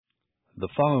The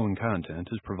following content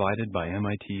is provided by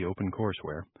MIT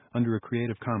OpenCourseWare under a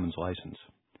Creative Commons license.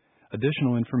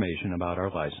 Additional information about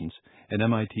our license and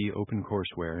MIT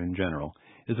OpenCourseWare in general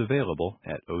is available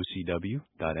at ocw.mit.edu.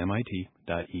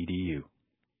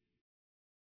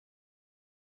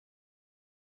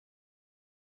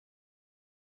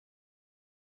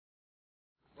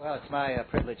 Well, it's my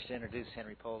privilege to introduce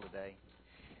Henry Pohl today.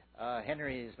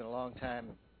 Henry has been a long-time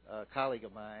colleague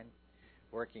of mine,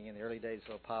 working in the early days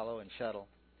of Apollo and Shuttle.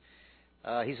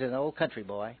 He's an old country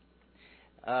boy,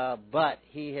 but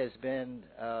he has been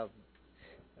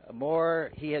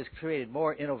he has created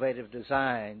more innovative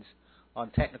designs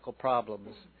on technical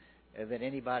problems than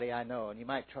anybody I know. And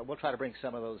we'll try to bring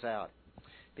some of those out,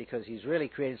 because he's really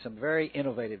created some very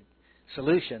innovative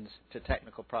solutions to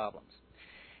technical problems.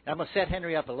 Now, I'm going to set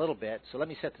Henry up a little bit, so let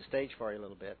me set the stage for you a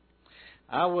little bit.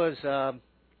 I was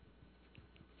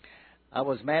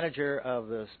manager of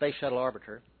the Space Shuttle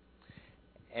Orbiter,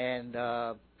 and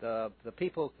the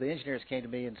engineers came to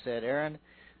me and said, Aaron,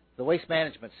 the waste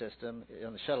management system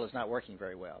on the shuttle is not working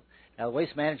very well. Now, the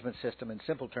waste management system, in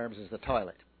simple terms, is the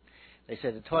toilet. They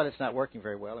said the toilet's not working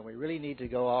very well, and we really need to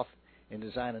go off and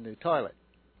design a new toilet.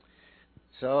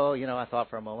 So, I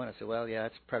thought for a moment. I said, well, yeah,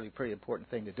 that's probably a pretty important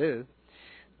thing to do.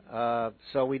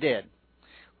 So we did.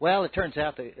 Well, it turns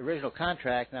out the original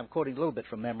contract, and I'm quoting a little bit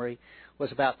from memory,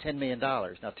 was about $10 million.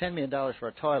 Now, $10 million for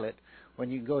a toilet, when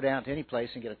you can go down to any place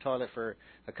and get a toilet for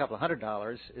a couple of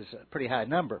 $100, is a pretty high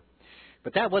number.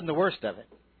 But that wasn't the worst of it.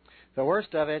 The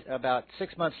worst of it, about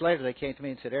 6 months later, they came to me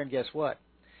and said, Aaron, guess what?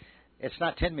 It's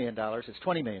not $10 million, it's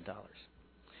 $20 million.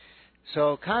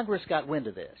 So Congress got wind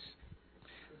of this.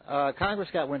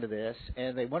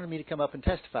 And they wanted me to come up and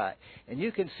testify. And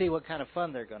you can see what kind of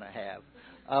fun they're going to have.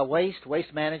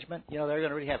 Waste management, they're going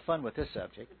to really have fun with this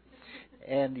subject.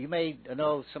 And you may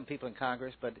know some people in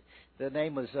Congress, but the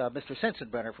name was Mr.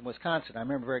 Sensenbrenner from Wisconsin. I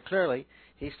remember very clearly.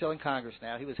 He's still in Congress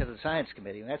now. He was head of the Science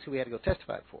Committee, and that's who we had to go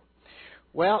testify for.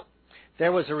 Well,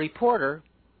 there was a reporter.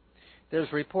 There was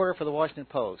a reporter for the Washington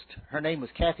Post. Her name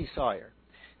was Kathy Sawyer.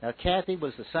 Now, Kathy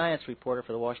was the science reporter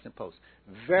for the Washington Post.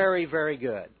 Very, very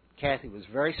good. Kathy was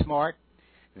very smart,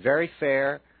 very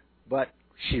fair, but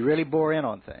she really bore in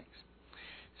on things.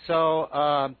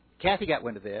 So Kathy got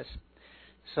wind of this,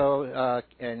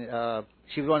 and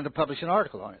she wanted to publish an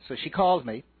article on it. So she called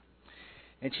me,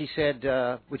 and she said,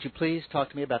 would you please talk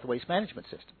to me about the waste management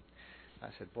system? I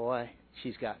said, boy,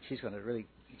 she's going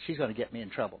to get me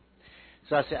in trouble.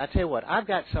 So I said, I tell you what, I've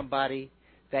got somebody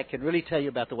that can really tell you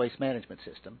about the waste management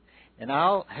system, and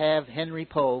I'll have Henry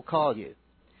Pohl call you.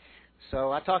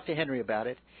 So I talked to Henry about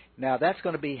it. Now, that's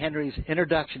going to be Henry's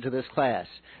introduction to this class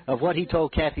of what he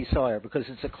told Kathy Sawyer, because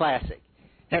it's a classic.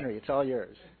 Henry, it's all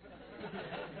yours.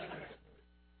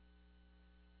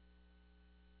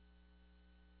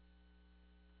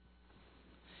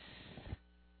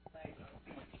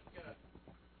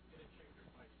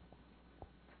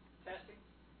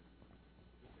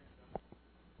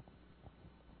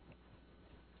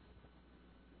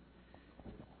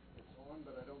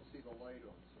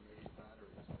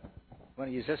 Want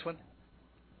to use this one?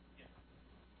 Yeah.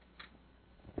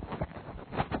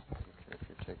 If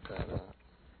you take that out.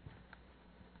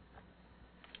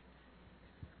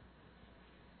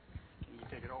 Can you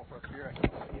take it off up here? I can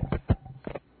see it.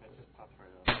 That just pops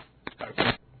right up.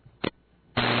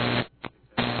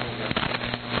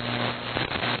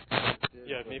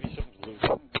 Yeah, maybe something's loose. Yeah,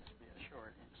 sure.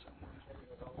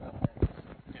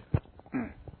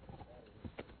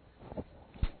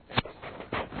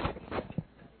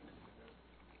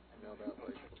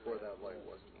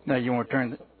 Now you want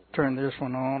to turn this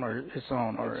one on, or it's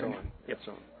on already? It's on. Yep. It's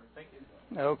on. Thank you.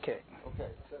 Okay. Okay.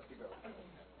 Set to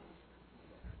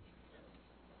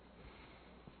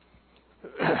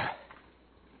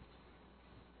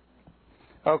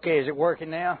go. Okay, is it working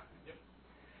now? Yep.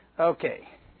 Okay.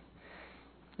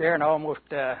 Darren almost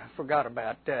forgot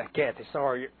about Kathy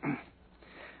Sawyer,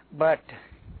 but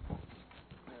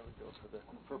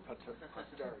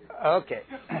okay.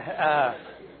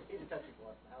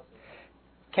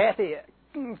 Kathy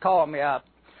called me up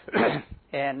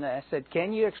and said,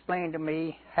 can you explain to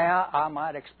me how I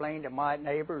might explain to my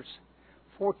neighbor's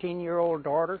 14-year-old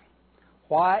daughter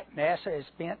why NASA has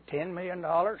spent $10 million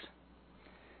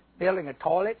building a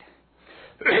toilet?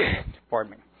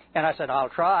 Pardon me. And I said, I'll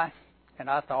try. And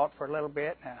I thought for a little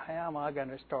bit, now, how am I going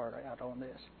to start out on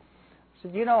this? I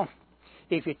said,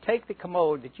 if you take the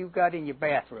commode that you've got in your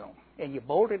bathroom and you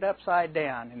bolt it upside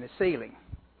down in the ceiling,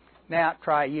 now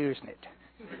try using it.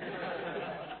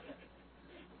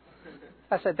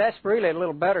 I said, that's really a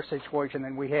little better situation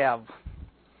than we have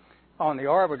on the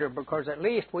orbiter, because at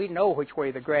least we know which way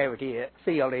the gravity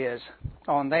field is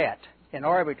on that. in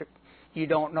orbit, you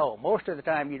don't know. Most of the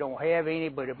time you don't have any,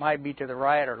 but it might be to the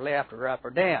right or left or up or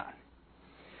down.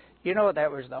 You know,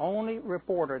 that was the only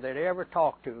reporter that ever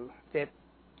talked to that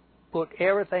put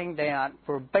everything down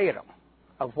verbatim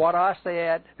of what I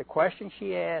said, the question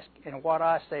she asked, and what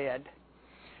I said,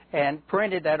 and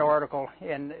printed that article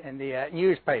in the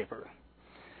newspaper.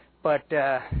 But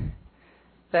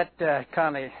that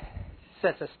kind of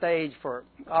sets a stage for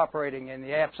operating in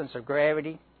the absence of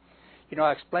gravity. You know,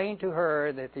 I explained to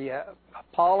her that the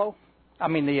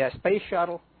space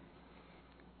shuttle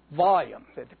volume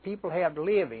that the people have to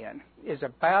live in is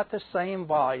about the same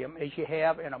volume as you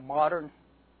have in a modern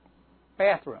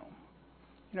bathroom.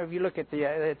 You know, if you look at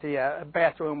the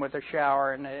bathroom with a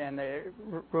shower and the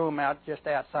room out just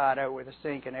outside of it with a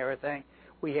sink and everything,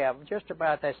 we have just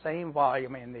about that same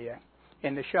volume in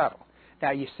the shuttle.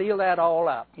 Now you seal that all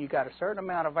up. You got a certain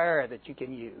amount of air that you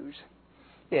can use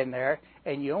in there,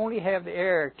 and you only have the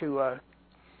air to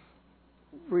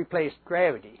replace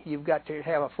gravity. You've got to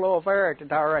have a flow of air to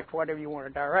direct whatever you want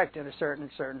to direct in a certain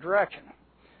direction.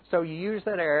 So you use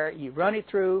that air, you run it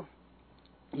through.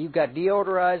 You've got to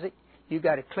deodorize it. You've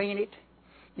got to clean it.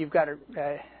 You've got to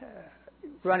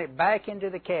run it back into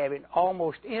the cabin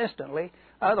almost instantly.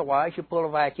 Otherwise, you pull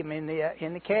a vacuum in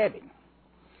the cabin.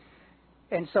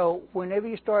 And so whenever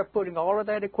you start putting all of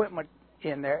that equipment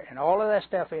in there and all of that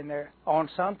stuff in there on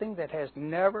something that has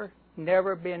never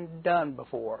been done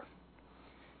before,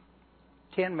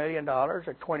 $10 million or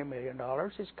 $20 million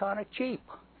is kind of cheap.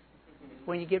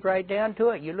 When you get right down to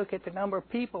it, you look at the number of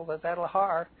people that'll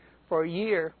hire for a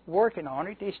year working on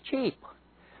it, it's cheap.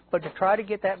 But to try to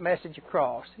get that message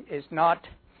across is not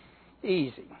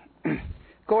easy.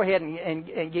 Go ahead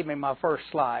and give me my first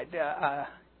slide.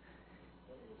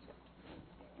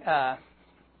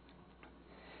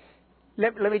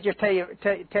 Let me just tell you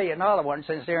another one,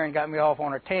 since Aaron got me off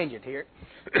on a tangent here.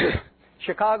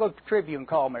 Chicago Tribune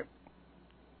called me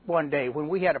one day when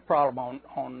we had a problem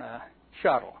on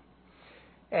shuttle,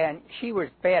 and she was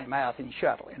bad-mouthing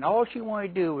shuttle, and all she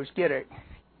wanted to do was get a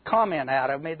comment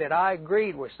out of me that I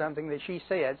agreed with something that she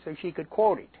said so she could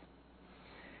quote it.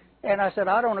 And I said,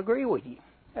 I don't agree with you.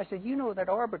 I said, you know, that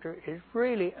Orbiter is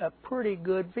really a pretty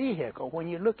good vehicle when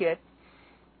you look at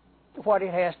what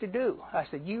it has to do. I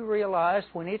said, you realize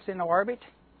when it's in orbit,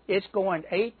 it's going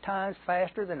 8 times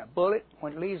faster than a bullet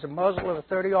when it leaves the muzzle of a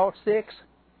 30-06.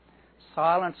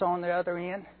 Silence on the other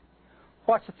end.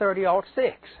 What's a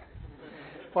 30-06?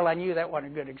 Well, I knew that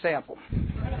wasn't a good example.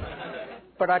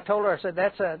 But I told her, I said,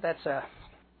 that's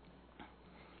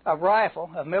a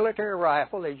rifle, a military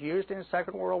rifle that's used in the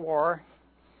Second World War.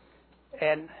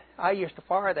 And I used to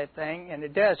fire that thing in the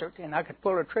desert, and I could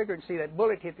pull a trigger and see that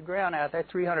bullet hit the ground out there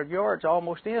 300 yards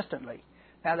almost instantly.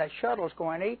 Now, that shuttle's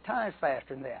going 8 times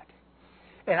faster than that.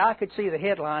 And I could see the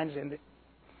headlines in the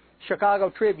Chicago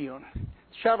Tribune.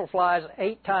 Shuttle flies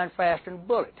 8 times faster than a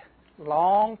bullet.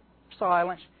 Long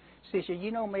silence. She said,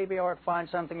 you know, maybe I ought to find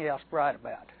something else to write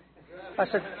about. I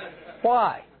said,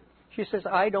 why? She says,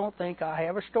 I don't think I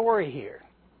have a story here.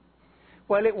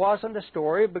 Well, it wasn't a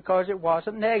story because it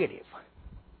wasn't negative.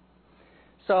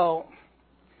 So,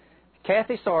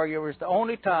 Kathy Sawyer was the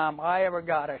only time I ever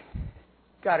got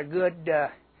a good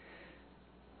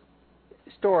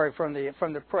story from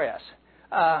the press.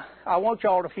 I want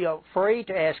y'all to feel free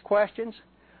to ask questions.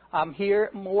 I'm here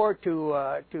more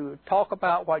to talk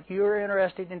about what you're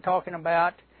interested in talking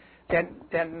about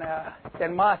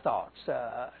than my thoughts.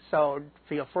 So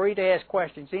feel free to ask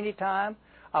questions anytime.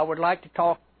 I would like to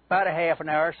talk about a half an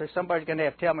hour, so somebody's going to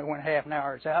have to tell me when half an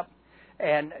hour is up,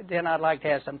 and then I'd like to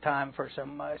have some time for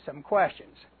some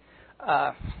questions.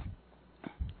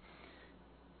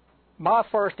 My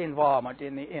first involvement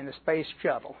in the space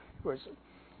shuttle was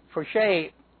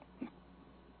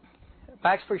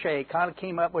Max Frichet kind of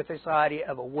came up with this idea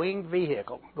of a winged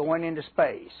vehicle going into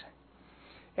space.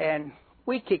 And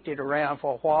we kicked it around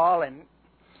for a while,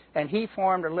 and he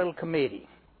formed a little committee,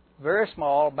 very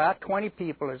small, about 20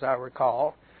 people as I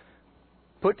recall,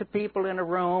 put the people in a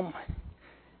room.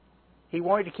 He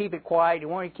wanted to keep it quiet. He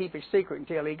wanted to keep it secret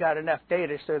until he got enough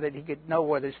data so that he could know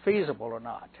whether it's feasible or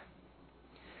not.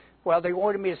 Well, they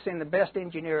wanted me to send the best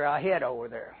engineer I had over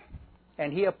there,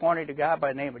 and he appointed a guy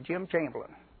by the name of Jim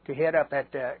Chamberlain to head up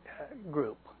that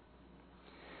group.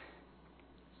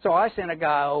 So I sent a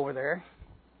guy over there.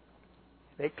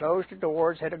 They closed the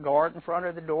doors, had a guard in front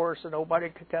of the door so nobody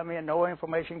could come in, no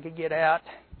information could get out.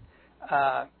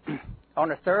 On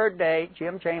the third day,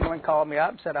 Jim Chamberlain called me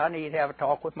up and said, I need to have a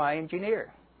talk with my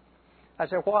engineer. I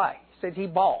said, why? He said, he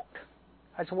balked.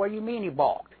 I said, what do you mean he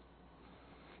balked?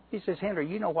 He says, Henry,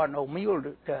 you know what an old mule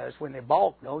does when they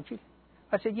balk, don't you?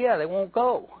 I said, yeah, they won't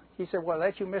go. He said, well,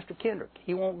 that's you, Mr. Kendrick.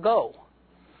 He won't go.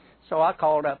 So I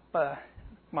called up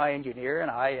my engineer,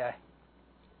 and I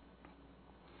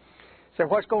said,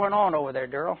 what's going on over there,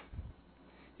 Darrell?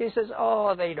 He says,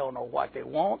 oh, they don't know what they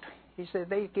want. He said,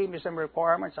 they gave me some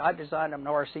requirements. I designed them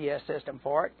an RCS system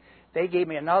for it. They gave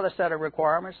me another set of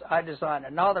requirements. I designed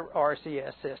another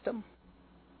RCS system.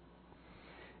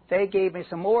 They gave me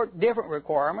some more different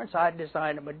requirements. I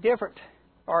designed them a different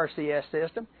RCS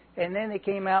system. And then they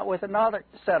came out with another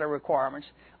set of requirements.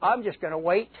 I'm just going to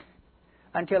wait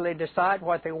until they decide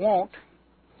what they want,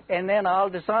 and then I'll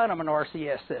design them an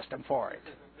RCS system for it.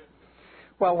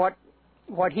 Well,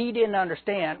 what he didn't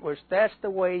understand was that's the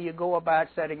way you go about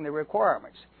setting the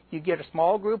requirements. You get a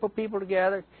small group of people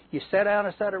together, you set down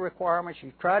a set of requirements,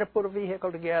 you try to put a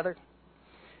vehicle together,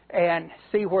 and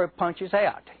see where it punches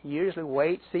out. You usually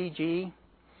weight, CG,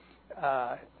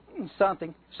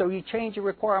 something. So you change the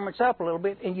requirements up a little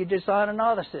bit, and you design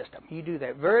another system. You do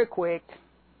that very quick,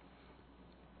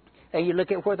 and you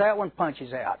look at where that one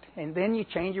punches out. And then you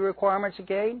change your requirements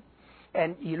again,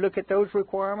 and you look at those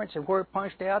requirements and where it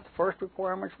punched out. The first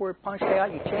requirements where it punched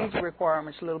out, you change the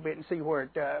requirements a little bit and see where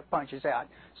it punches out.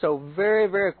 So very,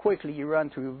 very quickly you run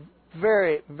through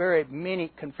very, very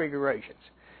many configurations.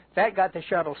 That got the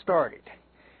shuttle started.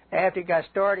 After it got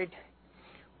started,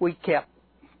 we kept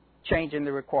changing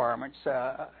the requirements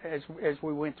as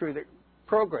we went through the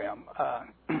program.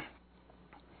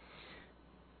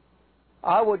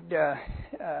 I would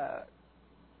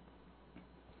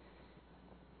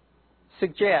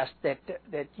suggest that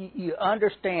you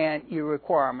understand your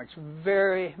requirements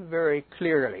very, very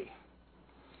clearly,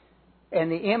 and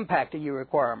the impact of your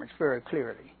requirements very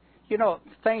clearly. You know,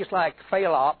 things like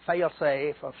fail-op,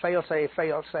 fail-safe, or fail-safe,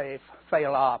 fail-safe,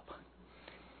 fail-op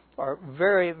are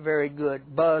very, very good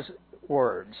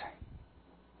buzzwords.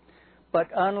 But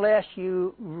unless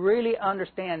you really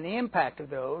understand the impact of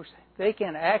those, they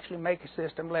can actually make a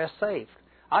system less safe.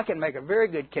 I can make a very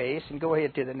good case, and go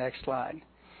ahead to the next slide.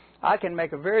 I can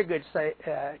make a very good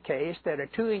case that a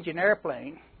 2-engine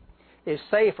airplane is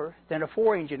safer than a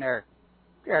 4-engine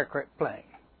airplane,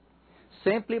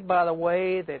 simply by the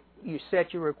way that you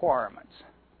set your requirements.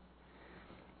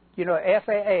 You know,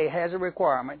 FAA has a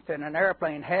requirement that an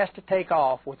airplane has to take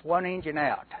off with 1 engine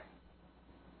out.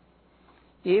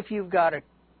 If you've got a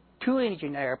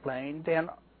 2-engine airplane, then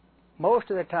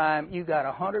most of the time you've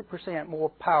got 100%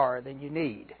 more power than you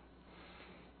need.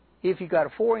 If you've got a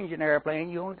 4-engine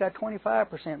airplane, you only got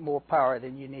 25% more power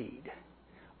than you need.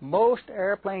 Most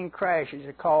airplane crashes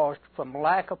are caused from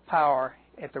lack of power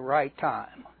at the right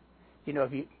time. You know,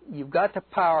 if you've got the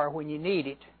power when you need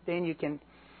it, then you can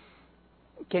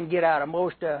get out of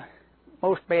most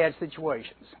bad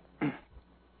situations.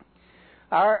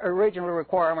 Our original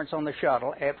requirements on the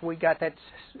shuttle, after we got that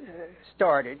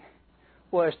started,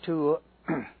 was to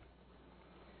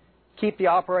keep the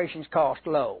operations cost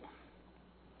low.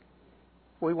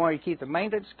 We wanted to keep the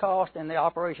maintenance cost and the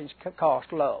operations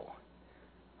cost low.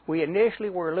 We initially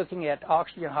were looking at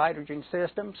oxygen-hydrogen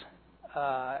systems.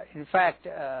 In fact,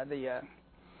 all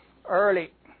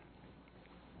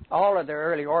of the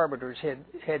early orbiters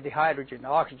had the hydrogen,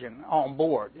 oxygen on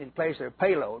board. In place of a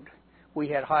payload, we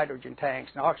had hydrogen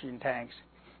tanks and oxygen tanks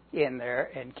in there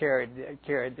and carried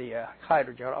the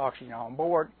hydrogen or oxygen on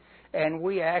board. And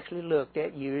we actually looked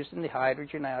at using the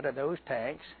hydrogen out of those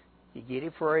tanks. You get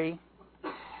it free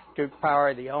to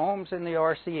power the OMS and the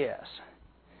RCS.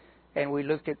 And we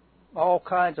looked at all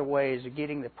kinds of ways of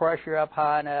getting the pressure up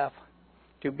high enough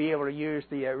to be able to use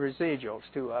the residuals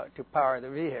to power the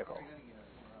vehicle.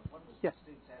 One of the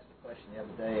students asked a question the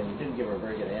other day, and we didn't give her a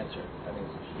very good answer. I mean,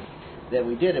 that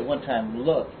we did at one time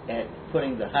look at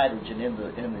putting the hydrogen in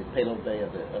the payload bay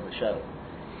of the shuttle.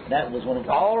 And that was one of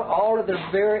the all of the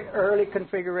very early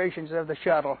configurations of the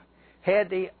shuttle had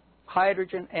the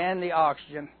hydrogen and the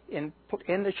oxygen in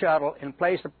the shuttle in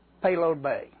place of payload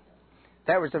bay.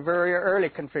 That was the very early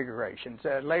configurations.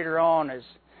 Later on, as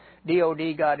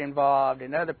DOD got involved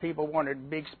and other people wanted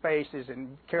big spaces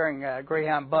and carrying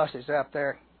Greyhound buses up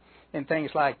there and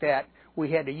things like that,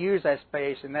 we had to use that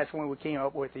space, and that's when we came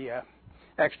up with the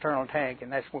external tank,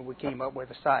 and that's when we came up with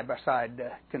a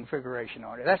side-by-side configuration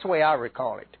on it. That's the way I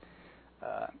recall it.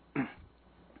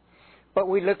 But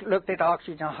we looked at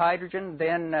oxygen and hydrogen.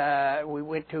 Then we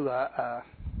went to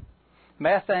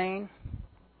methane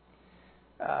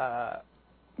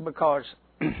because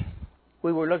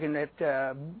we were looking at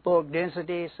bulk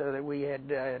density so that we had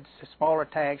smaller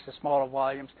tanks and smaller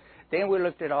volumes. Then we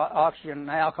looked at oxygen and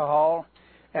alcohol,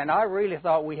 and I really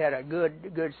thought we had a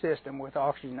good system with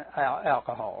oxygen and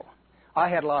alcohol. I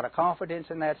had a lot of confidence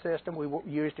in that system. We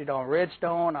used it on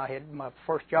Redstone. My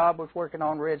first job was working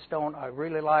on Redstone. I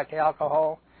really liked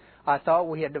alcohol. I thought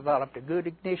we had developed a good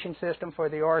ignition system for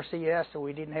the RCS, so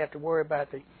we didn't have to worry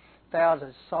about the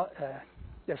thousands of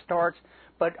starts.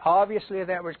 But obviously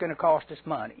that was going to cost us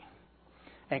money,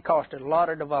 and cost us a lot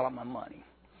of development money.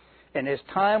 And as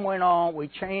time went on, we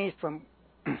changed from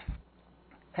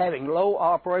having low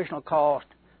operational cost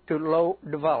to low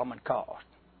development cost.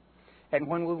 And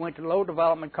when we went to low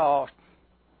development cost,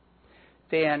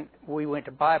 then we went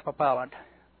to bipropellant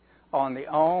on the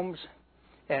OMS,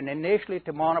 and initially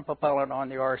to monopropellant on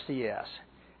the RCS.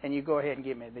 And you go ahead and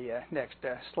give me the next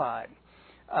slide.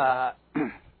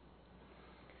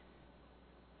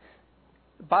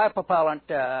 Bipropellant,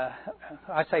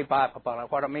 I say bipropellant,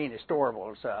 what I mean is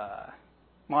storables,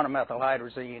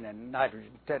 monomethylhydrazine and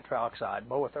nitrogen tetroxide,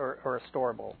 both are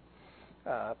storable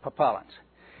propellants.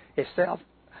 It's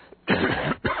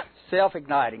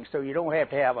self-igniting, so you don't have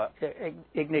to have an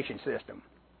ignition system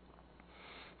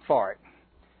for it.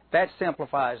 That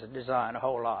simplifies the design a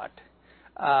whole lot.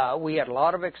 We had a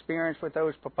lot of experience with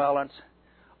those propellants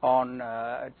on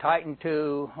Titan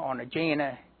II, on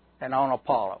Agena, and on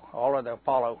Apollo. All of the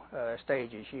Apollo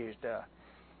stages used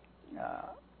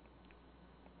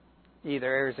either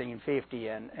Aerozine 50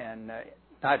 and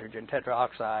nitrogen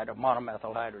tetroxide or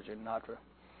monomethyl hydrogen nitro.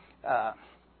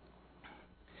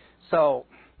 So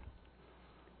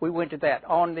we went to that.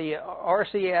 On the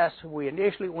RCS, we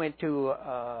initially went to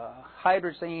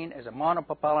hydrazine as a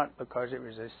monopropellant because it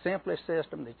was the simplest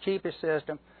system, the cheapest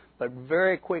system, but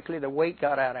very quickly the weight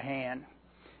got out of hand,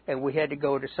 and we had to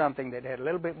go to something that had a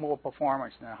little bit more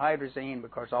performance than hydrazine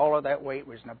because all of that weight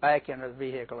was in the back end of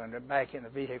the vehicle, and the back end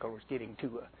of the vehicle was getting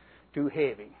too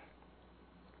heavy.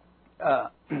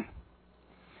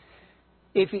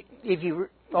 If you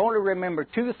only remember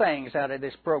two things out of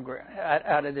this program,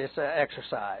 out of this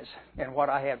exercise, and what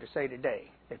I have to say today,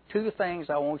 the two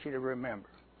things I want you to remember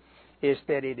is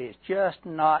that it is just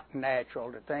not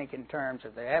natural to think in terms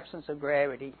of the absence of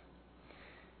gravity,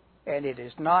 and it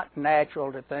is not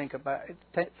natural to think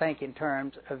in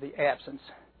terms of the absence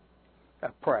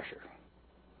of pressure.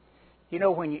 You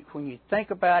know, when you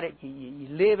think about it, you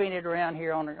live in it around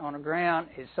here on the ground.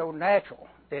 It's so natural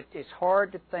that it's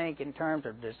hard to think in terms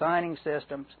of designing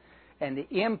systems and the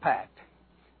impact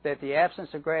that the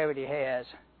absence of gravity has,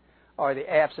 or the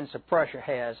absence of pressure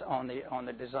has on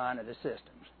the design of the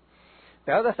systems.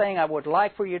 The other thing I would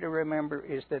like for you to remember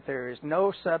is that there is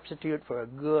no substitute for a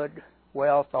good,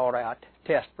 well thought out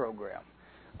test program.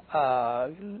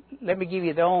 Let me give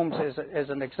you the OMS as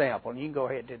an example, and you can go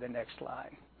ahead to the next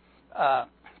slide.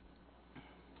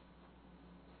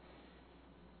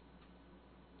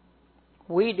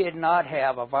 We did not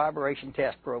have a vibration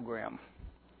test program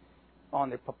on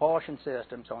the propulsion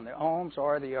systems on the OMS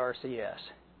or the RCS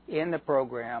in the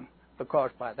program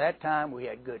because by that time we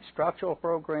had good structural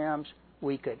programs.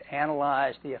 We could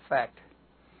analyze the effect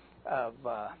of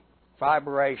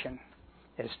vibration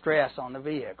and stress on the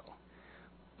vehicle.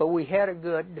 But we had a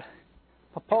good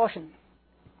propulsion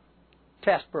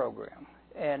test program.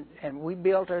 And we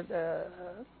built an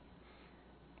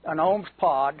OMS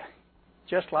pod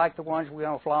just like the ones we're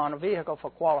going to fly on a vehicle for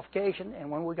qualification. And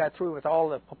when we got through with all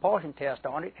the propulsion tests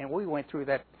on it, and we went through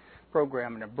that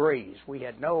program in a breeze. We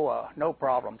had no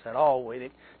problems at all with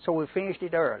it, so we finished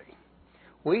it early.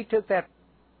 We took that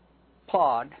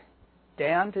pod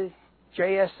down to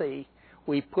JSC.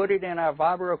 We put it in our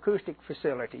vibroacoustic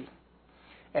facility,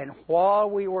 and while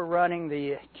we were running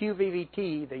the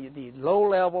QVVT, the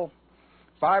low-level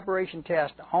vibration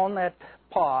test on that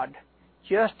pod,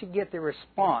 just to get the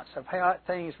response of how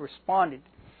things responded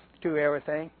to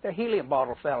everything, the helium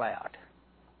bottle fell out.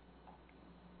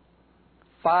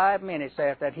 5 minutes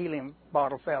after that helium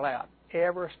bottle fell out,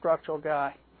 every structural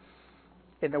guy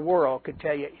in the world could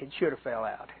tell you it should have fell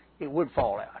out. It would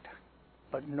fall out.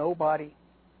 But nobody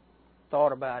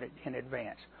thought about it in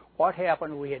advance. What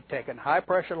happened, we had taken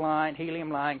high-pressure line,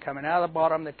 helium line, coming out of the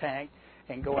bottom of the tank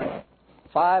and going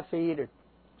 5 feet or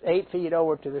 8 feet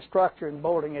over to the structure and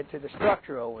bolting it to the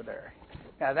structure over there.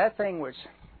 Now, that thing was,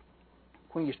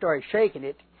 when you started shaking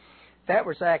it, that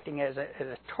was acting as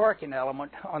a torquing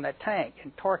element on that tank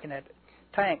and torquing that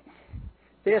tank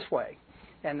this way.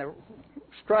 And the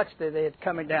struts that they had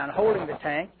coming down holding the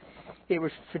tank, it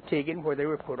was fatiguing where they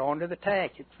were put onto the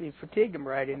tank. It fatigued them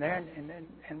right in there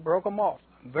and broke them off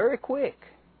very quick.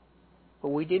 But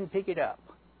we didn't pick it up.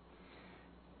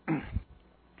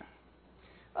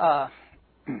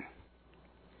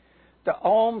 The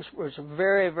OMS was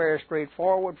very, very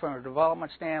straightforward from a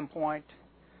development standpoint.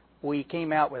 We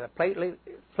came out with a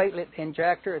platelet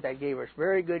injector that gave us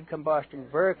very good combustion,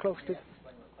 very close to.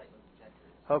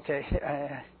 Okay,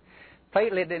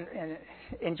 platelet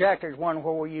injector is one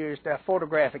where we used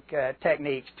photographic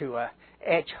techniques to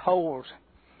etch holes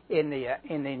in the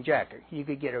injector. You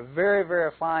could get a very,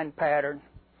 very fine pattern.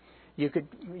 You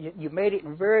made it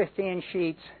in very thin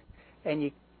sheets, and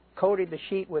you coated the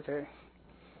sheet with a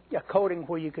coating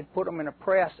where you could put them in a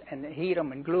press and heat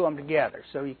them and glue them together.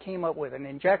 So you came up with an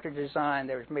injector design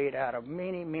that was made out of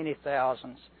many, many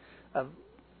thousands of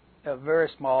very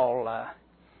small,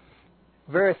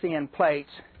 very thin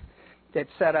plates that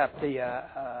set up the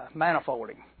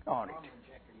manifolding on it.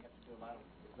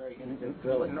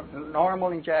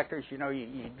 Normal injectors, you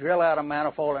drill out a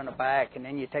manifold in the back, and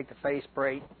then you take the face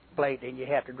plate and you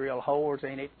have to drill holes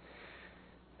in it.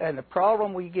 And the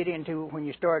problem we get into when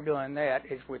you start doing that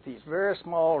is with these very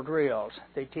small drills,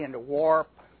 they tend to warp,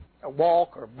 or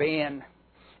walk, or bend,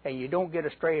 and you don't get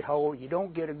a straight hole. You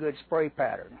don't get a good spray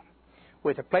pattern.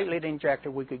 With a platelet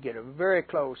injector, we could get a very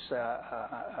close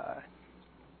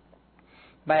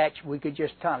match. We could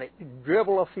just kind of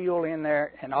dribble a fuel in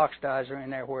there and oxidizer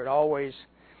in there where it always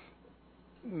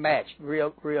matched real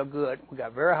good. We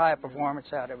got very high performance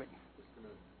out of it.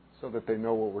 So that they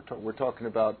know what we're talking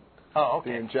about. Oh,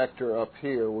 okay. The injector up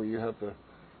here where you have the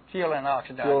fuel and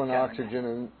oxygen. Fuel and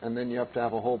oxygen, and then you have to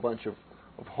have a whole bunch of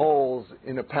holes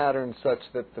in a pattern such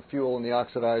that the fuel and the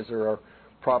oxidizer are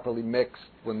properly mixed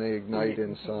when they ignite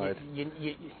inside.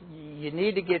 You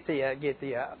need to get the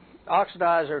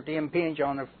oxidizer to impinge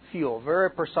on the fuel very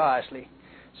precisely,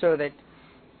 so that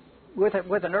with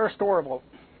an earth storable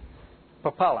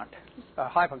propellant, a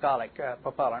hypergolic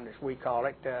propellant as we call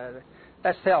it,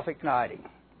 that's self-igniting.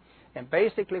 And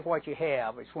basically what you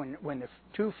have is when the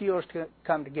two fuels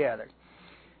come together,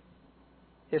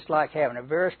 it's like having a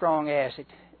very strong acid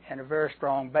and a very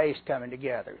strong base coming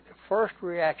together. The first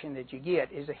reaction that you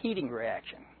get is a heating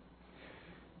reaction.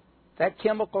 That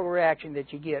chemical reaction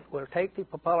that you get will take the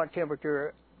propellant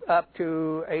temperature up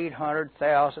to 800,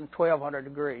 1,000, 1,200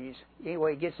 degrees.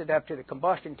 Anyway, it gets it up to the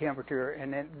combustion temperature,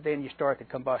 and then you start the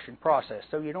combustion process.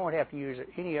 So you don't have to use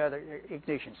any other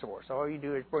ignition source. All you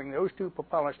do is bring those two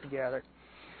propellants together,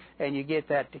 and you get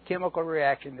that chemical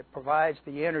reaction that provides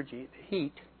the energy, the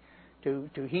heat, to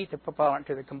heat the propellant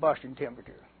to the combustion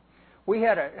temperature. We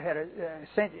had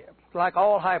like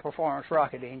all high-performance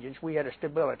rocket engines, we had a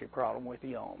stability problem with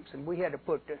the OMS, and we had to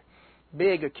put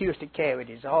big acoustic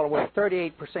cavities, all the way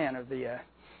 38% of the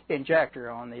injector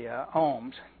on the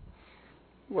OMS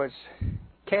was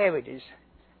cavities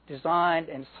designed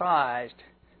and sized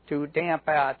to damp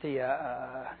out the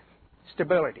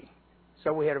stability.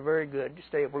 So we had a very good,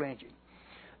 stable engine.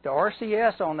 The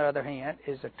RCS, on the other hand,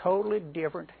 is a totally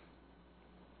different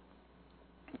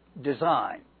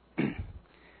design.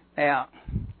 Now,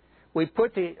 we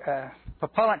put the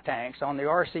propellant tanks on the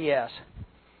RCS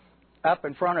up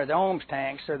in front of the OMS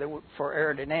tanks so that for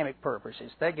aerodynamic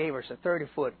purposes. That gave us a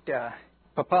 30-foot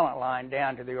propellant line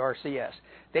down to the RCS.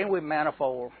 Then we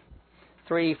manifold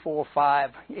 3, 4,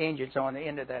 5 engines on the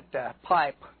end of that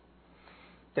pipe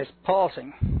that's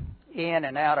pulsing in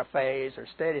and out of phase or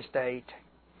steady state.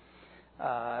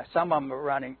 Some of them are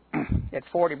running at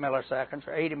 40 milliseconds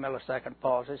or 80 millisecond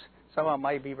pulses. Some of them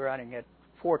may be running at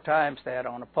 4 times that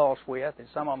on a pulse width, and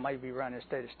some of them may be running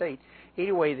steady state.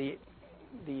 Anyway,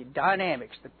 the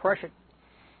dynamics, the pressure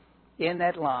in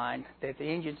that line that the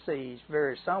engine sees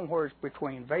varies somewhere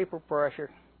between vapor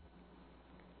pressure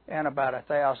and about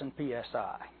 1,000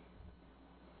 psi.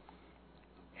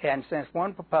 And since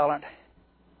one propellant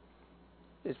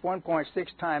is 1.6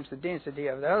 times the density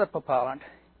of the other propellant,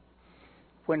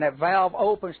 when that valve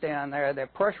opens down there,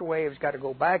 that pressure wave's got to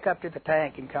go back up to the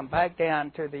tank and come back down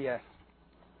to the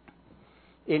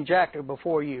injector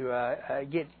before you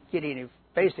get any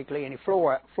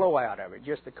flow out of it.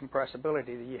 Just the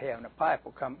compressibility that you have in the pipe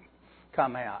will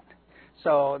come out.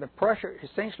 So the pressure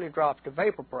essentially drops to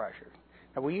vapor pressure.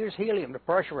 Now we use helium to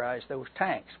pressurize those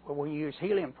tanks. But when you use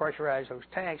helium to pressurize those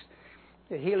tanks,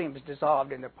 the helium is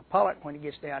dissolved in the propellant. When it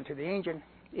gets down to the engine,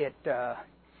 it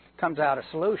comes out of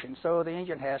solution. So the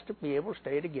engine has to be able to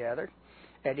stay together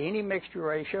at any mixture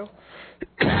ratio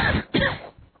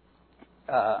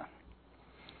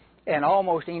and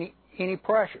almost any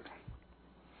pressure.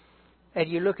 And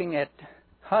you're looking at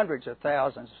hundreds of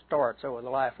thousands of starts over the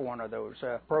life of one of those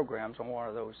programs on one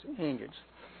of those engines.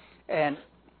 And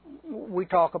we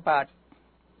talk about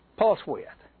pulse width.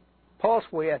 Pulse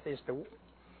width is the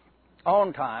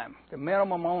on time, the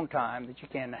minimum on time that you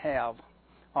can have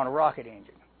on a rocket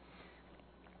engine.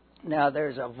 Now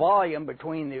there's a volume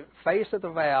between the face of the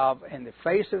valve and the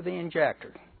face of the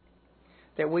injector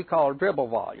that we call dribble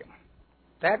volume.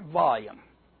 That volume,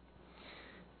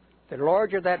 the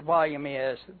larger that volume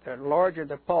is, the larger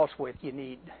the pulse width you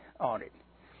need on it.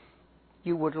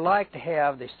 you would like to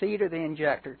have the seat of the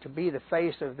injector to be the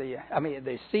face of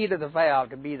the seat of the valve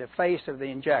to be the face of the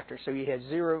injector, so you had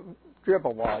zero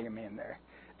dribble volume in there.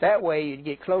 That way you'd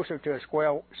get closer to a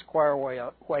square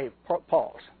wave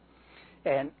pulse.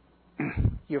 And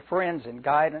your friends in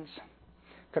guidance,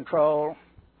 control,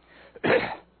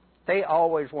 they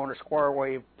always want a square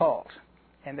wave pulse,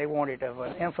 and they want it of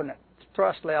an infinite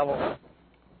thrust level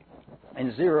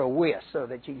and zero width, so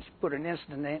that you put an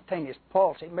instantaneous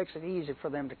pulse. It makes it easy for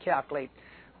them to calculate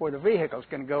where the vehicle's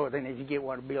going to go. Then if you get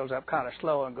one that builds up kind of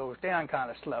slow and goes down kind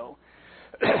of slow.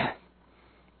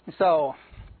 So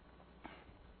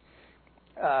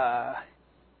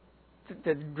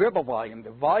the dribble volume,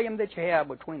 the volume that you have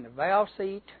between the valve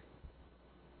seat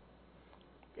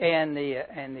and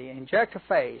the injector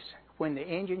face, when the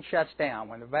engine shuts down,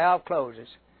 when the valve closes,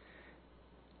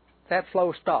 that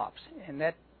flow stops, and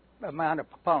that amount of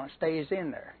propellant stays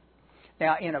in there.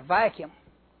 Now, in a vacuum,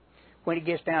 when it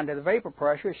gets down to the vapor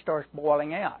pressure, it starts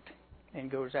boiling out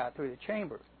and goes out through the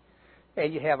chamber,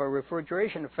 and you have a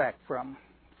refrigeration effect from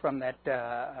that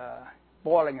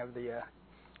boiling of the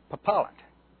propellant.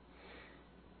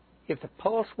 If the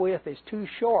pulse width is too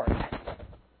short,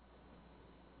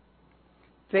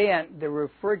 then the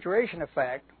refrigeration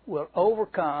effect will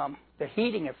overcome the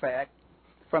heating effect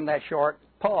from that short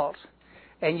pulse,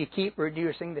 and you keep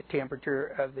reducing the temperature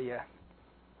of the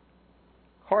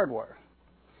hardware.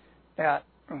 Now,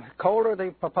 the colder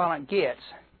the propellant gets,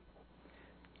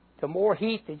 the more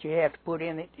heat that you have to put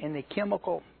in it in the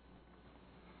chemical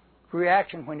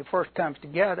reaction when it first comes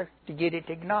together to get it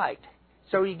to ignite.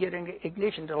 So you get an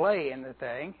ignition delay in the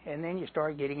thing, and then you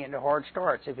start getting into hard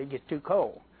starts if it gets too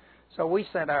cold. So we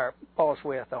set our pulse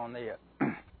width on the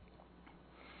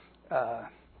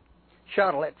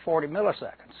shuttle at 40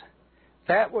 milliseconds.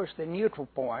 That was the neutral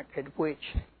point at which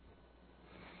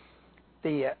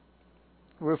the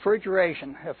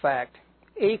refrigeration effect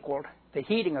equaled the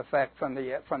heating effect from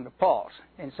the pulse,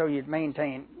 and so you'd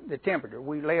maintain the temperature.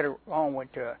 We later on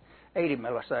went to 80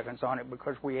 milliseconds on it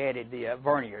because we added the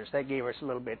verniers. That gave us a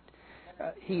little bit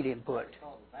heat input.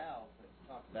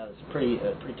 It's pretty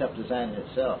tough design in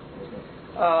itself, isn't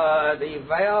it? The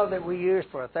valve that we used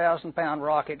for a 1,000-pound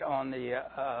rocket on the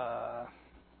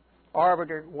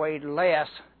Arbiter weighed less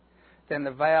than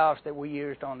the valves that we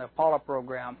used on the Apollo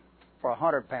program for a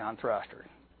 100-pound thruster.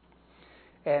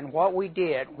 And what we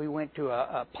did, we went to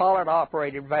a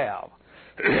pilot-operated valve,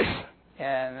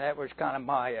 and that was kind of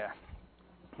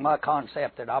my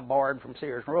concept that I borrowed from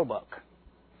Sears and Roebuck.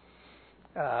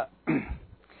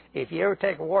 If you ever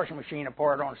take a washing machine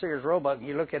apart on Sears Roebuck and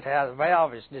you look at how the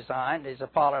valve is designed, it's a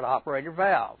pilot-operated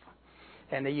valve,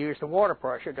 and they use the water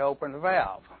pressure to open the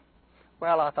valve.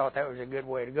 Well, I thought that was a good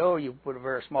way to go. You put a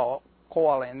very small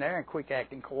coil in there, a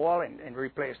quick-acting coil, and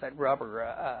replace that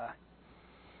rubber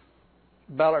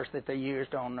bellers that they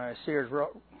used on Sears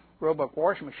Roebuck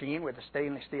washing machine with a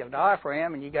stainless steel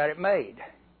diaphragm, and you got it made.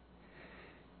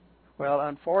 Well,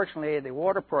 unfortunately, the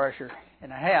water pressure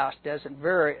in a house doesn't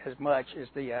vary as much as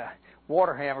the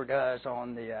water hammer does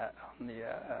on the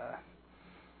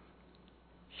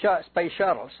space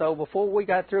shuttle. So before we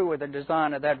got through with the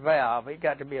design of that valve, it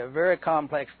got to be a very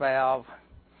complex valve,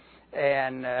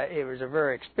 and it was a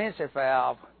very expensive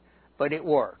valve, but it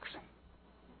works.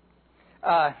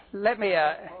 Probably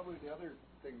the other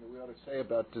thing that we ought to say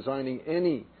about designing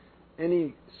any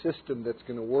system that's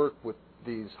going to work with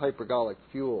these hypergolic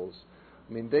fuels,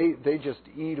 I mean, they just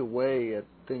eat away at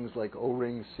things like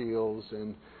O-ring seals,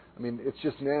 and I mean, it's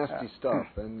just nasty stuff.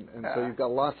 And so you've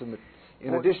got lots of,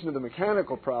 in addition to the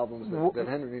mechanical problems that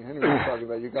Henry was talking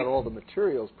about, you've got all the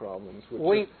materials problems,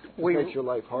 which makes your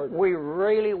life harder. We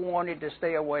really wanted to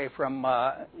stay away from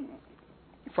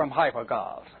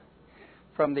hypergols,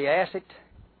 from the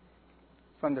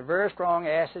very strong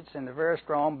acids and the very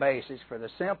strong bases, for the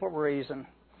simple reason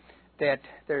that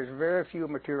there's very few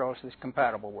materials that's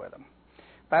compatible with them.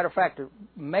 Matter of fact, the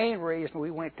main reason we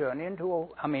went to to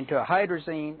a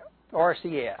hydrazine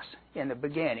RCS in the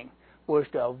beginning was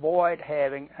to avoid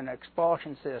having an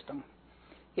expulsion system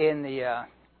in the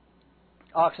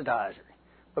oxidizer,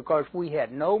 because we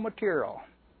had no material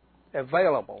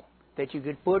available that you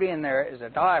could put in there as a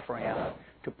diaphragm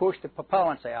to push the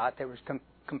propellants out that was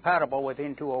compatible with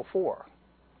N2O4,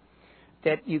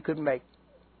 that you could make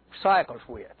cycles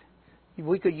with.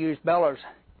 We could use bellers,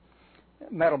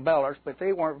 metal bellers, but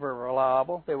they weren't very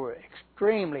reliable. They were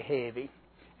extremely heavy,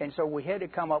 and so we had to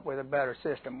come up with a better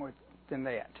system than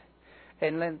that.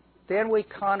 And then we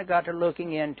kind of got to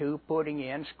looking into putting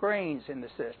in screens in the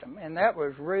system, and that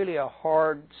was really a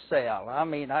hard sell. I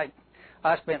mean, I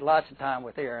spent lots of time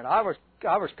with Aaron. I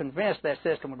was convinced that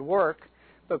system would work,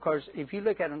 because if you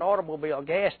look at an automobile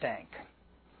gas tank,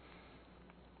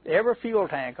 every fuel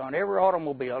tank on every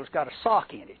automobile has got a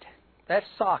sock in it. That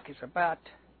sock is about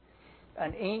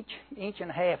an inch and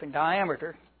a half in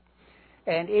diameter,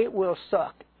 and it will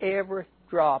suck every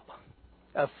drop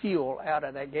of fuel out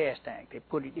of that gas tank. They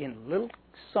put it in a little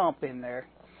sump in there,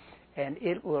 and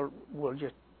it will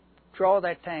just draw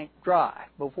that tank dry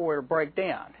before it'll break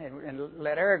down and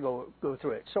let air go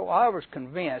through it. So I was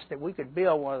convinced that we could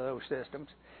build one of those systems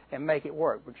and make it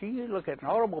work. But you look at an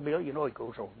automobile, you know, it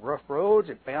goes over rough roads,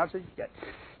 it bounces, you got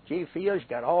G-fields, you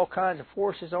got all kinds of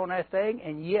forces on that thing,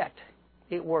 and yet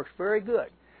it works very good.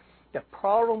 The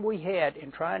problem we had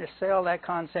in trying to sell that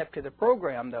concept to the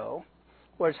program, though,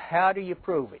 was how do you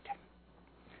prove it?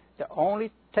 The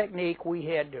only technique we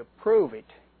had to prove it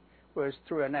was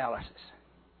through analysis.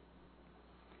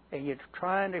 And you're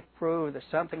trying to prove that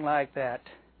something like that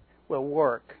will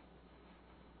work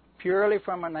purely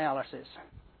from analysis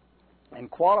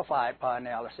and qualified by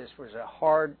analysis was a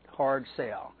hard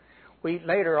sell. We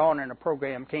later on in the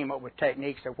program came up with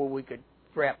techniques of where we could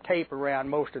wrap tape around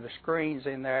most of the screens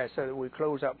in there so that we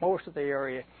close up most of the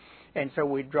area, and so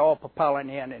we draw propellant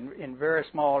in very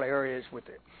small areas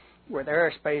with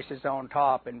air spaces on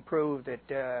top and prove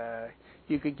that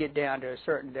you could get down to a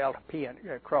certain delta P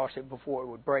across it before it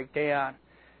would break down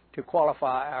to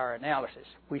qualify our analysis.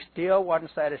 We still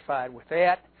wasn't satisfied with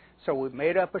that, so we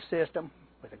made up a system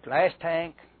with a glass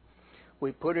tank.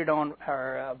 We put it on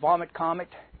our Vomit Comet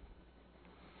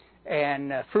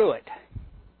and flew it.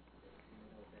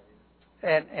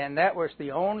 And that was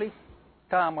the only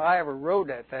time I ever rode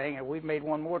that thing, and we made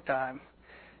one more time,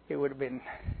 it would have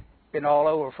been all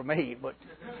over for me.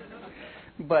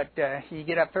 But you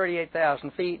get up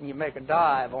 38,000 feet and you make a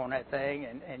dive on that thing,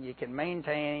 and you can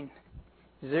maintain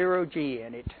 0 G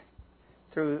in it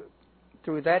through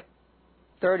that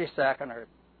 30-second or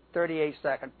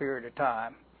 38-second period of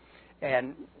time.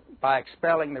 And by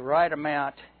expelling the right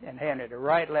amount and having the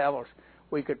right levels,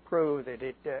 we could prove that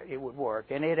it would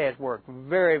work. And it has worked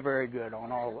very, very good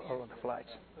on all of the flights.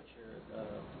 Put your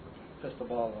crystal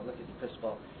ball, look at your crystal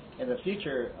ball. In the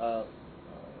future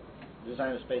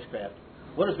design of spacecraft,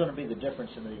 what is going to be the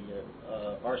difference in the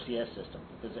RCS system?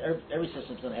 Because every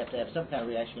system is going to have some kind of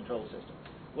reaction control system.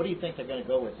 What do you think they're going to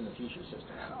go with in the future system?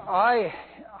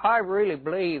 I really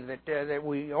believe that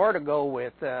we ought to go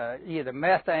with either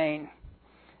methane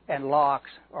and LOX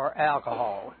or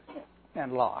alcohol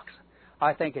and LOX.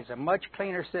 I think it's a much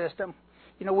cleaner system.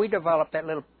 You know, we developed that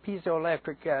little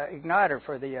piezoelectric igniter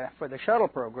for the shuttle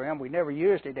program. We never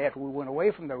used it after we went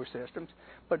away from those systems.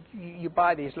 But you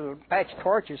buy these little patch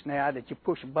torches now that you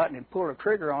push a button and pull a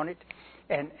trigger on it,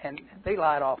 and they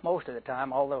light off most of the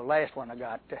time. Although the last one I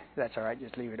got, that's all right,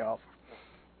 just leave it off.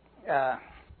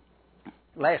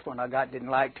 Last one I got didn't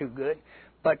light too good,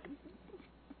 but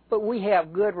we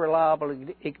have good, reliable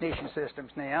ignition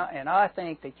systems now, and I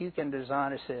think that you can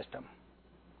design a system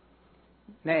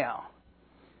now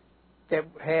that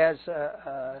has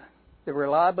the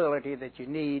reliability that you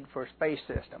need for a space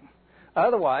system.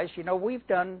 Otherwise, you know, we've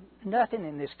done nothing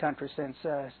in this country since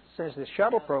the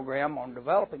shuttle program on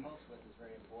developing. Is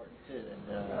very important too, and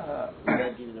we got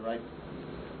to give you the right.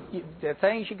 The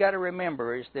things you got to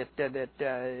remember is that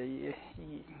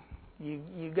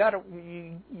you got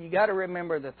to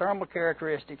remember the thermal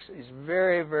characteristics is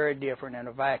very, very different in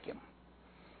a vacuum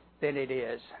than it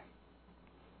is.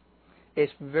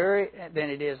 Than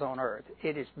it is on Earth.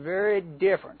 It is very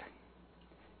different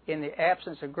in the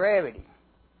absence of gravity.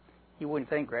 You wouldn't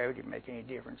think gravity would make any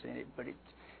difference in it, but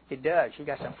it does. You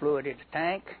got some fluid in the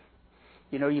tank.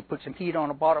 You know, you put some heat on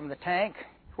the bottom of the tank.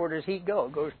 Where does heat go?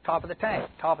 It goes to the top of the tank.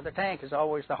 Top of the tank is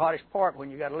always the hottest part when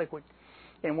you got a liquid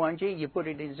in 1 G. You put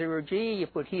it in 0 G, you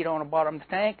put heat on the bottom of the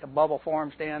tank, a bubble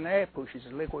forms down there, pushes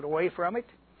the liquid away from it,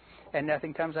 and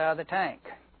nothing comes out of the tank.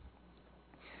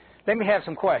 Let me have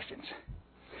some questions.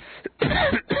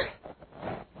 I'm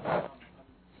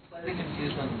slightly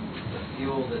confused on the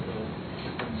fuel that the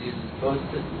system uses. Both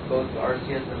the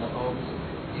RCS and the OMS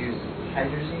use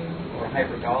hydrazine or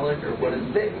hypergolic, or what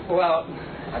is it? Well,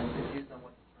 I'm confused on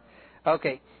what the term is.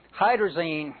 Okay,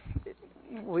 hydrazine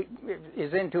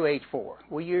is N2H4.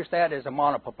 We use that as a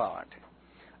monopropellant.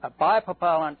 A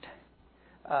bipropellant,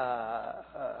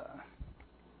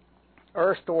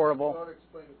 earth-storable. Well,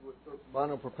 explain with the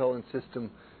monopropellant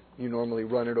system, you normally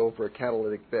run it over a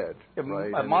catalytic bed,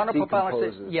 right? A monopropellant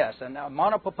system, yes, and a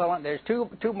monopropellant. There's two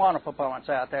monopropellants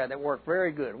out there that work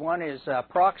very good. One is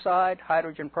peroxide,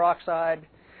 hydrogen peroxide,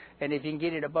 and if you can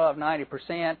get it above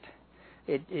 90%,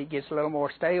 it gets a little more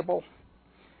stable.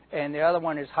 And the other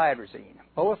one is hydrazine.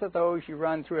 Both of those you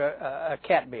run through a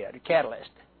cat bed, a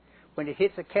catalyst. When it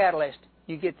hits a catalyst,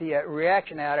 you get the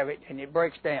reaction out of it, and it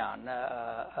breaks down.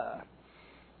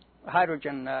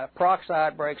 hydrogen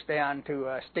peroxide breaks down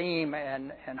to steam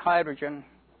and hydrogen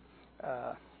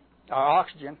or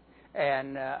oxygen,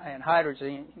 and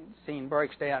hydrogen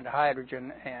breaks down to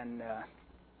hydrogen and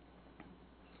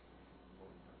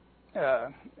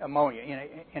ammonia,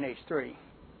 NH3.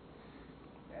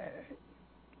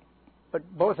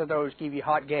 But both of those give you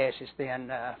hot gases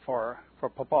then for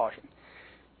propulsion.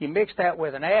 You mix that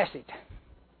with an acid,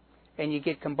 and you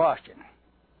get combustion.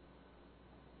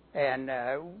 And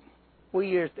we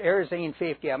used Aerozine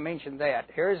 50. I mentioned that.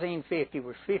 Aerozine 50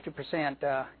 was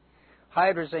 50%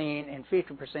 hydrazine and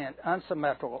 50%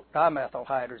 unsymmetrical dimethyl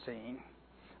hydrazine.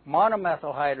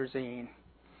 Monomethyl hydrazine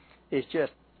is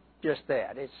just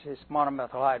that. It's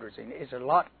monomethyl hydrazine. It's a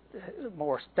lot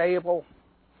more stable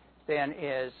than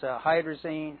is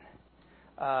hydrazine.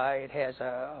 It has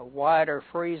a wider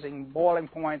freezing boiling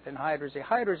point than hydrazine.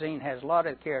 Hydrazine has a lot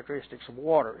of the characteristics of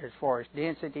water as far as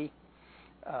density,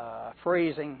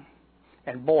 freezing,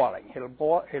 and boiling.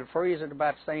 It'll freeze at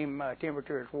about the same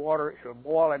temperature as water. It'll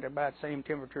boil at about the same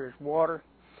temperature as water,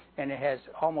 and it has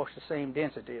almost the same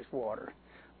density as water.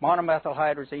 Monomethyl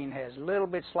hydrazine has a little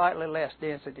bit slightly less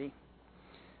density.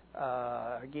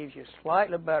 Gives you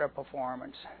slightly better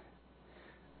performance,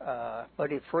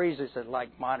 but it freezes at like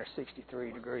minus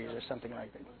 63 degrees or something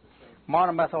like that.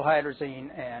 Monomethyl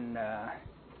hydrazine and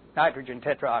nitrogen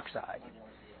tetroxide.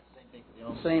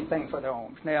 Same thing for the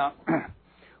ohms. Now,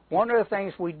 one of the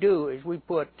things we do is we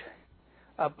put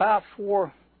about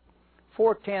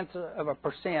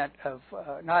 0.4% of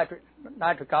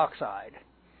nitric oxide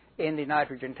in the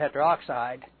nitrogen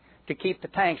tetroxide to keep the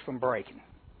tanks from breaking.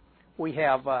 We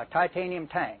have titanium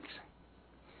tanks,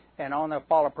 and on the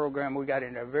Apollo program we got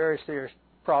into a very serious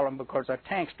problem because our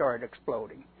tank started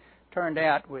exploding. Turned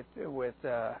out with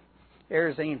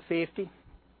Aerozine 50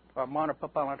 or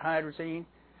monopropellant hydrazine,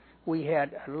 we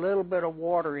had a little bit of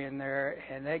water in there,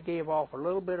 and that gave off a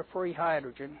little bit of free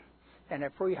hydrogen, and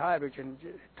that free hydrogen,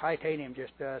 titanium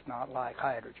just does not like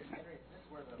hydrogen. Henry, is this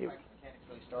where the fracture mechanics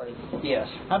really started? Yes.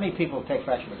 How many people take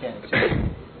fracture mechanics?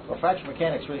 Well, fracture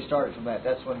mechanics really started from that.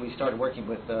 That's when we started working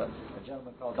with a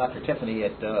gentleman called Dr. Tiffany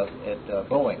at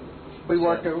Boeing. We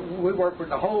worked with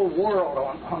the whole world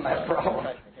on that problem.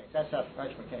 That's how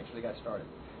fracture mechanics really got started.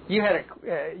 You had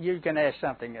you can ask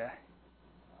something.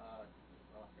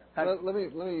 Let me.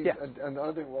 Yeah.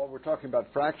 Another thing, while we're talking about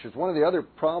fractures, one of the other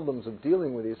problems of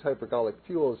dealing with these hypergolic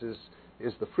fuels is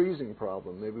the freezing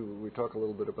problem. Maybe we talk a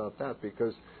little bit about that,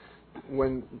 because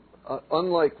when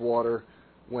unlike water,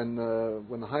 when the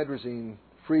hydrazine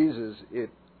freezes, it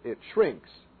shrinks,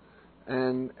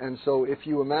 and so if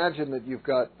you imagine that you've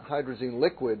got hydrazine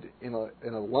liquid in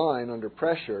a line under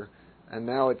pressure, and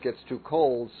now it gets too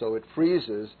cold, so it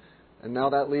freezes. And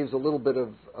now that leaves a little bit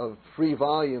of free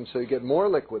volume, so you get more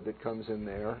liquid that comes in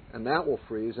there, and that will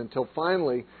freeze until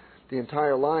finally the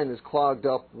entire line is clogged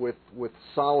up with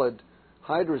solid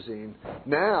hydrazine.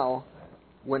 Now,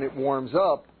 when it warms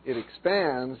up, it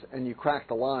expands, and you crack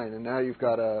the line, and now you've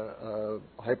got a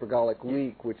hypergolic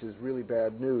leak, which is really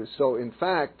bad news. So, in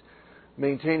fact,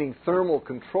 maintaining thermal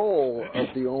control of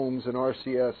the OMS and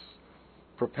RCS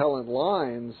propellant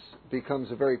lines becomes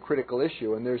a very critical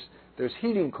issue, and there's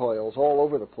heating coils all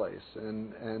over the place,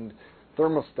 and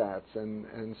thermostats,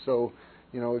 and so,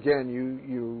 again,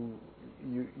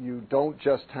 you don't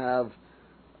just have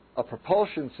a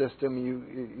propulsion system.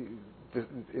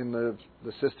 In the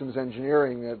systems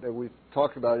engineering that we've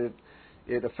talked about,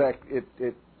 it affects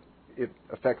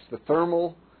the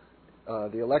thermal,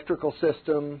 the electrical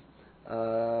system,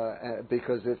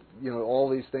 because all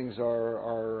these things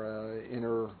are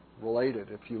interrelated.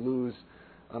 If you lose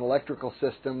an electrical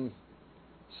system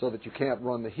so that you can't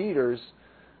run the heaters,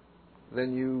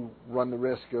 then you run the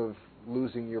risk of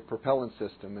losing your propellant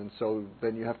system, and so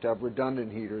then you have to have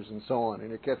redundant heaters and so on,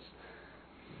 and it gets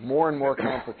more and more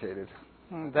complicated.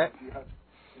 That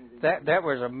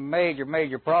was a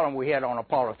major problem we had on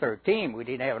Apollo 13. We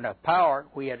didn't have enough power.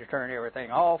 We had to turn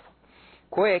everything off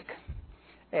quick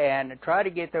and try to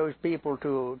get those people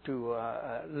to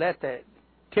let the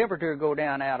temperature go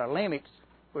down out of limits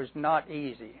was not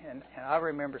easy. And I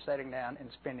remember sitting down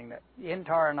and spending the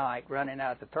entire night running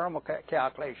out the thermal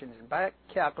calculations and back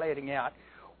calculating out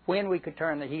when we could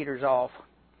turn the heaters off,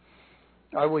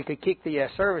 or we could kick the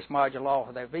service module off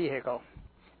of the vehicle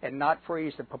and not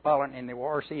freeze the propellant in the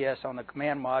RCS on the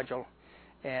command module.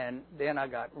 And then I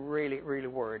got really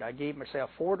worried. I gave myself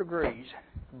 4 degrees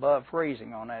above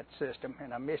freezing on that system,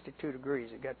 and I missed it 2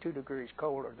 degrees. It got 2 degrees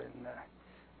colder than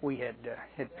we had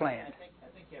planned. I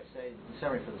think you have to say, in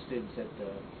summary for the students, that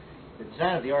the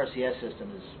design of the RCS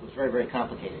system was very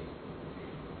complicated.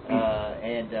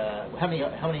 And how many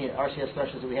RCS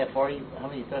thrusters do we have? 40. How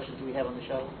many thrusters do we have on the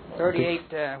shuttle? 38.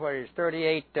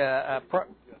 38.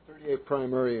 38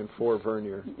 primary and 4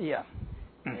 vernier. Yeah.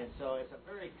 And so it's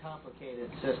a very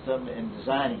complicated system in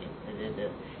designing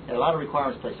it. And a lot of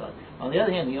requirements placed on it. On the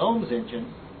other hand, the OMS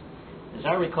engine, as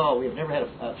I recall, we have never had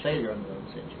a failure on the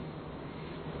OMS engine.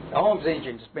 The OMS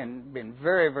engine's been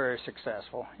very, very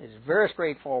successful. It's a very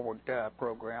straightforward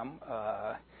program.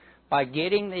 By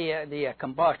getting the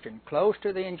combustion close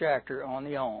to the injector on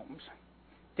the OMS,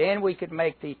 then we could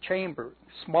make the chamber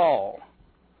small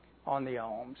on the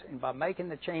OMS. And by making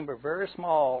the chamber very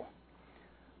small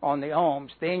on the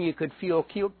OMS, then you could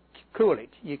cool it.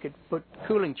 You could put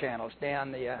cooling channels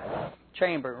down the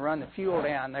chamber and run the fuel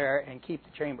down there and keep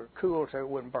the chamber cool so it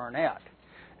wouldn't burn out.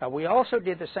 We also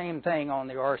did the same thing on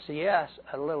the RCS,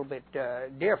 a little bit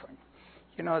different.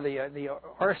 You know, the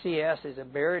RCS is a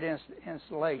buried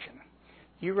installation.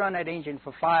 You run that engine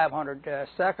for 500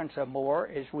 seconds or more,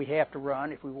 as we have to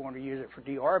run if we want to use it for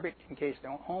deorbit in case the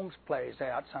OMS plays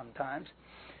out sometimes.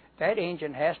 That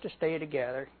engine has to stay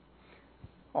together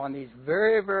on these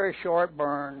very, very short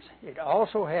burns. It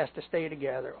also has to stay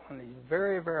together on these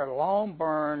very, very long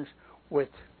burns with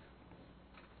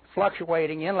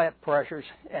fluctuating inlet pressures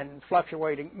and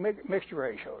fluctuating mixture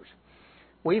ratios.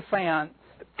 We found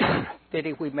that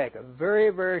if we make a very,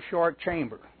 very short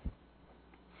chamber,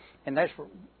 and that's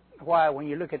why when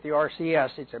you look at the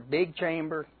RCS, it's a big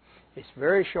chamber, it's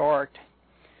very short,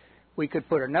 we could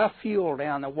put enough fuel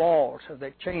down the walls of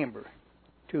that chamber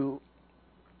to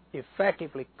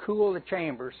effectively cool the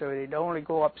chamber so it'd only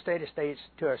go up steady states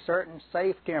to a certain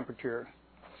safe temperature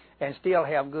and still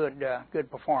have good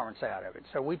performance out of it.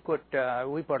 So we put a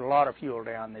lot of fuel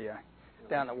down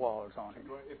the walls on it.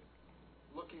 If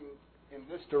looking in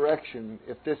this direction,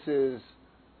 if this is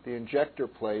the injector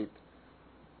plate,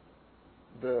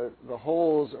 the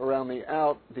holes around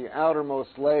the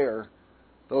outermost layer,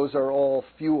 those are all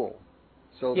fuel.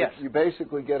 So yes. that you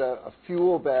basically get a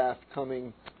fuel bath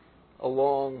coming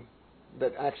along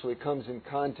that actually comes in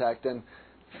contact. And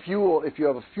fuel, if you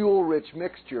have a fuel-rich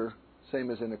mixture,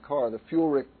 same as in a car, the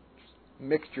fuel-rich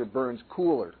mixture burns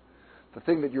cooler. The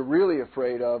thing that you're really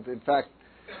afraid of, in fact,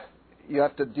 you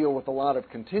have to deal with a lot of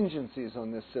contingencies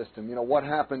on this system. You know, what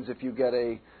happens if you get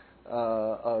a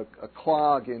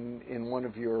clog in one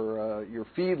of your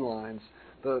feed lines?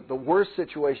 The worst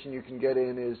situation you can get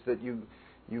in is that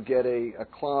you get a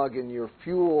clog in your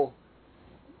fuel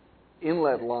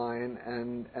inlet line,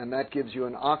 and that gives you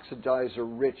an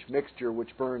oxidizer-rich mixture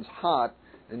which burns hot,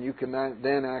 and you can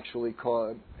then actually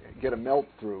get a melt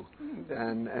through,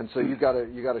 and so you got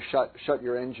to shut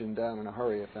your engine down in a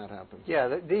hurry if that happens.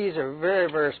 Yeah, these are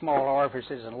very, very small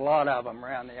orifices, and a lot of them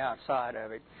around the outside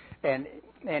of it, and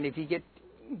if you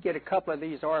get a couple of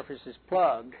these orifices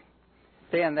plugged,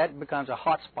 then that becomes a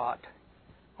hot spot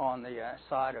on the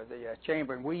side of the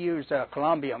chamber. And we used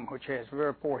columbium, which has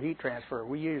very poor heat transfer.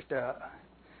 We used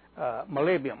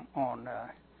molybdenum on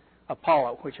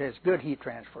Apollo, which has good heat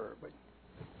transfer. But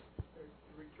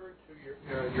return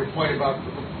to your point about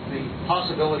the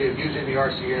possibility of using the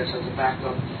RCS as a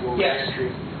backup for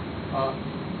reentry.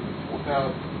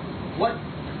 What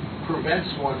prevents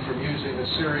one from using a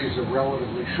series of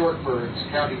relatively short burns,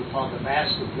 counting upon the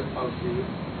mass of the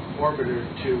orbiter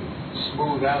to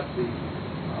smooth out the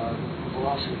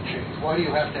velocity change? Why do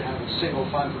you have to have a single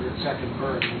 500-second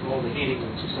burn with all the heating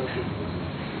that's associated with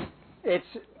it?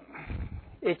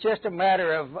 It's just a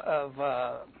matter of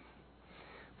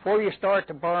before you start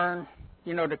to burn,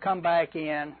 you know, to come back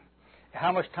in,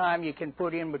 how much time you can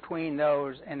put in between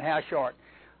those and how short.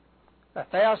 A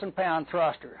 1,000-pound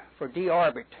thruster for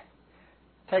deorbit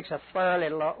takes a fairly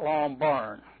long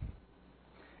burn,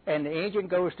 and the engine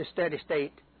goes to steady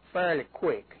state fairly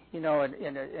quick, you know,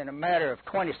 in a matter of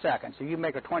 20 seconds. If you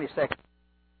make a 20-second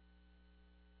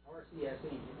RCS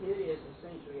engine, it is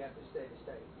essentially at the steady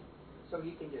state. So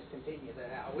you can just continue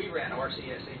that out. We ran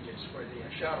RCS engines for the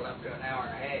shuttle up to an hour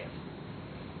and a half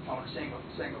on a single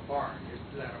burn, just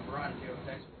to let them run till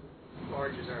that's as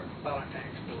large as our propellant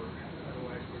tanks were.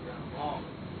 Otherwise, we run them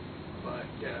longer. But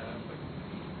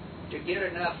to get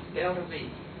enough delta V,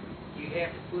 you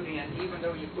have to put in, even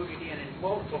though you put it in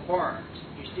multiple burns,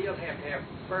 you still have to have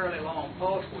fairly long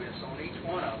pulse widths on each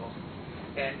one of them,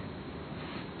 and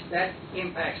that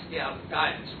impacts the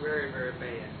guidance very, very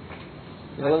bad.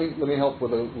 Yeah, let me help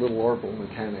with a little orbital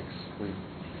mechanics. We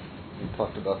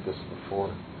talked about this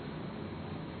before.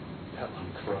 That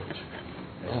one crunch.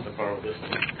 That's the far this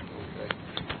one. Okay.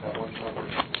 That one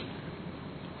covered.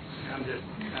 I'm just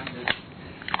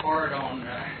hard on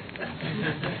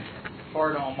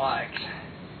mics.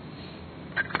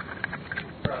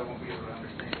 Probably won't be able to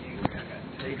understand you.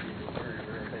 safety is very,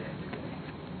 very bad.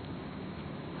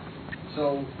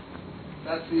 So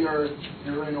that's the Earth.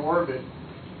 You're in orbit.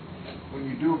 When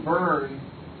you do a burn,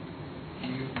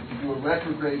 you do a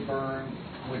retrograde burn,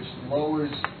 which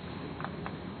lowers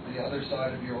the other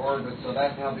side of your orbit, so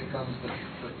that now becomes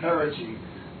the perigee.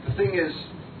 The thing is,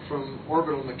 from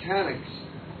orbital mechanics,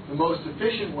 the most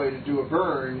efficient way to do a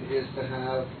burn is to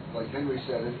have, like Henry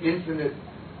said, an infinite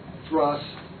thrust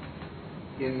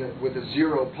with a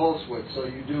zero pulse width. So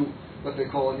you do what they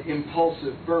call an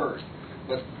impulsive burn.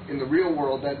 But in the real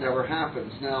world, that never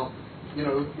happens. Now,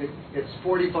 it's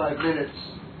 45 minutes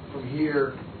from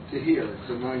here to here. It's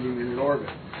a 90-minute orbit.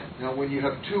 Now, when you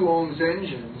have 2 ohms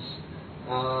engines,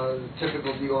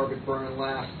 typical deorbit burn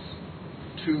lasts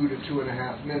 2 to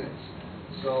 2.5 minutes.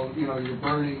 So, you're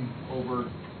burning over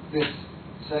this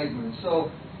segment.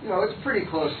 So, it's pretty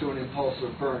close to an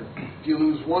impulsive burn. If you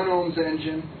lose 1 ohms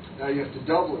engine, now you have to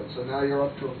double it. So now you're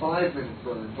up to a 5-minute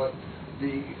burn. But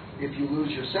if you lose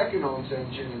your 2nd ohms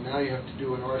engine and now you have to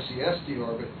do an RCS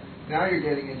deorbit, now you're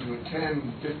getting into a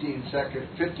 10,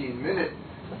 15-minute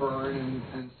burn,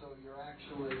 and so you're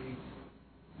actually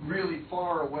really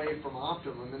far away from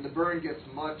optimum, and the burn gets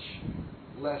much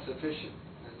less efficient.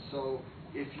 And so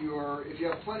if you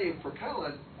have plenty of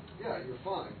propellant, yeah, you're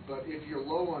fine. But if you're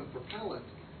low on propellant,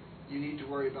 you need to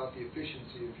worry about the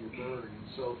efficiency of your burn. And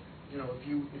so, if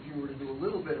you were to do a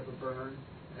little bit of a burn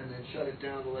and then shut it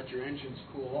down to let your engines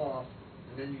cool off,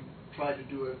 and then you try to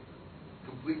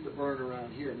complete the burn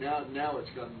around here, now it's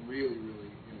gotten really,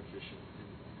 really inefficient.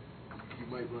 And you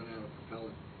might run out of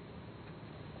propellant.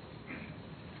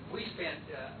 We spent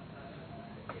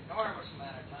an enormous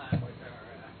amount of time with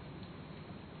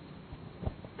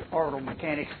our orbital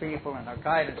mechanics people and our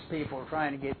guidance people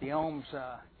trying to get the ohms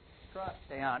thrust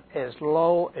down as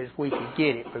low as we could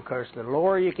get it, because the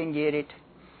lower you can get it,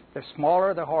 the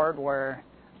smaller the hardware,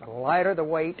 the lighter the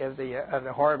weight of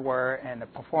the hardware, and the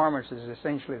performance is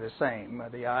essentially the same.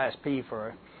 The ISP for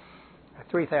a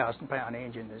 3,000-pound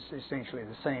engine is essentially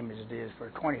the same as it is for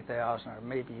a 20,000, or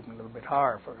maybe even a little bit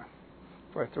higher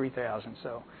for a 3,000.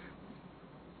 So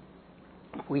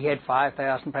we had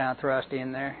 5,000-pound thrust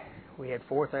in there. We had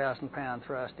 4,000-pound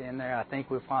thrust in there. I think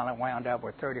we finally wound up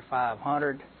with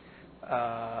 3,500.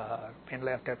 And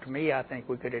left up to me, I think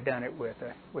we could have done it with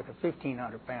a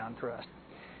 1,500-pound thrust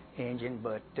engine,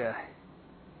 but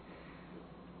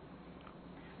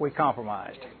we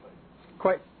compromised.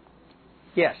 Quite.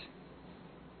 Yes.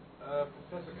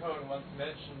 Professor Cohen once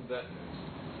mentioned that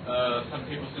some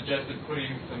people suggested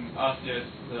putting some RCS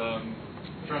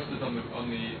thrusters on the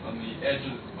edge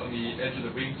of the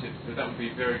wingtips, but that would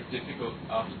be very difficult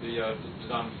after the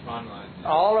design was finalized.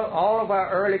 All of our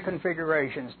early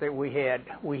configurations that we had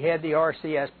the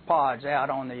RCS pods out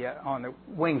on the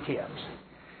wingtips.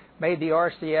 Made the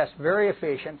RCS very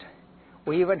efficient.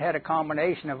 We even had a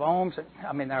combination of ohms.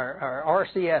 Our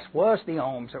RCS was the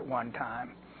ohms at one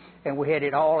time, and we had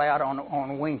it all out on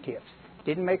wingtips.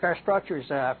 Didn't make our structures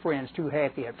friends too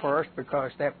happy at first,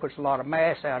 because that puts a lot of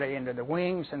mass out into the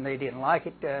wings, and they didn't like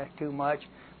it too much.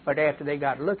 But after they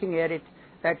got looking at it,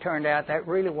 that turned out that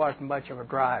really wasn't much of a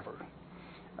driver.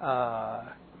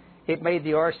 It made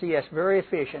the RCS very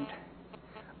efficient.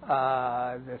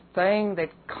 The thing that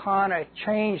kind of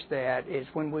changed that is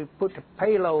when we put the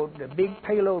big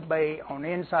payload bay on the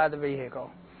inside of the vehicle,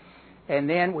 and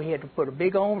then we had to put a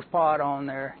big ohms pod on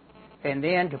there, and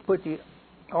then to put the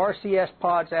RCS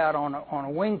pods out on a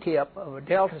wingtip of a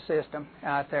Delta system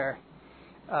out there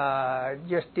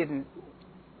just didn't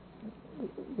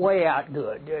weigh out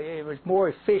good. It was more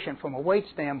efficient from a weight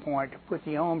standpoint to put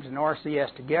the ohms and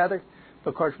RCS together,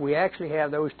 because we actually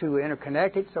have those two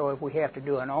interconnected. So if we have to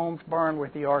do an ohms burn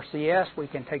with the RCS, we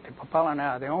can take the propellant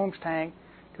out of the ohms tank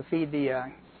to feed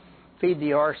the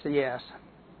RCS,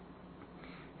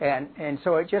 and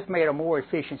so it just made a more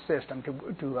efficient system to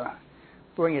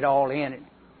bring it all in.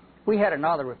 We had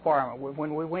another requirement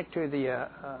when we went to the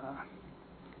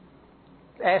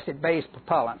acid-based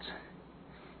propellants.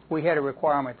 We had a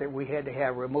requirement that we had to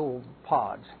have removable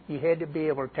pods. You had to be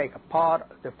able to take a pod,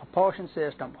 the propulsion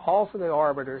system, off of the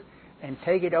orbiter and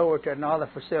take it over to another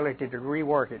facility to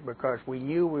rework it, because we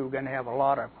knew we were going to have a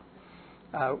lot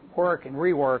of work and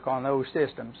rework on those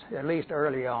systems, at least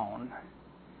early on.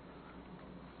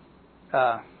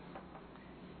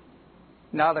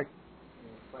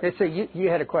 Let's say you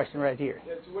had a question right here.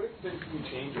 Yeah, to what extent can you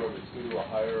change orbits, go to a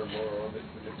higher or lower orbit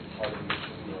for different part of the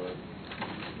mission, or?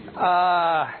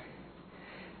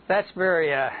 That's very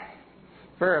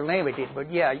limited,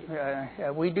 but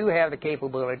yeah, we do have the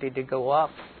capability to go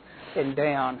up and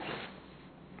down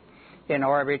in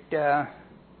orbit. I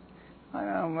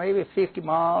don't know, maybe 50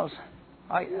 miles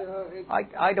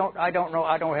I don't know.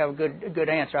 I don't have a good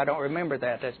answer. I don't remember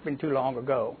that. That's been too long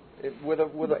ago. With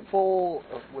a full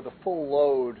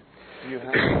load, you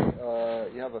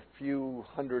have a few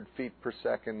hundred feet per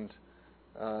second.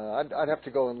 I'd have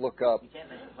to go and look up. You can't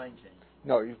make a plane change.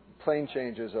 No, plane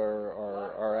changes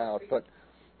are out. But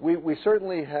we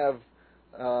certainly have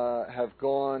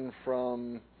gone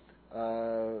from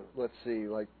let's see,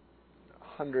 like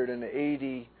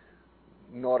 180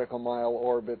 nautical mile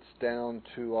orbits down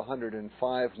to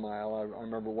 105 mile. I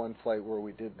remember one flight where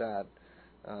we did that.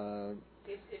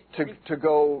 To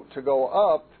go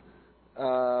up,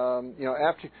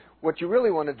 after what you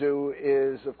really want to do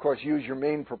is, of course, use your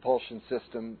main propulsion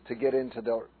system to get into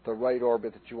the right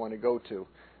orbit that you want to go to.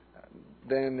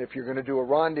 Then, if you're going to do a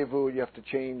rendezvous, you have to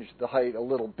change the height a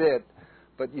little bit,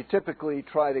 but you typically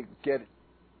try to get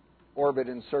orbit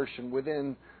insertion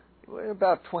within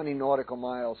about 20 nautical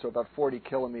miles, so about 40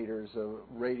 kilometers of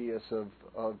radius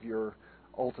of your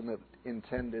ultimate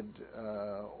intended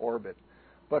orbit.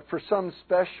 But for some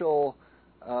special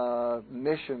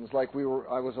missions, like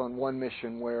I was on one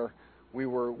mission where we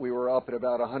were up at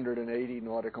about 180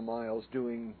 nautical miles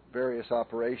doing various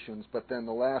operations, but then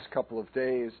the last couple of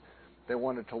days they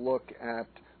wanted to look at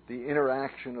the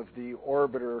interaction of the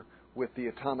orbiter with the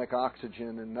atomic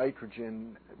oxygen and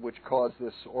nitrogen, which caused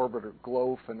this orbiter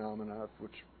glow phenomena,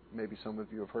 which maybe some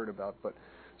of you have heard about. But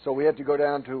so we had to go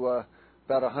down to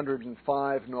about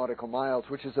 105 nautical miles,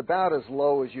 which is about as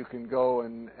low as you can go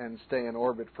and stay in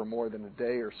orbit for more than a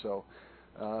day or so.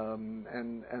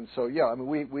 And so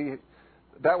we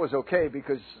that was okay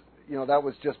because that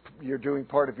was just you're doing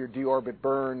part of your deorbit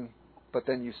burn, but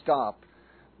then you stop.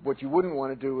 What you wouldn't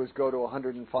want to do is go to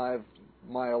 105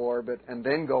 mile orbit and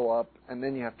then go up, and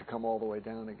then you have to come all the way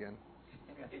down again.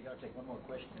 I think I'll take one more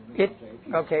question.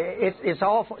 It's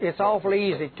awful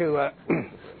easy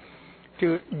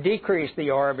to decrease the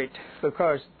orbit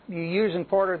because you're using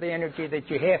part of the energy that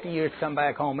you have to use to come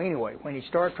back home anyway. When you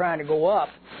start trying to go up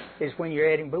is when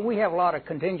you're adding, but we have a lot of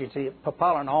contingency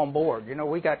propellant on board.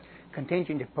 We got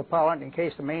contingency propellant in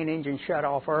case the main engine shut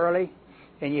off early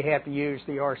and you have to use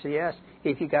the RCS.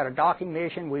 If you got a docking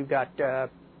mission, we've got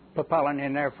propellant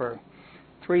in there for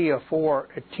 3 or 4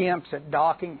 attempts at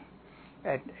docking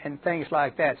and things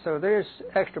like that. So there's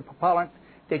extra propellant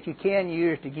that you can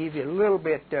use to give you a little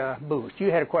bit boost. You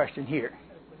had a question here.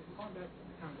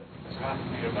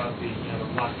 Talking about the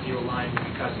blocked fuel line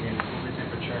causing an over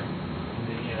temperature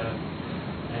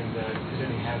and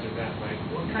presenting hazard that way.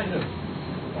 What kind of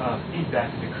feedback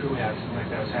did the crew have? Something like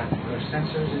that was happening. Were there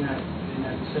sensors in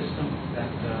that system that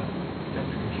the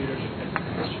computers or the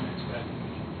instruments that?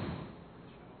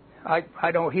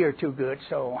 I don't hear too good,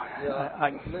 so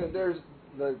there's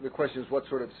the question is what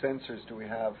sort of sensors do we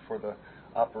have for the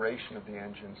operation of the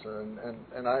engines,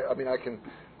 and I mean I can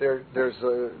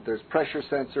there's pressure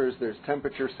sensors, there's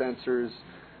temperature sensors.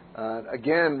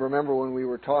 Again, remember when we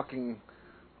were talking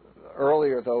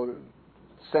earlier, though,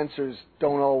 sensors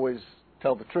don't always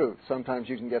tell the truth. Sometimes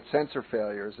you can get sensor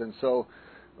failures, and so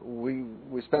we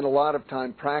spend a lot of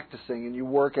time practicing, and you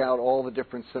work out all the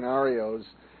different scenarios.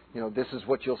 This is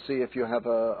what you'll see if you have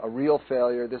a real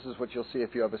failure. This is what you'll see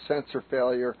if you have a sensor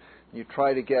failure. You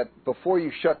try to get, before you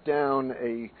shut down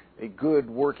a good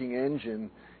working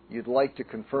engine, you'd like to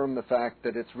confirm the fact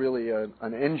that it's really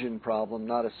an engine problem,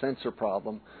 not a sensor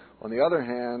problem. On the other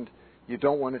hand, you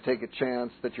don't want to take a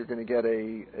chance that you're going to get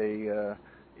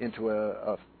into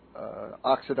a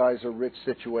oxidizer-rich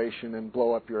situation and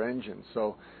blow up your engine.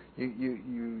 So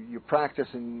you practice,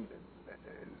 and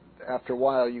after a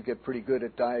while you get pretty good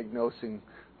at diagnosing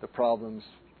the problems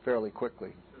fairly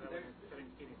quickly.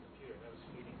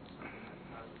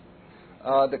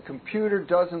 The computer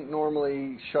doesn't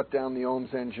normally shut down the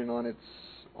OMS engine on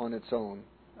its own.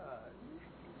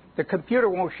 The computer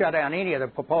won't shut down any of the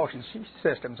propulsion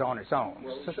systems on its own.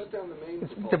 Well, it'll shut down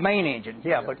the main engine,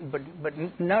 yeah.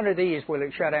 But none of these will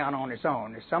it shut down on its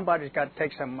own. Somebody's got to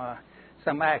take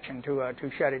some action to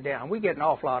shut it down. We get an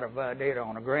awful lot of data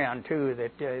on the ground too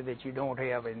that you don't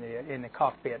have in the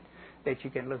cockpit, that you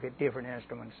can look at different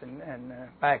instruments and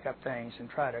back up things and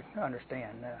try to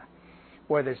understand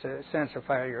whether it's a sensor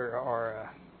failure or.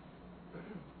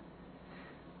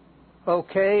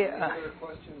 Okay. Any other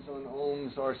questions on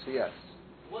OMS RCS?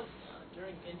 What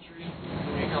during entry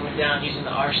when you're coming down using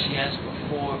the RCS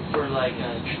for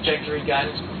trajectory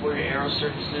guidance before your aero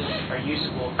surfaces are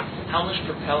usable? How much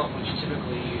propellant would you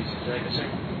typically use? Is there a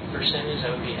certain percentage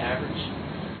that would be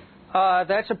average?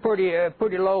 That's a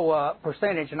pretty low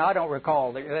percentage, and I don't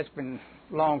recall. That's been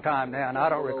a long time now, and I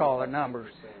don't recall the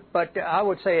numbers. But I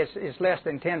would say it's less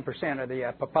than 10% of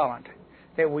the propellant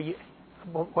that we.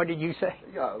 What did you say?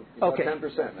 Yeah, okay.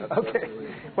 10%. Okay.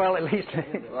 Well, at least I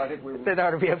think that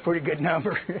ought to be a pretty good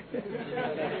number.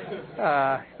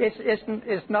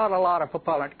 It's not a lot of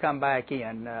propellant to come back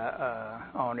in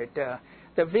on it.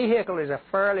 The vehicle is a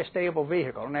fairly stable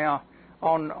vehicle. Now,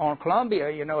 on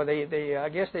Columbia, you know, they I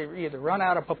guess they either run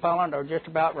out of propellant or just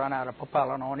about run out of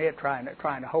propellant on it, trying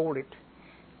to hold it.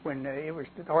 When the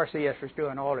RCS was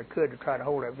doing all it could to try to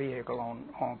hold that vehicle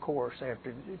on course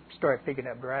after it started picking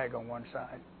up drag on one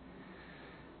side.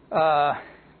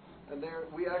 And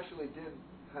we actually did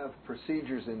have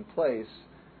procedures in place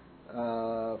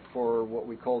for what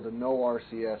we called a no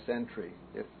RCS entry.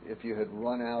 If you had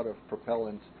run out of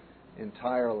propellant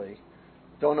entirely,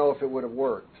 don't know if it would have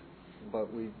worked,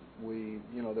 but we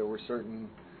you know, there were certain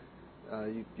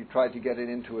you tried to get it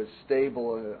into as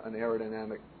stable an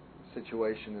aerodynamic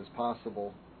situation as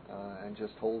possible and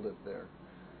just hold it there.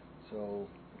 So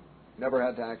never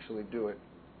had to actually do it.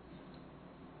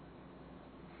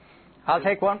 I'll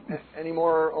take one. Any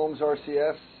more OMS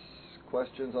RCS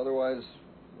questions? Otherwise,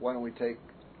 why don't we take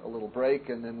a little break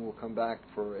and then we'll come back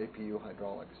for APU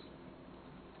hydraulics.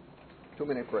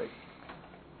 2-minute break.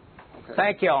 Okay.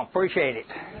 Thank you all. Appreciate it.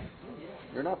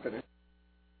 You're not finished.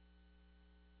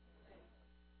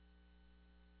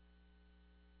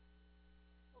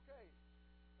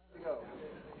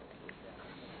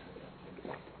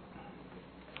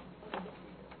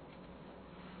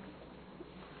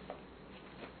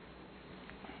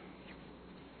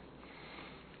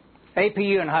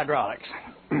 APU and hydraulics.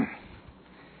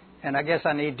 And I guess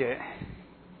I need to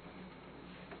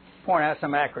point out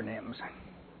some acronyms.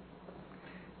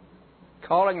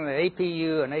 Calling the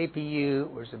APU an APU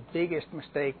was the biggest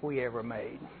mistake we ever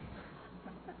made.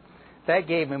 That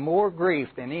gave me more grief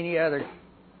than any other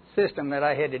system that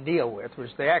I had to deal with, was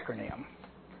the acronym.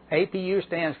 APU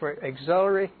stands for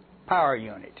Auxiliary Power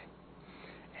Unit.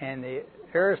 And the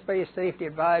Aerospace Safety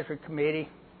Advisory Committee,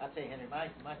 I tell you, Henry, my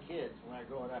kids, when I was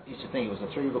growing up, used to think it was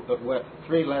a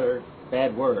three-letter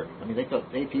bad word. I mean, they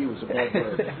thought APU was a bad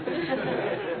word.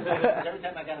 Every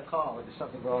time I got a call, there was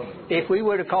something wrong with it. If we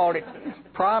would have called it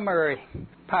Primary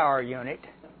Power Unit,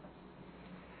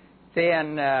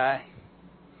 then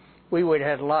we would have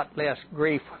had a lot less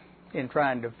grief in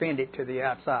trying to defend it to the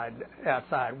outside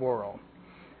world.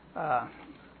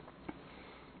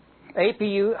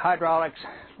 APU hydraulics,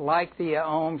 like the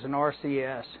OMS and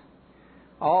RCS,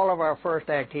 all of our first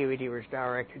activity was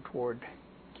directed toward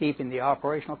keeping the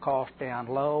operational cost down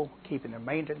low, keeping the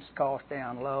maintenance cost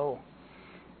down low,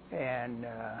 and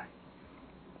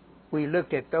we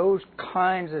looked at those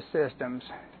kinds of systems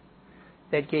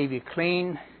that gave you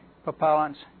clean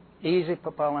propellants, easy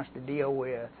propellants to deal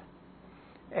with,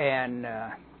 and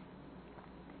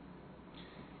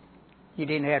you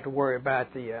didn't have to worry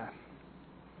about the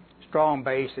strong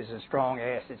bases and strong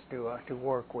acids to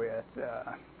work with.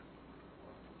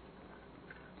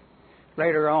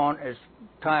 Later on, as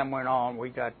time went on, we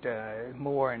got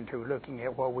more into looking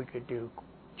at what we could do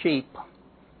cheap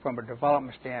from a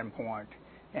development standpoint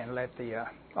and let the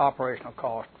operational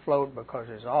cost float, because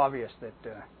it's obvious that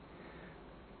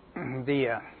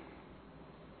the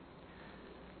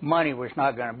money was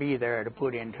not going to be there to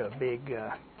put into a big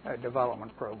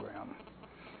development program.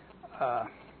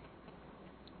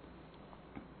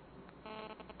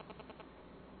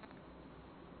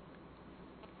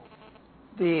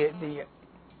 The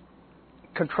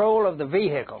control of the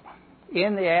vehicle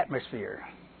in the atmosphere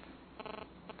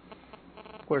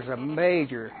was a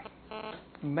major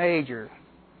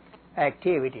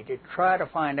activity to try to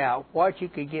find out what you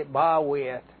could get by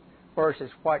with versus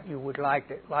what you would like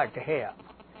to have.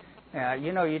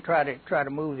 You know, you try to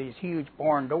move these huge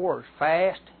barn doors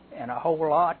fast and a whole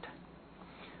lot.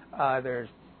 There's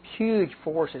huge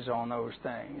forces on those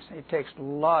things. It takes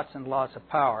lots and lots of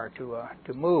power to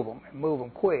move them, and move them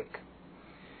quick.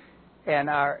 And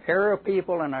our aero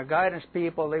people and our guidance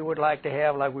people, they would like to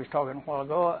have, like we was talking a while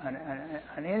ago,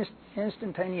 an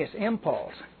instantaneous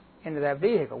impulse into that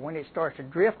vehicle. When it starts to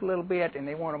drift a little bit and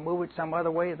they want to move it some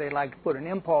other way, they like to put an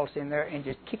impulse in there and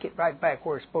just kick it right back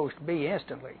where it's supposed to be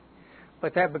instantly.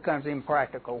 But that becomes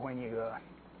impractical when you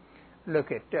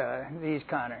look at these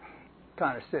kind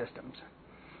of systems.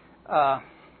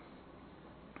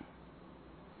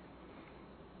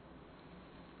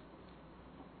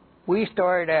 We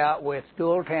started out with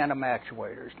dual tandem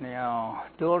actuators. Now,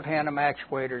 dual tandem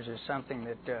actuators is something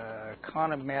that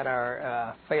kind of met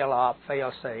our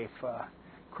fail-safe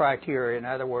criteria. In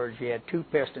other words, you had two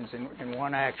pistons in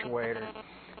one actuator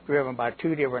driven by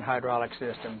two different hydraulic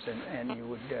systems, and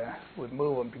you would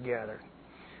move them together.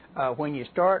 When you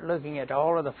start looking at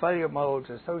all of the failure modes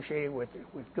associated with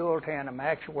dual tandem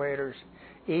actuators,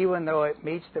 even though it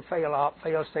meets the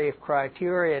fail-safe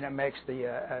criteria and it makes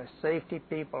the safety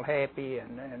people happy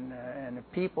and the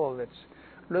people that's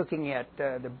looking at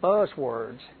the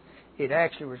buzzwords, it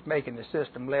actually was making the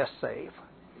system less safe.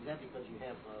 Is that because you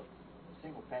have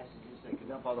single passages that can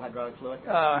dump all the hydraulic fluid?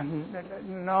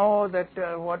 No,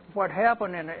 what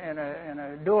happened in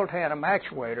a dual tandem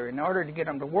actuator, in order to get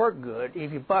them to work good,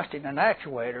 if you busted an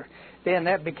actuator, then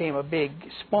that became a big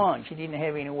sponge. You didn't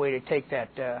have any way to take that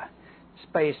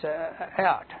space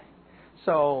out.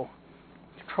 So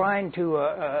trying to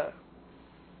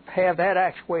have that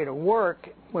actuator work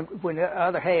when the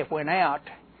other half went out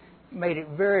made it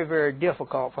very, very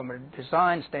difficult from a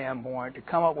design standpoint to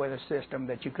come up with a system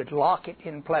that you could lock it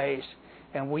in place.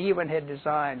 And we even had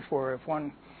designs where if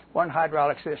one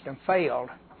hydraulic system failed,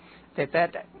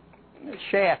 that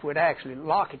shaft would actually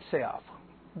lock itself.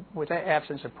 With the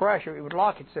absence of pressure, it would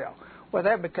lock itself. Well,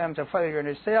 that becomes a failure in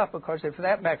itself, because if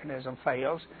that mechanism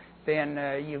fails,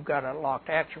 then you've got a locked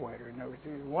actuator.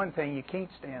 And one thing you can't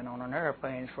stand on an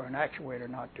airplane is for an actuator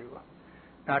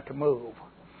not to move.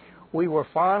 We were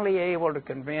finally able to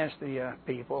convince the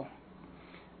people,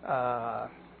 and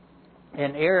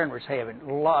Aaron was having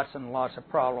lots and lots of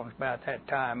problems about that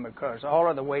time, because all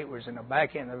of the weight was in the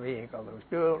back end of the vehicle. Those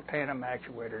dual tandem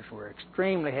actuators were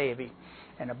extremely heavy,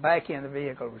 and the back end of the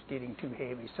vehicle was getting too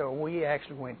heavy. So we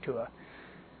actually went to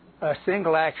a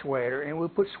single actuator, and we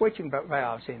put switching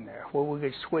valves in there where we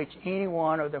could switch any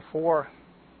one of the 4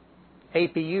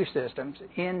 APU systems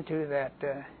into that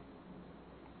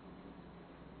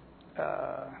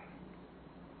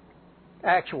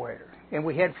actuator, and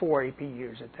we had 4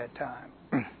 APUs at that time.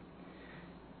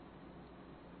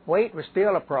 Weight was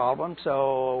still a problem,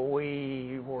 so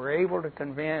we were able to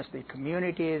convince the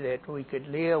community that we could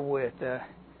live with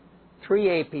 3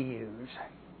 APUs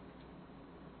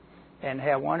and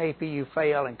have 1 APU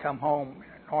fail and come home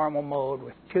in normal mode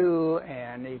with 2,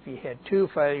 and if you had 2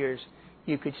 failures,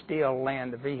 you could still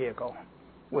land the vehicle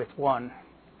with one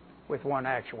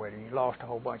actuator. You lost a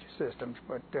whole bunch of systems,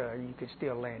 but you could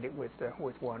still land it with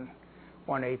one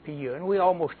APU. And we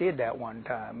almost did that one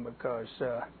time, because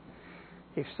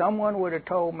if someone would have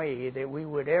told me that we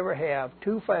would ever have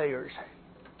 2 failures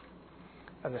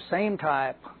of the same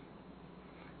type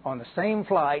on the same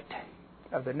flight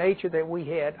of the nature that we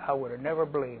had, I would have never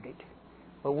believed it.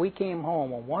 But we came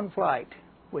home on one flight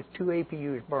with 2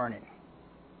 APUs burning.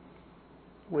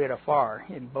 We had a fire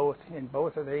in both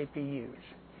of the APUs.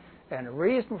 And the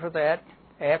reason for that,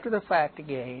 after the fact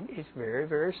again, is very,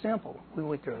 very simple. We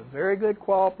went through a very good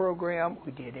qual program.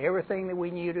 We did everything that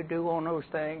we knew to do on those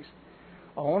things,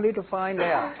 only to find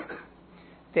out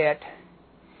that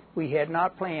we had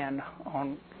not planned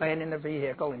on landing the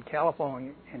vehicle in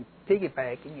California and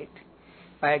piggybacking it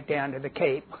back down to the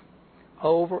Cape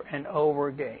over and over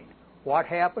again. What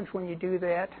happens when you do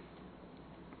that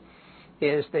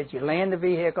is that you land the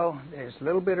vehicle, there's a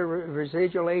little bit of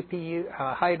residual APU,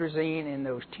 hydrazine in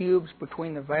those tubes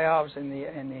between the valves and the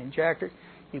injector.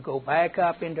 You go back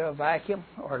up into a vacuum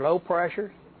or low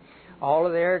pressure. All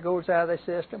of the air goes out of the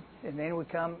system, and then we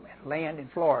come and land in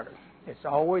Florida. It's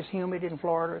always humid in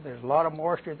Florida. There's a lot of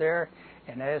moisture there,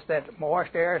 and as that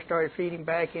moist air started feeding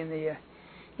back in the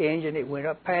engine, it went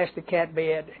up past the cat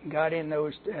bed and got in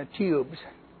those tubes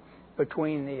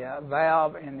between the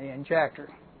valve and the injector,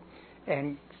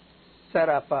 and set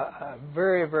up a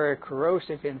very, very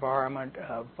corrosive environment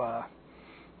of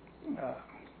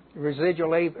residual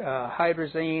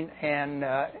hydrazine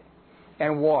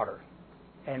and water.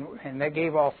 And that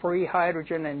gave off free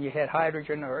hydrogen, and you had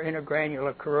hydrogen or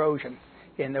intergranular corrosion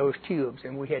in those tubes.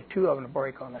 And we had 2 of them to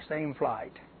break on the same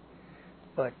flight.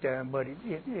 But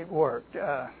it worked.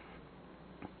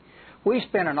 We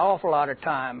spent an awful lot of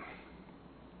time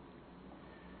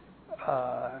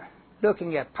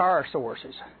looking at power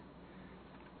sources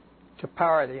to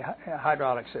power the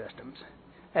hydraulic systems.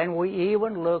 And we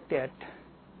even looked at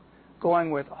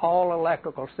going with all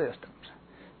electrical systems.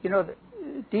 You know, the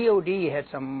DOD had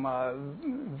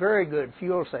some very good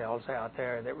fuel cells out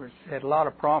there that had a lot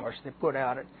of promise. They put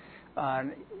out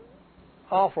an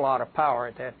awful lot of power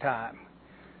at that time.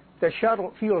 The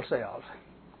shuttle fuel cells.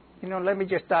 You know, let me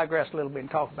just digress a little bit and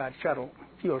talk about shuttle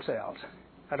fuel cells.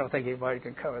 I don't think anybody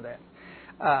can cover that.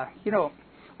 You know,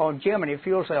 on Gemini,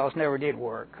 fuel cells never did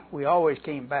work. We always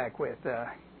came back with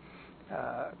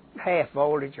half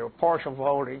voltage or partial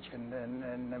voltage,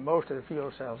 and most of the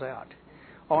fuel cells out.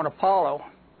 On Apollo,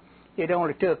 it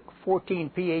only took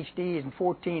 14 PhDs and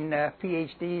 14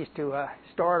 PhDs to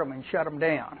start them and shut them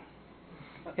down,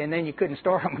 and then you couldn't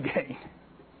start them again.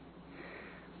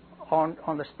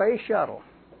 On the space shuttle,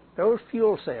 those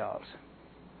fuel cells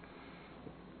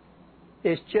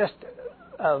is just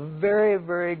a very,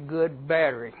 very good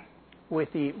battery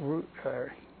with the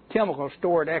chemicals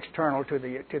stored external to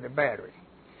the battery.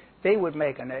 They would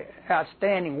make an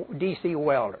outstanding DC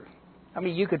welder. I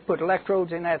mean, you could put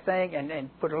electrodes in that thing and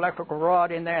put electrical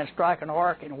rod in there and strike an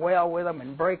arc and weld with them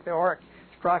and break the arc,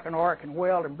 strike an arc and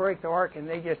weld and break the arc, and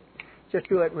they just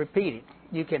do it repeated.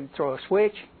 You can throw a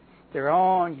switch, they're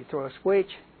on. You throw a switch,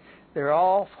 they're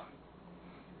off.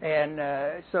 And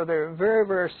so they're very,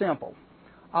 very simple.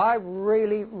 I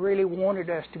really, really wanted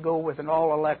us to go with an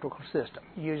all-electrical system,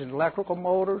 using electrical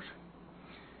motors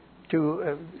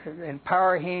and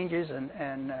power hinges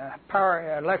and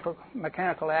power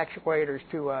mechanical actuators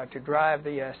to drive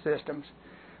the systems,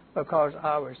 because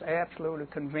I was absolutely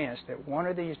convinced that one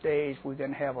of these days we're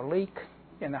going to have a leak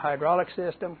in the hydraulic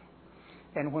system,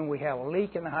 and when we have a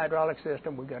leak in the hydraulic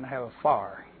system, we're going to have a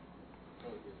fire.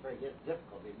 It's very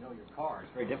difficult. You know your car.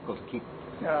 It's very difficult to keep.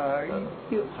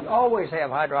 You always have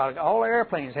hydraulic. All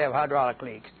airplanes have hydraulic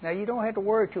leaks. Now, you don't have to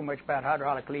worry too much about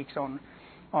hydraulic leaks on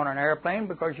an airplane,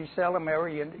 because you seldom ever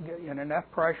get in enough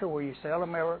pressure where you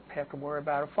seldom ever have to worry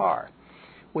about a fire.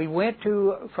 We went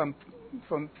from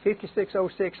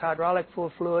 5606 hydraulic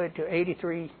full fluid to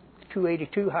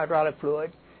 282 hydraulic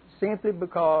fluid simply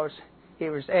because it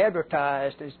was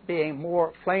advertised as being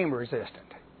more flame resistant.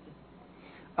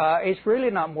 It's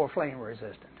really not more flame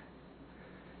resistant.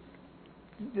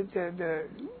 The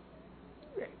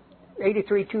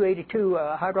 282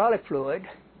 hydraulic fluid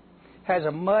has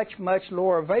a much, much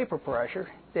lower vapor pressure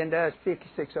than does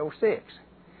 5606.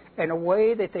 And the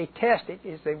way that they test it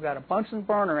is they've got a Bunsen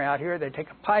burner out here. They take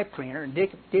a pipe cleaner and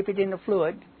dip it in the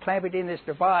fluid, clamp it in this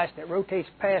device that rotates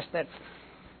past that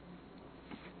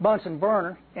Bunsen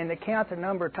burner, and they count the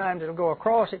number of times it'll go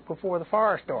across it before the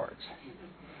fire starts.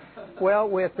 Well,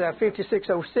 with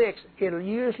 5606, it'll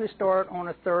usually start on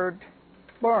a third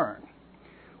burn.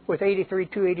 With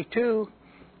 282,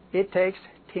 it takes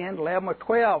 10, 11, or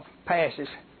 12 passes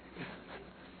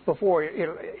before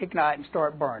it'll ignite and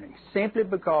start burning, simply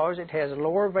because it has a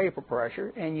lower vapor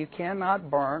pressure, and you cannot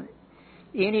burn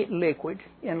any liquid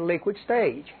in liquid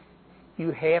stage.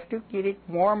 You have to get it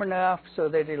warm enough so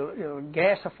that it'll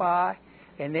gasify,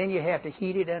 and then you have to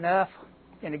heat it enough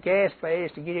in the gas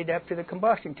phase to get it up to the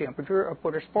combustion temperature, or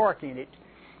put a spark in it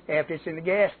after it's in the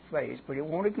gas phase, but it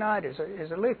won't ignite as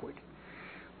a liquid.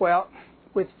 Well,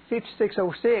 with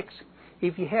 5606,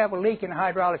 if you have a leak in the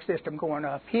hydraulic system going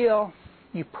uphill,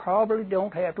 you probably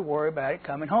don't have to worry about it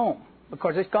coming home,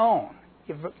 because it's gone.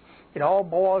 It all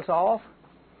boils off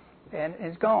and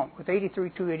it's gone. With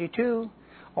 282,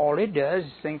 all it does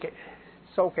is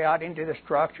soak out into the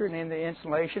structure and in the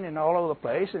insulation and all over the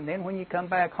place, and then when you come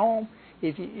back home,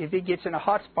 if it gets in a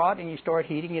hot spot and you start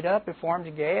heating it up, it forms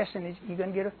a gas, and you're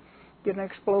going to get an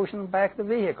explosion in the back of the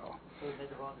vehicle. So you made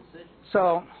the wrong decision.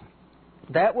 So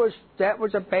that was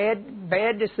a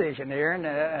bad decision there,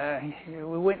 and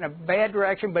we went in a bad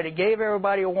direction, but it gave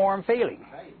everybody a warm feeling.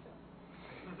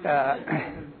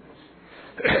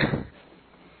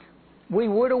 We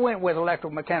would have went with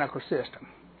electromechanical system,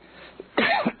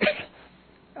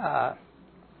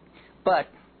 but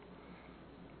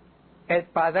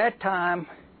by that time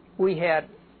we had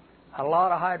a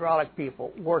lot of hydraulic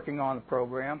people working on the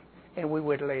program, and we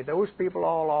would lay those people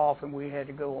all off, and we had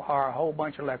to go hire a whole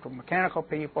bunch of electromechanical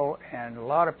people, and a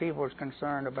lot of people was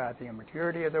concerned about the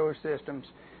immaturity of those systems,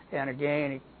 and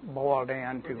again, it boiled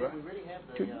down to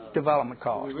development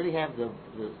costs. Do we really have the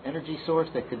energy source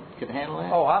that could handle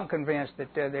that? Oh, I'm convinced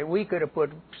that we could have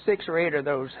put 6 or 8 of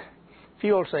those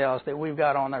fuel cells that we've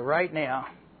got on there right now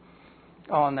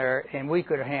on there, and we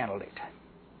could have handled it.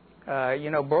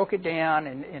 Broke it down,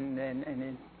 and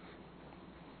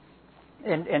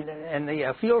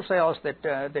the fuel cells that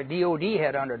the DOD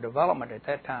had under development at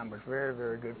that time was very,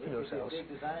 very good fuel cells.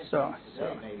 So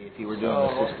maybe if you were doing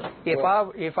the system.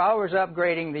 If I was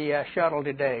upgrading the shuttle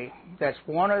today, that's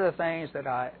one of the things that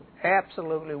I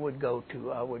absolutely would go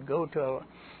to. I would go to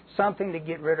something to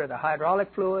get rid of the hydraulic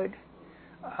fluid.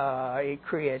 It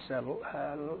creates a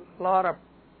lot of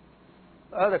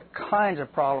other kinds of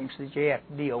problems that you have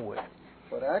to deal with.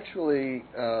 But actually,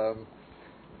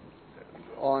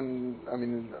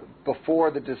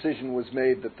 before the decision was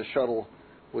made that the shuttle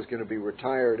was going to be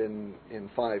retired in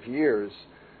 5 years,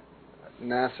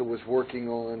 NASA was working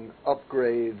on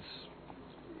upgrades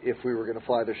if we were going to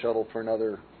fly the shuttle for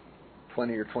another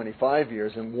 20 or 25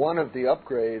 years. And one of the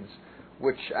upgrades,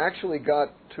 which actually got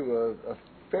to a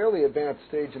fairly advanced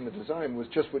stage in the design, was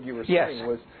just what you were saying,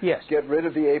 was get rid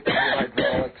of the apical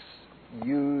hydraulics,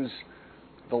 use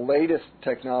the latest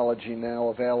technology now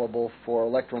available for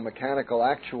electromechanical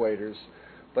actuators,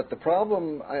 But the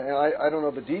problem, I don't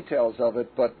know the details of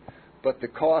it, but the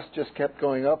cost just kept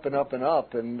going up and up and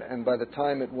up, and by the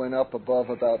time it went up above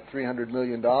about $300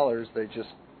 million, they just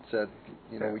said,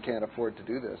 we can't afford to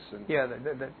do this. And yeah,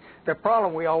 the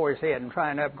problem we always had in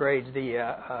trying to upgrade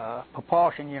the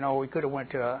propulsion, we could have went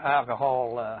to an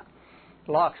alcohol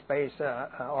lock space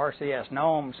RCS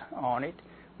gnomes on it.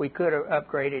 We could have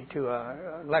upgraded to an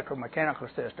electromechanical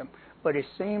system, but it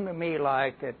seemed to me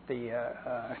like that the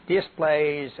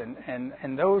displays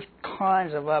and those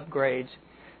kinds of upgrades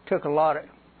took a lot of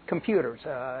computers.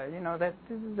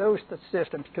 Those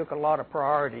systems took a lot of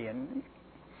priority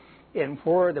in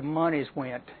where the monies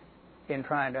went in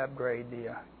trying to upgrade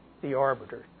the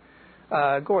orbiter.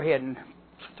 Go ahead and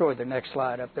throw the next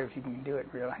slide up there if you can do it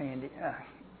real handy.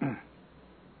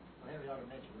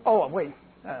 Wait.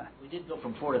 We did go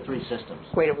from 4 to 3 systems.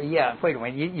 Wait a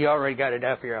minute. You already got it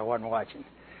up here. I wasn't watching.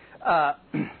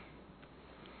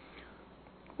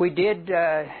 We did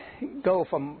go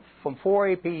from 4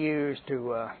 APUs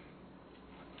to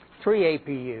 3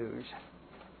 APUs,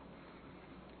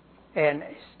 and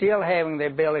still having the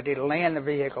ability to land the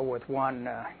vehicle with one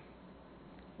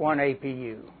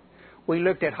APU. We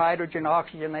looked at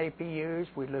hydrogen-oxygen APUs.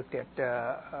 We looked at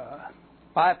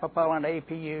bipropellant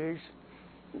APUs.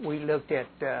 We looked at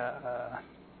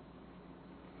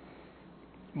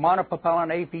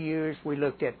monopropellant APUs. We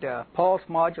looked at pulse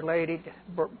modulated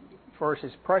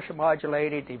versus pressure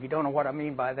modulated. If you don't know what I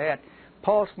mean by that,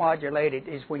 pulse modulated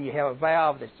is when you have a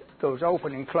valve that goes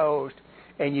open and closed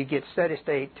and you get steady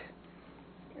state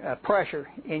pressure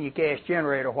in your gas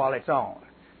generator while it's on.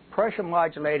 Pressure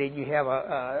modulated, you have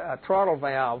a throttle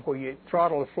valve where you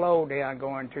throttle the flow down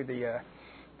going to the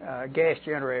gas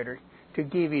generator to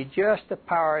give you just the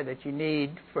power that you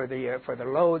need for the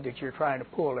load that you're trying to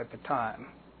pull at the time.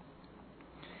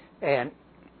 And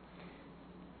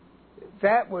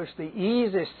that was the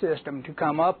easiest system to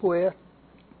come up with,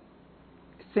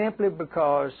 simply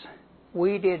because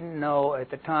we didn't know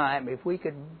at the time if we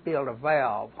could build a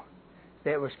valve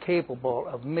that was capable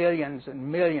of millions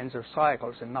and millions of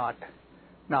cycles and not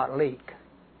leak.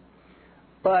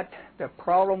 But the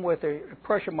problem with the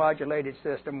pressure modulated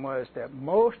system was that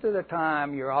most of the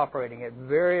time you're operating at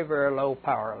very, very low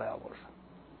power levels.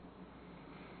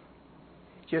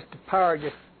 Just the power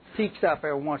just peaks up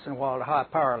every once in a while to high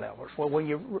power levels. Well, when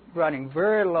you're running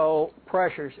very low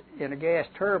pressures in a gas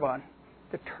turbine,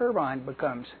 the turbine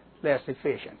becomes less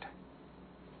efficient.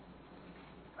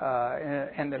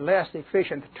 And the less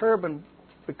efficient the turbine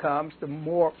becomes, the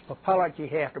more propellant you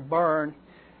have to burn,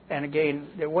 and again,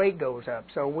 the weight goes up.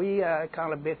 So we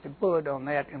kind of bit the bullet on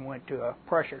that and went to a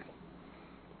pressure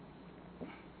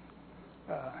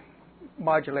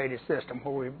modulated system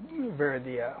where we varied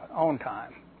the on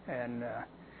time. And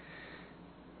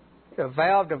the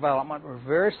valve development was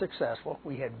very successful.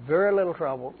 We had very little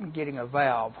trouble getting a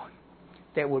valve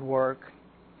that would work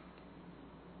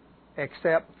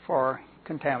except for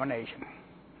contamination.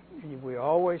 We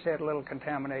always had a little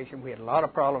contamination. We had a lot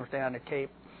of problems down the Cape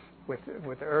with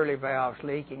the early valves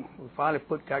leaking. We finally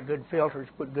got good filters,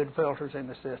 put good filters in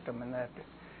the system, and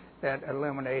that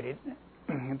eliminated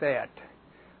that.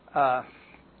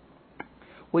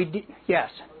 We did, yes.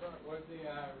 Was the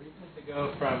reason to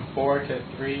go from 4 to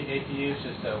 3 APUs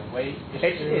just a weight issue?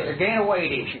 It's again a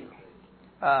weight issue.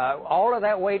 All of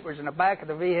that weight was in the back of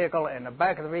the vehicle, and the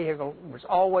back of the vehicle was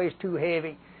always too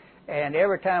heavy. And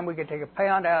every time we could take a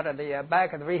pound out of the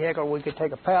back of the vehicle, we could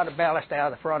take a pound of ballast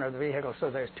out of the front of the vehicle.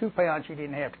 So there's 2 pounds you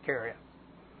didn't have to carry.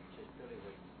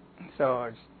 So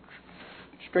it's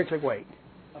strictly weight.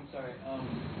 I'm sorry.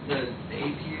 The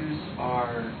APUs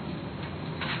are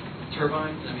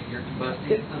turbines. I mean, you're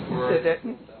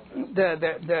combusting.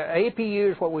 The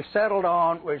APUs, what we settled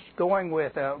on was going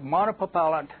with a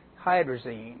monopropellant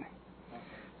hydrazine.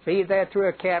 Feed that through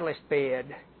a catalyst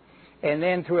bed, and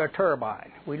then through a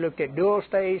turbine. We looked at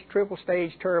dual-stage,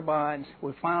 triple-stage turbines.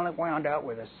 We finally wound up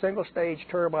with a single-stage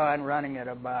turbine running at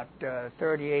about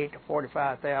 38 to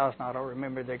 45,000, I don't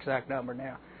remember the exact number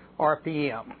now,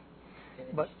 RPM.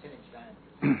 But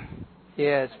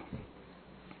yeah, it's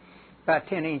about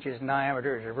 10 inches in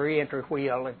diameter. It's a re-entry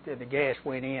wheel. The gas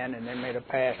went in and then made a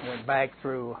pass and went back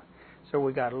through. So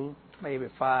we got maybe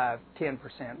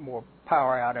 5-10% more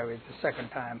power out of it the second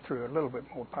time through, a little bit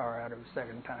more power out of it the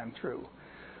second time through.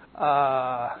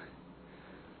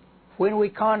 When we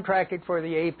contracted for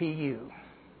the APU,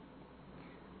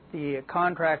 the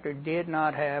contractor did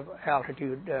not have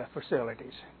altitude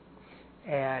facilities.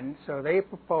 And so they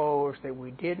proposed that we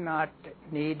did not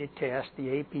need to test the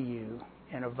APU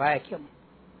in a vacuum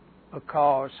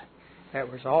because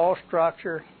that was all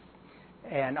structure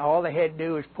and all they had to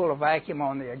do was pull a vacuum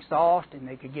on the exhaust, and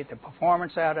they could get the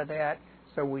performance out of that.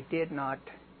 So we did not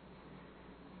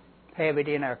have it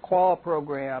in our qual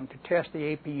program to test the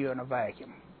APU in a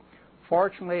vacuum.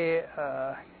 Fortunately,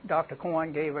 Dr.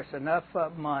 Coyne gave us enough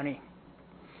money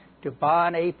to buy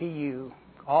an APU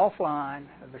offline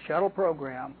of the shuttle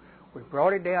program. We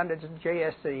brought it down to the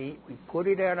JSC, we put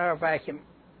it in our vacuum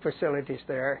facilities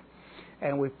there,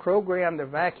 and we programmed the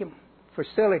vacuum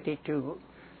facility to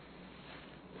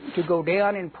go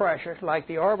down in pressure like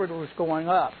the orbiter was going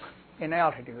up in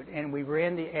altitude, and we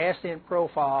ran the ascent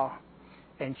profile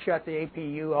and shut the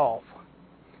APU off,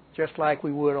 just like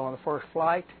we would on the first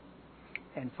flight,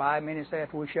 and 5 minutes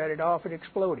after we shut it off, it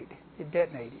exploded. It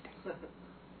detonated.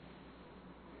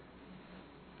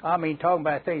 I mean, talking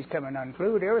about things coming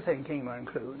unglued, everything came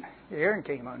unglued. Aaron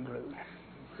came unglued.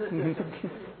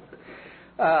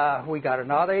 We got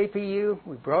another APU.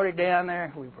 We brought it down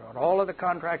there. We brought all of the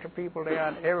contractor people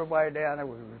down, everybody down there.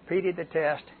 We repeated the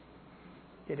test.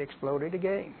 It exploded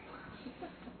again.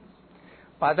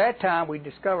 By that time, we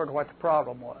discovered what the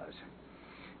problem was.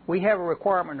 We have a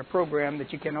requirement in the program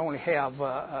that you can only have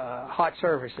hot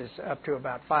surfaces up to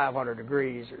about 500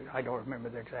 degrees. I don't remember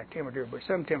the exact temperature, but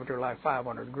some temperature like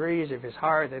 500 degrees. If it's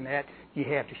higher than that, you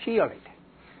have to shield it.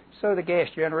 So the gas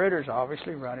generator is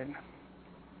obviously running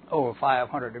over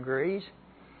 500 degrees,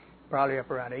 probably up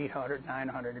around 800,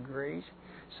 900 degrees.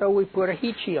 So we put a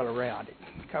heat shield around it,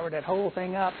 covered that whole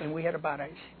thing up, and we had about a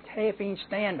half-inch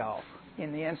standoff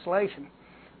in the insulation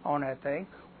on that thing.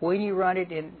 When you run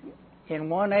it in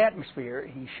 1 atmosphere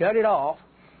and you shut it off,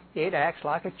 it acts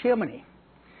like a chimney.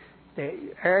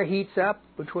 The air heats up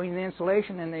between the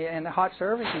insulation and the hot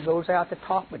surface. It goes out the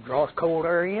top, it draws cold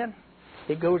air in.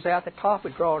 It goes out the top,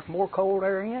 it draws more cold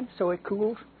air in, so it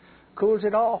cools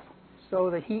it off. So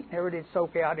the heat never did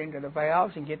soak out into the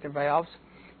valves and get the valves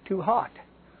too hot.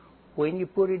 When you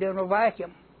put it in a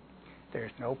vacuum,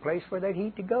 there's no place for that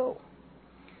heat to go.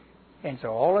 And so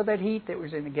all of that heat that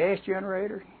was in the gas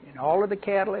generator and all of the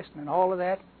catalyst and all of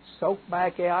that soaked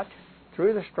back out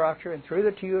through the structure and through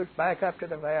the tubes back up to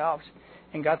the valves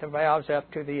and got the valves up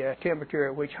to the temperature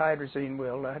at which hydrazine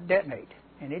will detonate.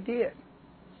 And it did.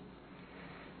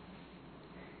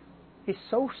 It's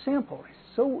so simple.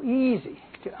 It's so easy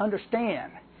to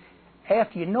understand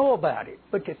after you know about it,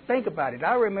 but to think about it.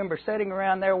 I remember sitting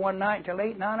around there one night until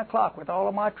 8, 9 o'clock with all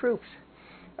of my troops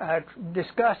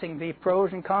discussing the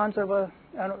pros and cons of an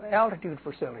altitude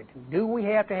facility. Do we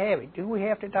have to have it? Do we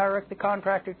have to direct the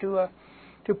contractor to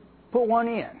put one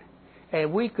in?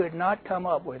 And we could not come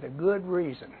up with a good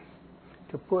reason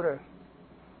to put an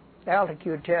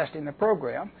altitude test in the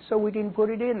program, so we didn't put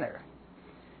it in there.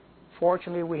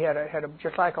 Fortunately, we had a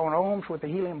just like on OMS with the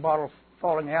helium bottle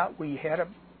falling out, we had a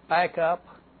backup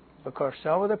because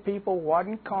some of the people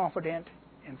wasn't confident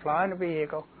in flying the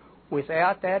vehicle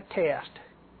without that test,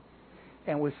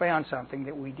 and we found something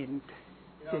that we didn't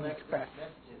expect. That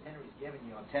message that Henry's giving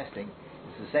you on testing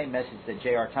is the same message that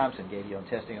J.R. Thompson gave you on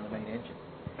testing on the main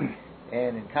engine.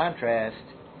 And in contrast,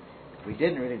 we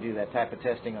didn't really do that type of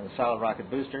testing on the solid rocket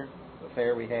booster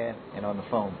affair we had and on the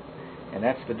foam. And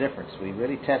that's the difference. We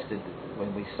really tested.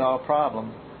 When we saw a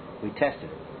problem, we tested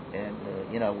it. And,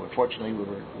 fortunately, we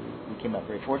came up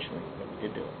very fortunately that we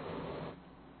did do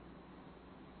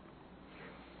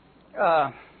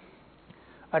it.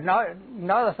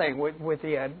 Another thing with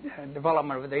the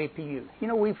development of the APU,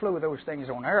 we flew those things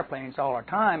on airplanes all the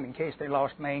time in case they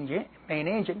lost main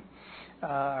engine,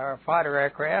 our fighter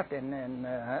aircraft, and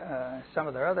some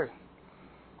of the other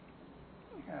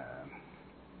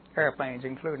airplanes,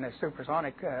 including a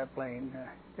supersonic plane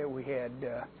that we had.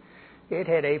 It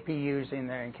had APUs in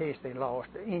there in case they lost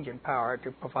engine power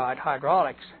to provide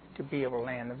hydraulics to be able to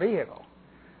land the vehicle.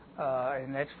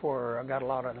 And that's where I got a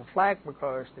lot of the flack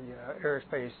because the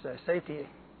Aerospace Safety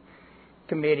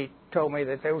Committee told me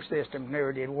that those systems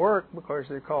never did work because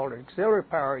they're called auxiliary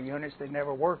power units that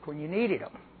never worked when you needed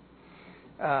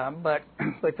them. But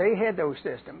they had those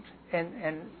systems,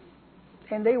 and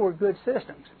they were good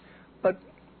systems. But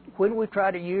when we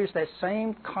tried to use that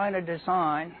same kind of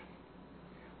design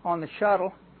on the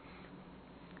shuttle,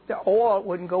 the oil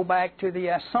wouldn't go back to the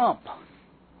sump.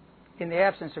 In the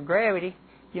absence of gravity,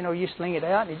 you sling it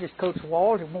out and it just coats the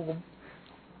walls. It won't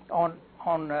go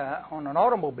on an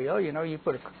automobile. You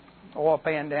put an oil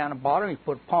pan down the bottom, you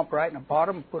put a pump right in the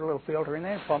bottom, and put a little filter in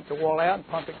there, and pump the oil out and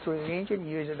pump it through the engine,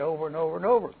 use it over and over and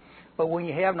over. But when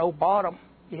you have no bottom,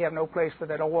 you have no place for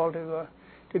that oil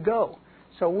to go.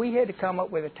 So we had to come up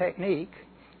with a technique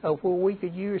of where we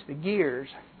could use the gears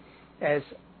as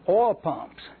oil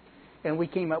pumps, and we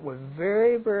came up with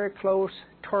very, very close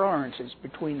tolerances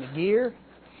between the gear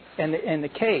and the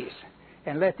case.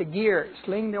 and let the gear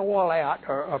sling the oil out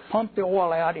or pump the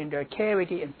oil out into a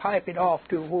cavity and pipe it off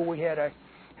to where we had a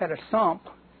sump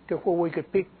to where we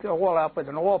could pick the oil up with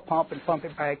an oil pump and pump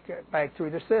it back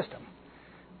through the system.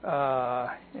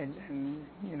 And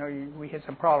you know, we had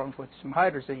some problems with some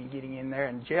hydrazine getting in there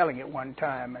and gelling at one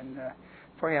time, and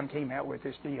Fram came out with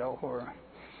this deal where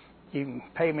you can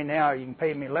pay me now or you can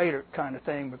pay me later kind of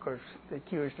thing, because they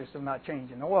accused us of not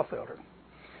changing the oil filter.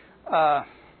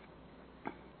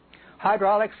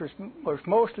 Hydraulics was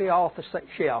mostly off the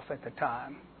shelf at the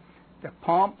time. The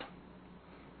pump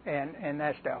and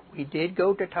that stuff. We did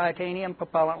go to titanium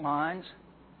propellant lines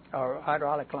or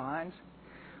hydraulic lines.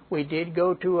 We did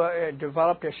go to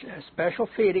developed a special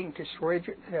fitting to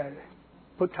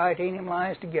put titanium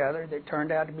lines together that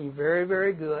turned out to be very,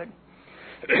 very good.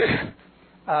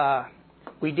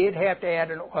 We did have to add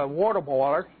a water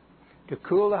boiler to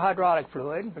cool the hydraulic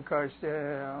fluid, because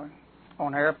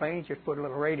on airplanes just put a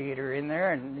little radiator in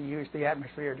there and use the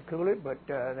atmosphere to cool it, but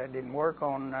that didn't work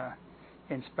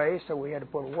in space, so we had to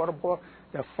put a water boiler.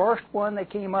 The first one they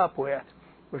came up with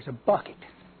was a bucket,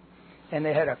 and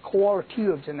they had a coil of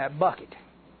tubes in that bucket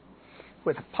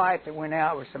with a pipe that went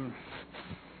out with some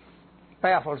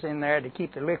baffles in there to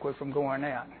keep the liquid from going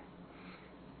out.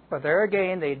 But there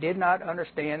again, they did not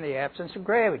understand the absence of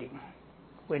gravity.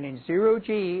 When in 0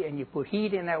 G and you put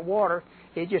heat in that water,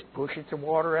 it just pushes the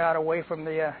water out away from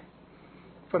the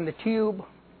tube,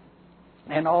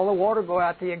 and all the water go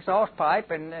out the exhaust pipe,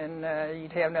 and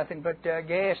you'd have nothing but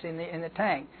gas in the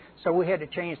tank. So we had to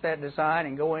change that design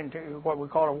and go into what we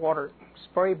call a water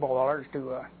spray boiler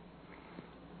to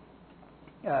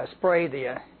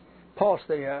pulse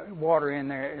the water in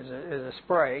there as a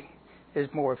spray. Is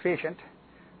more efficient,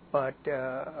 but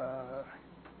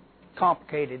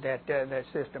complicated that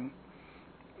system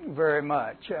very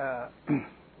much. It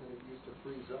used to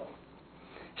freeze up.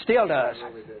 Still does.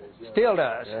 Yeah. Still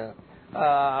does.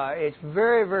 Yeah. It's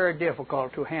very, very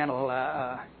difficult to handle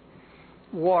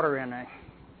water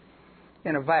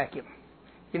in a vacuum.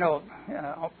 You know,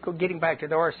 getting back to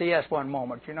the RCS one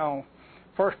moment, you know,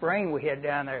 first rain we had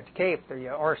down there at the Cape, the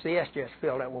RCS just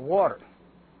filled up with water.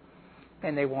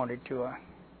 And they wanted to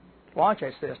launch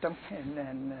that system,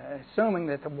 and assuming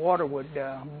that the water would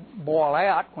boil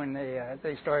out when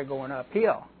they started going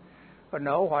uphill. But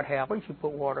no, what happens, you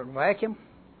put water in a vacuum,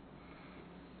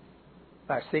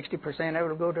 about 60% of it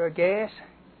will go to a gas,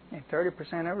 and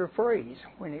 30% of it will freeze.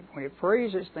 When it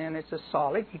freezes, then it's a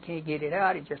solid. You can't get it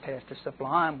out. It just has to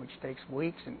sublime, which takes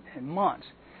weeks and months.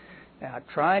 Now,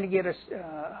 trying to get a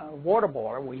water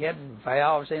boiler, we had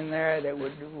valves in there that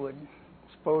would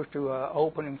supposed to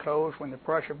open and close when the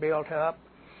pressure built up.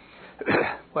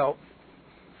 Well,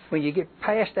 when you get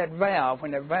past that valve,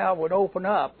 when the valve would open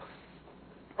up,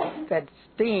 that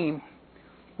steam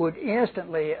would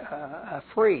instantly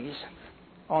freeze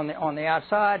on the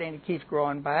outside, and it keeps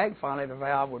growing back. Finally, the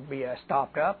valve would be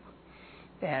stopped up,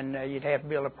 and you'd have to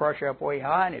build the pressure up way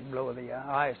high, and it'd blow the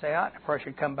ice out. The pressure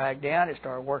would come back down. It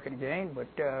started working again, but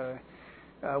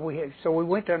so we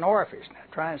went to an orifice. Now,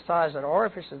 try and size that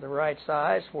orifice is the right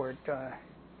size where it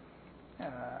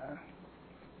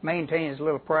maintains a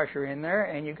little pressure in there,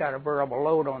 and you've got a variable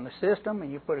load on the system,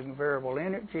 and you're putting variable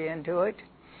energy into it.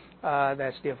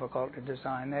 That's difficult to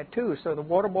design that too. So the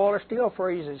water boiler still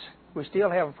freezes. We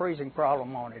still have a freezing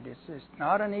problem on it. It's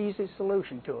not an easy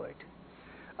solution to it.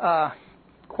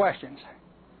 Questions?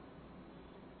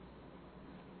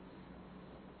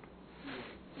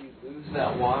 Do you lose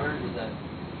that water? Does that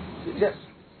Yes.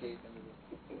 escape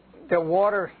into The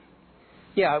water,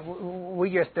 yeah, we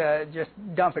just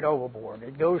dump it overboard.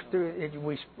 It goes through.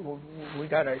 We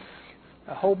got a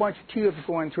whole bunch of tubes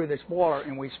going through this water,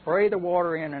 and we spray the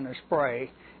water in a spray,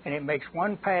 and it makes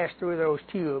one pass through those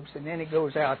tubes, and then it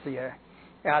goes out the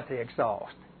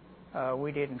exhaust.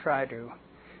 We didn't try to,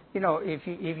 you know, if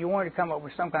you wanted to come up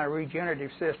with some kind of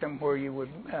regenerative system where you would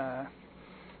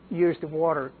use the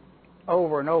water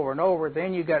over and over and over,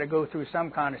 then you got to go through some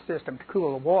kind of system to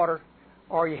cool the water,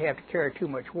 or you have to carry too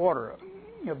much water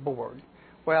aboard.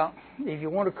 Well, if you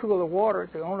want to cool the water,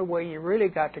 the only way you really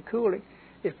got to cool it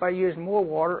is by using more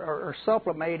water or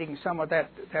supplementing some of that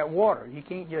water. You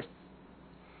can't just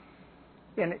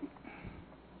in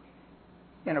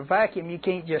a vacuum. You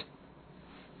can't just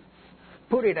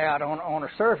put it out on a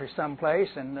surface someplace,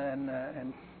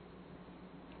 and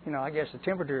you know, I guess the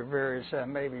temperature varies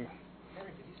maybe.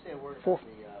 Henry, could you say a word about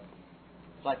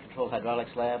the flight control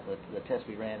hydraulics lab, the test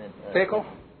we ran in Pickle?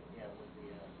 Yeah,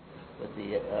 with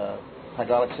the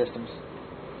hydraulic systems.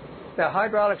 The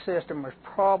hydraulic system was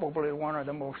probably one of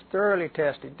the most thoroughly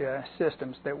tested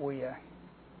systems that we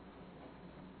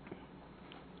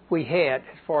we had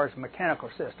as far as mechanical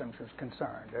systems was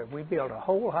concerned. We built a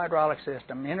whole hydraulic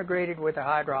system integrated with the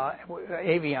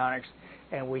avionics,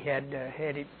 and we had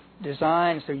it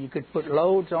designed so you could put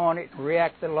loads on it,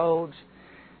 react the loads,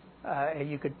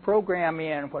 and you could program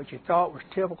in what you thought was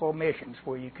typical missions,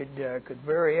 where you could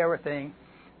vary everything.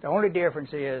 The only difference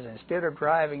is instead of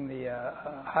driving the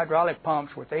hydraulic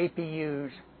pumps with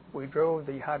APUs, we drove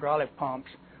the hydraulic pumps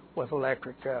with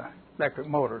electric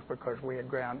motors because we had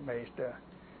ground-based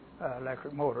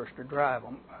electric motors to drive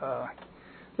them.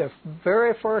 The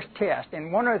very first test,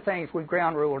 and one of the things we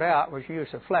ground ruled out was use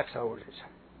of flex hoses,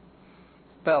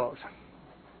 bellows,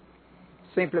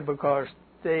 simply because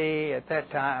they, at that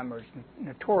time, were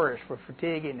notorious for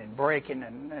fatiguing and breaking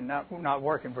and not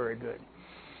working very good.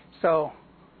 So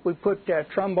we put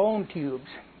trombone tubes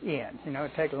in,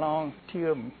 take a long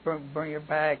tube and bring it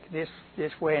back this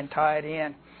way and tie it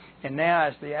in. And now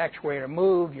as the actuator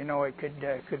moved, it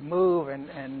could move,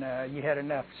 and you had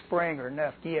enough spring or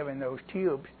enough give in those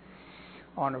tubes.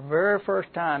 On the very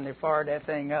first time they fired that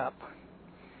thing up,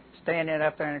 standing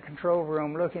up there in the control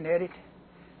room looking at it,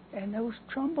 and those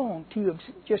trombone tubes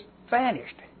just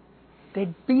vanished.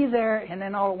 They'd be there, and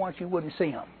then all at once you wouldn't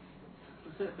see them.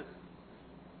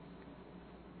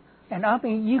 And I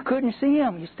mean, you couldn't see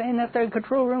them. You stand up there in the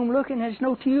control room looking, there's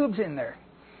no tubes in there.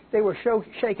 They were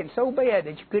shaking so bad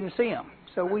that you couldn't see them.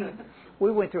 So we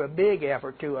went through a big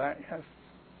effort to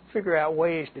figure out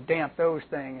ways to damp those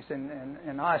things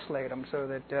and isolate them so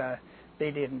that they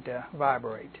didn't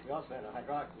vibrate. We also had a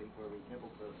hydraulic leak where we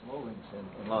nibbled some O-rings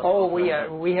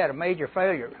and we had a major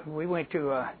failure. We went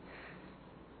to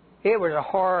it was a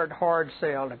hard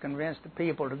sell to convince the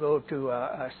people to go to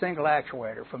a single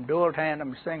actuator, from dual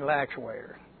tandem to single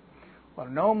actuator. Well,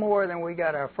 no more than we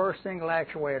got our first single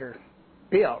actuator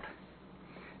built,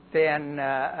 then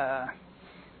the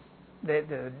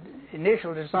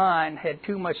initial design had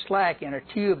too much slack in a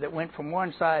tube that went from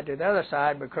one side to the other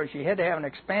side because you had to have an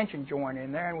expansion joint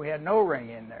in there, and we had no ring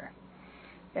in there.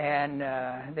 And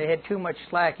they had too much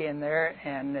slack in there,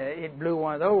 and it blew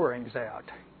one of the O-rings out.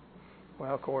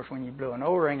 Well, of course, when you blew an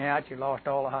O-ring out, you lost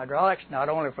all the hydraulics, not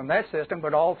only from that system,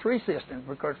 but all three systems,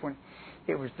 because when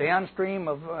it was downstream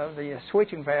of the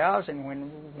switching valves, and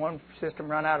when one system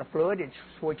ran out of fluid, it'd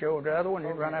switch over to the other one,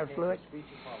 it'd run out of fluid.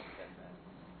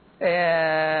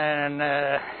 And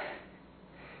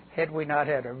had we not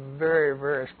had a very,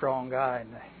 very strong guy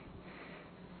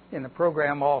in the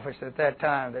program office at that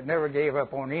time that never gave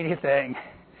up on anything,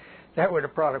 that would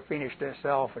have probably finished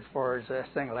itself as far as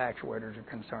single actuators are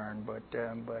concerned. But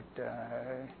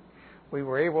we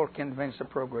were able to convince the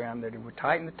program that it would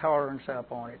tighten the tolerance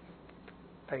up on it,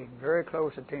 paid very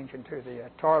close attention to the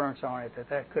tolerance on it,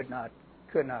 that could not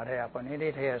happen, and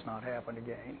it has not happened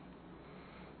again.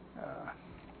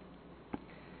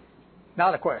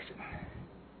 Now the question.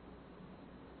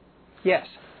 Yes?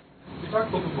 You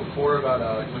talked a little bit before about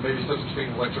maybe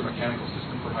substituting an electromechanical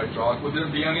system for hydraulic. Would there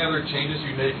be any other changes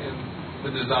you make in the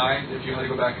design if you had to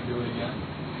go back and do it again?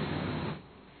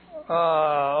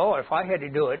 If I had to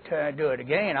do it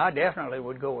again, I definitely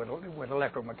would go with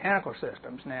electromechanical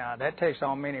systems. Now, that takes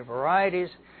on many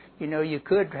varieties. You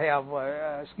could have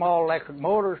small electric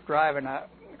motors driving a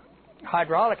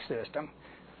hydraulic system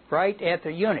right at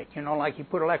the unit, like you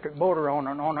put electric motor on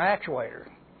an actuator.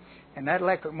 And that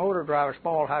electric motor drive a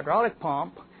small hydraulic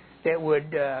pump that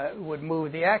would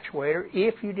move the actuator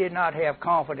if you did not have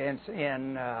confidence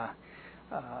in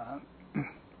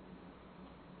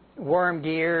worm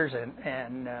gears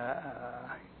and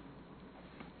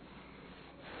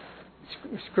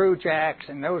screw jacks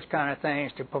and those kind of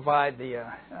things to provide the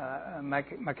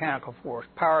mechanical force,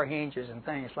 power hinges and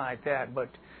things like that. But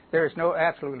there's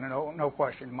absolutely no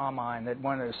question in my mind that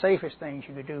one of the safest things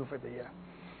you could do for the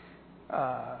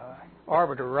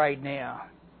Arbiter right now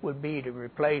would be to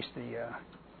replace the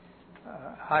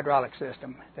hydraulic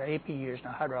system, the APUs in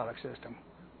the hydraulic system,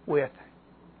 with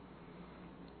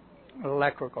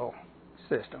electrical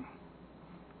system.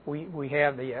 We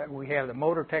have the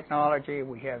motor technology.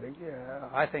 We have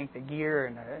I think the gear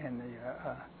and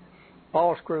the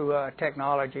ball screw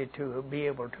technology to be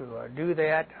able to do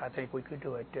that. I think we could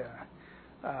do it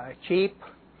cheap.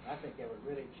 I think that would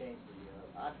really change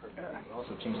it would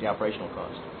also change the operational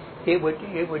cost. It would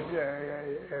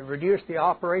reduce the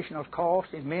operational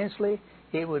cost immensely.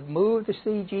 It would move the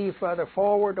CG further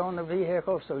forward on the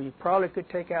vehicle, so you probably could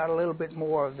take out a little bit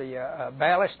more of the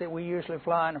ballast that we usually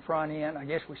fly in the front end. I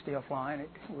guess we're still flying it.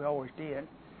 We always did.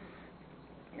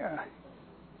 I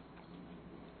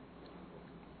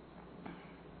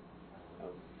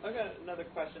got another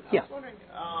question. I Yeah. was wondering,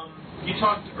 you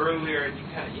talked earlier, and you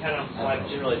had it on the slide, but you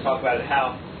didn't really talk about it,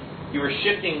 how you were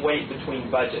shifting weight between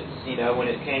budgets, you know, when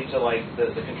it came to like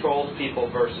the controls people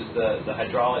versus the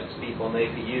hydraulics people and the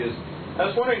APUs. I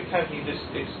was wondering kind of if you just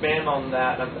expand on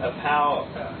that of how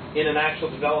in an actual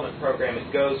development program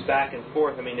it goes back and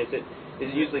forth. I mean, is it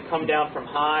usually come down from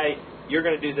high, you're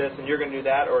going to do this and you're going to do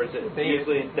that, or is it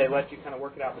usually they let you kind of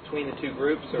work it out between the two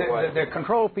groups, or what? The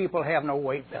control people have no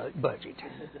weight budget.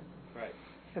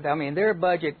 Right. I mean, their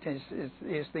budget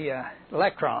is the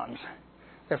electrons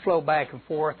that flow back and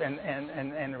forth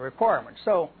and the requirements.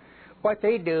 So what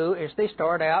they do is they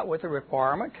start out with a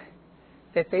requirement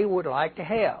that they would like to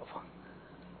have.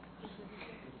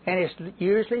 And it's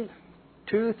usually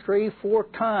 2, 3, 4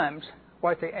 times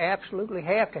what they absolutely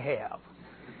have to have.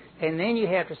 And then you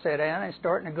have to sit down and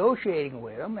start negotiating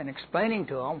with them and explaining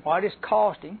to them what it's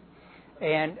costing.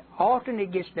 And often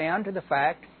it gets down to the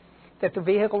fact that the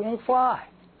vehicle won't fly.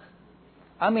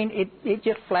 I mean, it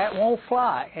just flat won't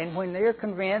fly. And when they're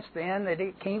convinced then that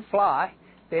it can't fly,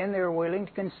 then they're willing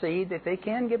to concede that they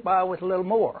can get by with a little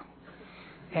more.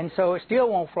 And so it still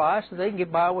won't fly, so they can get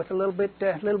by with a little bit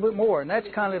more. And that's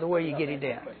kind of the way you get it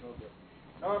down.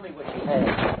 Normally what you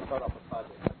have to start off a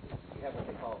project, you have what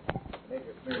they call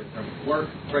work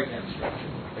breakdown structure.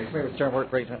 Are you familiar with the term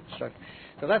work breakdown structure?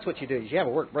 So that's what you do, is you have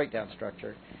a work breakdown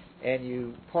structure, and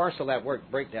you parcel that work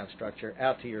breakdown structure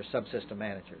out to your subsystem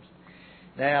managers.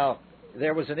 Now,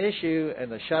 there was an issue in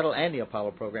the shuttle and the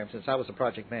Apollo program, since I was a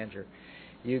project manager.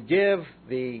 You give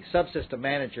the subsystem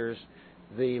managers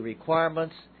the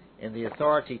requirements and the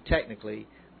authority technically,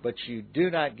 but you do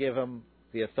not give them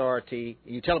the authority.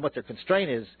 You tell them what their constraint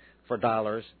is for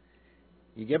dollars.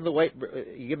 You give them the weight.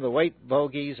 You give them the weight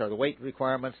bogies or the weight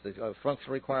requirements, the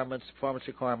functional requirements, performance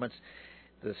requirements,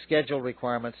 the schedule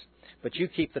requirements, but you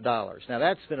keep the dollars. Now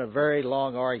that's been a very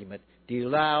long argument. Do you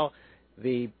allow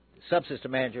the subsystem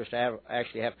managers to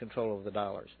actually have control over the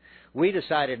dollars? We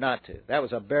decided not to. That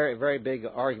was a very, very big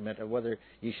argument of whether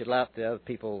you should let the other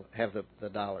people have the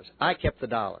dollars. I kept the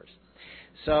dollars.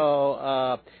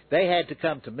 So they had to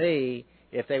come to me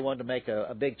if they wanted to make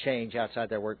a big change outside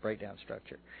their work breakdown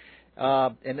structure.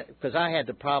 And because I had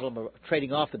the problem of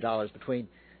trading off the dollars between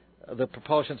the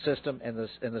propulsion system and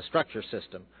the structure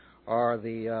system, or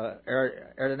the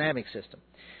aerodynamic system.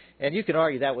 And you can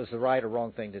argue that was the right or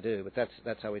wrong thing to do, but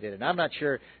that's how we did it. And I'm not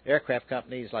sure aircraft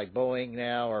companies like Boeing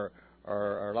now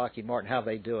or Lockheed Martin, how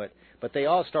they do it, but they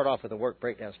all start off with a work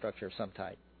breakdown structure of some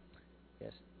type.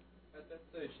 Yes. At that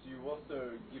stage, do you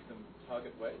also give them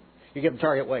target weights? You give them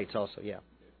target weights also, yeah.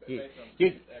 You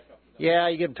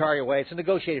give them target weights and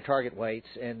negotiated target weights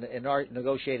and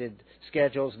negotiated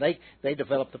schedules, and they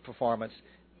develop the performance.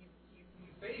 You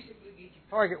basically get your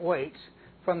target weights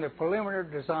from the preliminary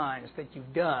designs that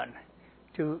you've done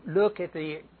to look at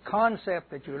the concept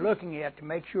that you're looking at to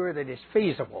make sure that it's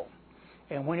feasible.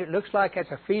 And when it looks like it's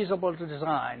a feasible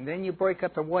design, then you break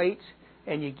up the weights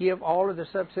and you give all of the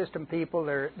subsystem people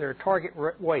their target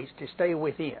weights to stay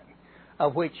within,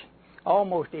 of which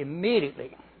almost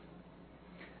immediately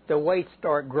the weights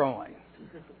start growing.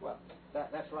 Well,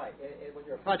 that's right. When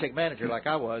you're a project manager like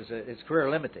I was, it's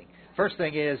career limiting. First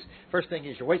thing is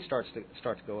your weight starts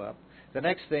to go up. The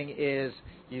next thing is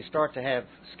you start to have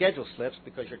schedule slips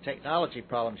because your technology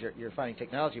problems, you're finding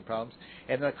technology problems,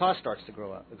 and the cost starts to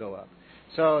go up.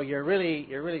 So you're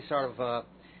really sort of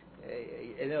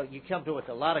you come to with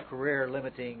a lot of career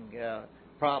limiting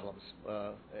problems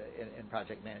in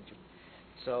project management.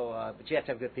 So, but you have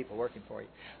to have good people working for you.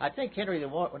 I think, Henry,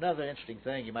 another interesting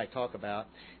thing you might talk about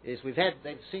is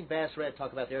they've seen Bass Red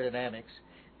talk about the aerodynamics.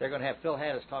 They're going to have Phil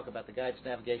Hattis talk about the guidance,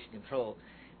 navigation, control.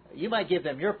 You might give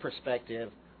them your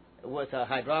perspective with a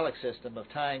hydraulic system of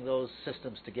tying those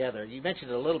systems together. You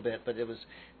mentioned it a little bit, but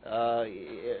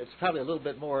it's probably a little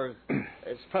bit more.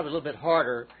 It's probably a little bit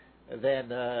harder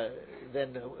than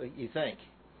you think.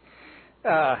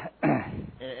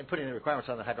 And putting the requirements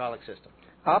on the hydraulic system.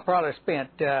 I probably spent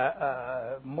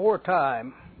more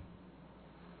time,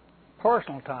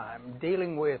 personal time,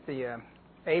 dealing with the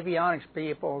avionics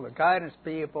people, the guidance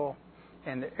people,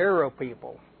 and the aero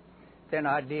people than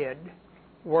I did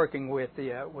working with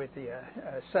the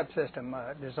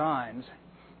subsystem designs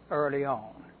early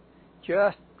on.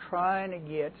 Just trying to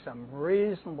get some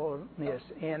reasonableness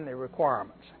in the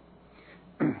requirements.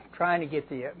 Trying to get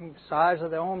the size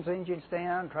of the OMS engines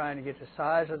down, trying to get the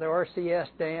size of the RCS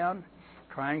down,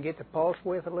 trying to get the pulse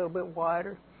width a little bit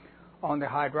wider. On the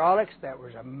hydraulics, that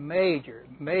was a major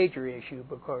issue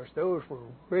because those were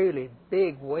really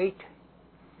big weight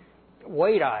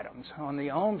items. On the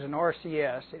OMS and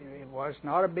RCS, it was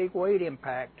not a big weight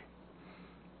impact.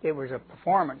 It was a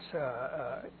performance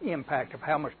impact of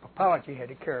how much propellant you had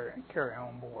to carry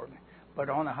on board. But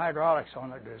on the hydraulics, on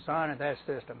the design of that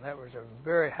system, that was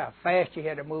how fast you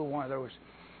had to move one of those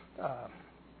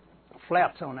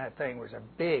flaps on that thing was a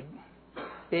big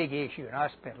issue. And I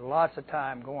spent lots of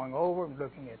time going over and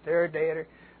looking at their data,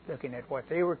 looking at what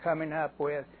they were coming up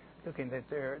with, looking at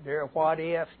their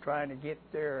what-ifs, trying to get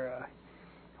their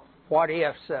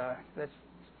what-ifs.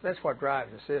 That's what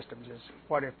drives the systems is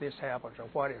what if this happens or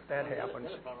what if that happens.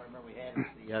 The other problem I remember we had was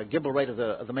the gimbal rate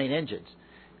of the main engines.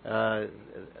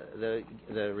 The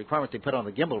requirement they put on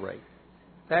the gimbal rate.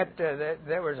 That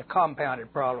was a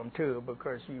compounded problem too,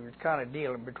 because you were kind of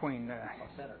dealing between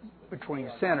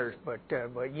centers. But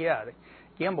yeah, the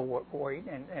gimbal weight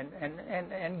and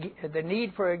the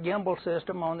need for a gimbal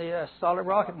system on the solid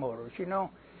rocket motors. You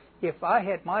know, if I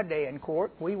had my day in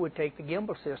court, we would take the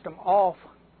gimbal system off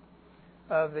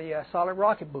of the solid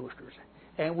rocket boosters,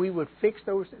 and we would fix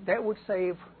those. That would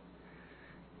save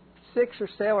 6 or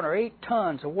 7 or 8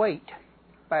 tons of weight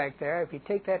back there. If you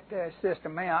take that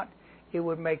system out, it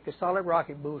would make the solid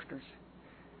rocket boosters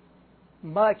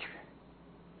much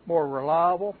more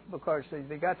reliable, because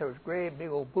they got those great big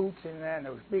old boots in there and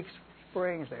those big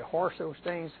springs. They horse those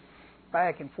things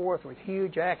back and forth with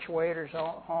huge actuators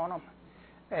on them.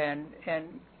 And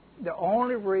the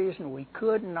only reason we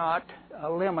could not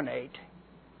eliminate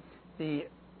the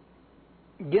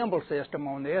gimbal system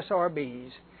on the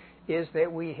SRBs is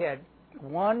that we had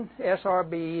one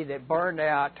SRB that burned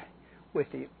out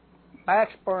with the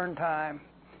max burn time,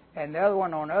 and the other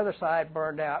one on the other side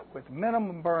burned out with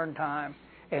minimum burn time,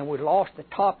 and we lost the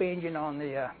top engine on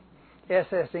the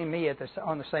SSME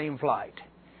on the same flight.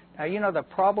 Now, you know, the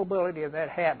probability of that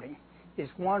happening is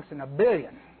once in a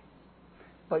billion,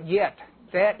 but yet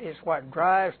that is what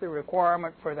drives the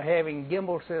requirement for the having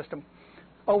gimbal system.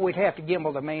 Oh, we'd have to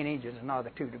gimbal the main engines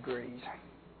another 2 degrees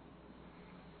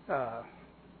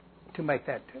to make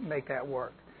that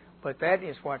work. But that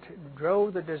is what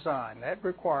drove the design. That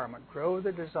requirement drove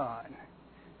the design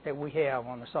that we have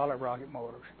on the solid rocket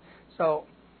motors. So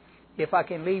if I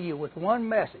can leave you with one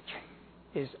message,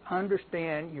 is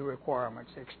understand your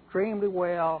requirements extremely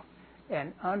well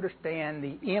and understand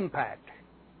the impact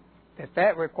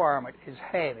that requirement is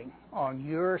having on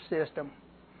your system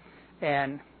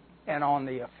and on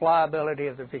the flyability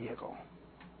of the vehicle.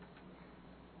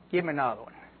 Give me another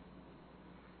one.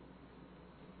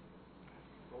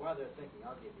 Well, while they're thinking,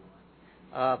 I'll give you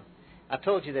one. I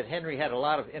told you that Henry had a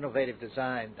lot of innovative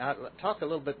design. Now, talk a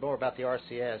little bit more about the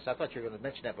RCS. I thought you were going to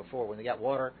mention that before, when they got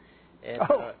water and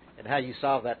how you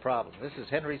solved that problem. This is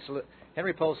Henry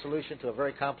Pohl's solution to a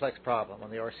very complex problem on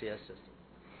the RCS system.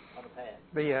 On the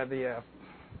pad.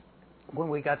 When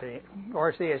we got the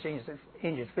RCS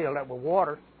engines filled up with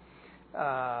water,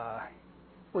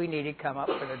 we needed to come up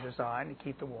with a design to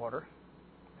keep the water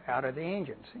out of the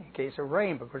engines in case of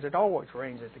rain, because it always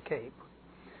rains at the Cape.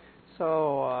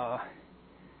 So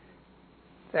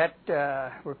that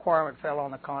requirement fell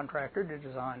on the contractor to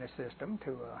design a system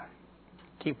to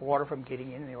keep water from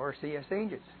getting in the RCS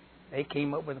engines. They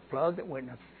came up with a plug that went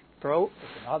in the throat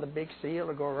with another big seal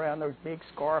to go around those big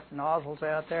scarf nozzles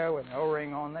out there with an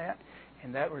O-ring on that,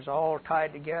 and that was all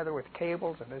tied together with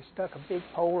cables, and they stuck a big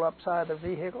pole upside the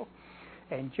vehicle,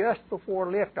 and just before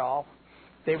liftoff,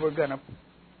 they were going to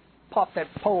pop that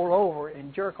pole over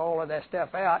and jerk all of that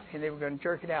stuff out, and they were going to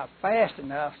jerk it out fast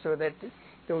enough so that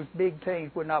those big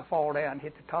things would not fall down and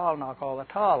hit the tile, knock all the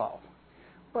tile off.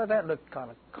 Well, that looked kind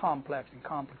of complex and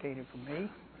complicated for me.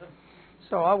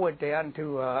 So I went down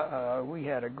to, we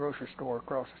had a grocery store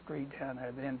across the street down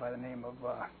there then by the name of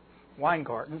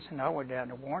Weingarten's, and I went down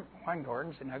to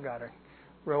Weingarten's and I got a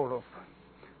roll of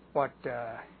what,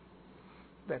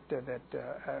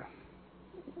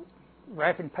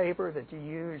 wrapping paper that you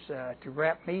use to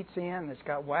wrap meats in. It's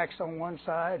got wax on one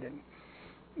side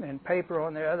and paper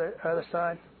on the other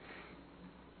side.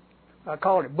 I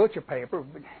called it butcher paper,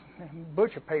 but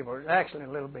butcher paper is actually a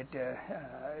little bit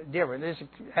different. This is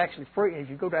actually free. If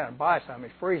you go down and buy some,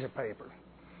 it's freezer paper.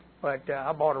 But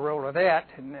I bought a roll of that,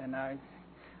 and I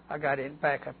got it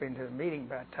back up into the meeting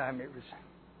by the time it was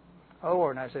over,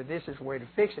 and I said, this is the way to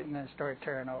fix it, and then started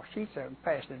tearing off sheets of it and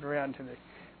passing it around to the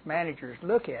managers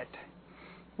look at.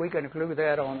 We're going to glue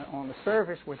that on the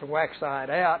surface with the wax side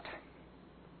out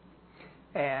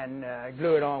and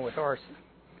glue it on with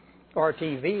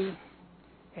RTV.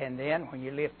 And then when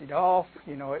you lift it off,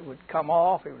 you know, it would come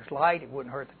off. It was light. It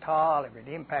wouldn't hurt the tile. If it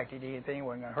impacted anything, it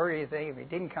wasn't going to hurt anything. If it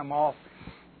didn't come off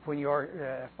when you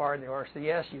fired the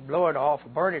RCS, you blow it off or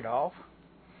burn it off.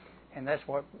 And that's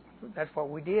what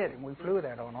we did. And we flew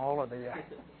that on all of the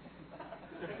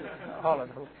all of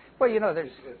the. Well, you know,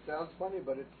 there's. It sounds funny,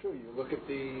 but it's true. You look at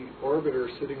the orbiter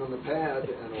sitting on the pad,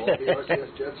 and all the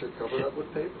RCS jets are covered up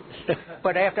with paper.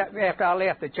 But after I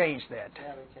left, they changed that.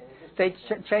 They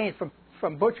changed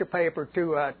from butcher paper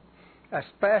to a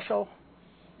special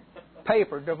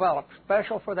paper developed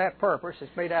special for that purpose.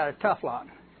 It's made out of Teflon,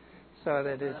 so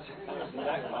that it's.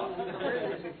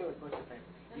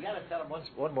 You got to tell them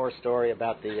one more story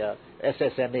about the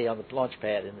SSME on the launch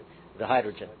pad and the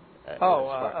hydrogen.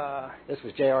 This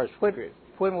was JR's group.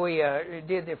 When we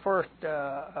did the first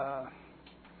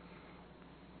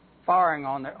firing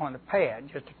on the pad,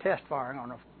 just a test firing on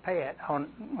the pad on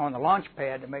the launch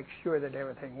pad to make sure that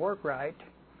everything worked right,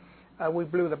 we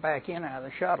blew the back end out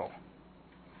of the shuttle.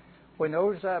 When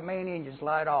those main engines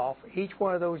light off, each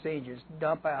one of those engines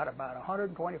dump out about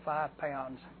 125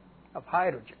 pounds of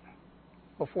hydrogen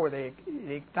before it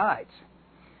ignites.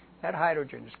 That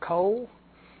hydrogen is cold.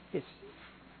 It's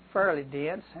fairly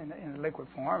dense in liquid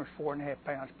form. It's 4.5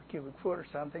 pounds per cubic foot or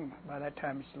something. By that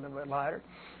time, it's a little bit lighter.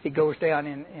 It goes down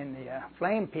in the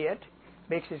flame pit,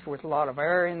 mixes with a lot of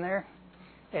air in there,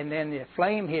 and then the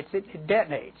flame hits it, it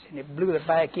detonates, and it blew the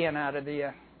back end out of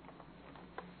the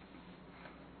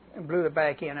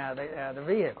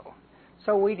vehicle.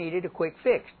 So we needed a quick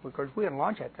fix because we didn't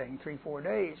launch that thing 3-4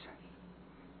 days.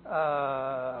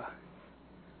 I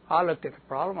looked at the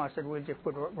problem. I said, we'll just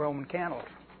put Roman candles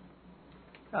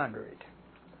under it.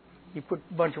 You put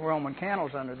a bunch of Roman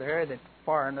candles under there that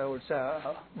firing those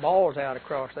balls out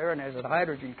across there, and as the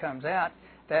hydrogen comes out,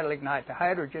 that'll ignite the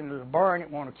hydrogen. It'll burn. It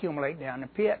won't accumulate down the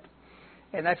pit.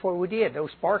 And that's what we did.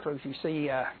 Those sparklers you see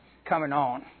coming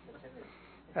on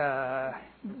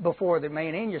before the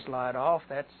main engines light off,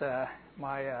 that's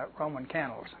my Roman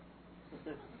candles.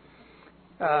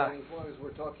 As long as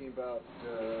we're talking about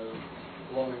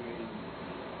blowing the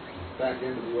back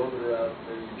end of the orbiter out,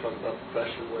 maybe you talk about the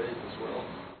pressure wave as well.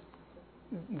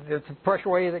 The pressure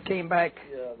wave that came back?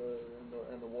 Yeah,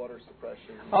 and the water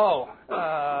suppression.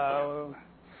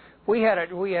 We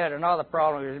had another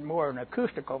problem. It was more an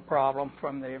acoustical problem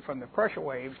from the pressure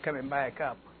waves coming back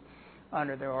up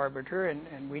under the orbiter,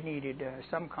 and we needed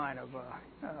some kind of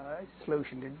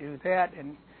solution to do that.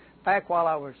 And back while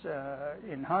I was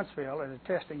in Huntsville as a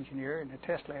test engineer in the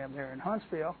test lab there in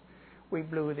Huntsville, we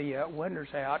blew the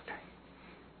windows out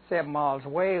 7 miles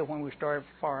away when we started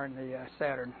firing the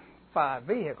Saturn V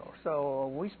vehicle. So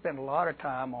we spent a lot of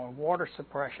time on water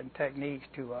suppression techniques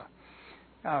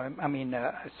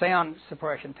sound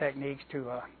suppression techniques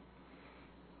to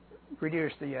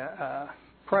reduce the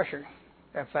pressure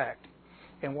effect.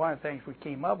 And one of the things we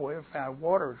came up with, found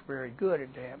water is very good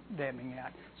at damping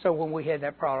out. So when we had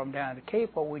that problem down at the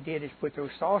Cape, what we did is put those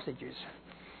sausages,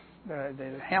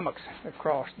 the hammocks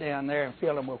across down there, and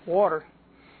fill them with water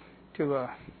to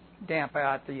damp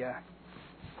out the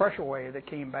pressure wave that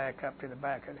came back up to the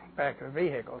back of the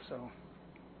vehicle. So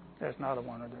that's another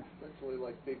one of the. Essentially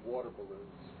like big water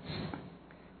balloons.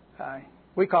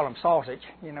 We call them sausage.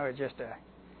 You know, it's just a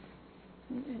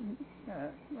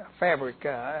fabric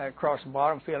across the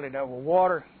bottom, filled it up with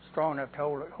water, strong enough to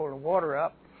hold the water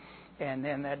up, and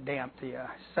then that damped the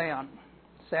sound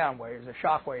waves, the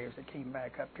shock waves that came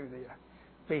back up to the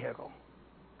vehicle.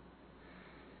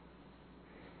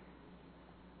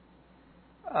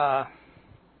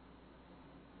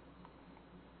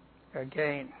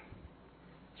 Again,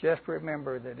 just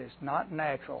remember that it's not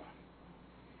natural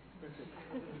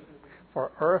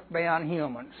for earthbound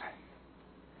humans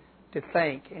to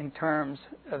think in terms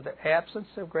of the absence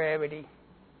of gravity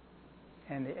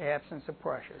and the absence of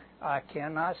pressure. I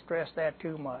cannot stress that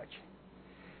too much.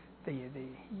 You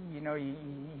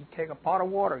take a pot of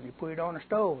water, you put it on the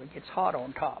stove, it gets hot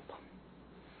on top.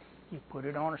 You put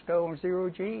it on a stove on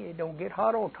 0G, it don't get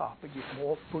hot on top. It just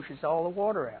pushes all the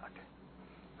water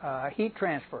out. Heat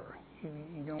transfer.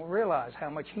 You don't realize how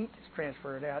much heat is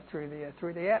transferred out through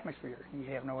the atmosphere.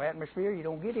 You have no atmosphere, you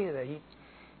don't get any of the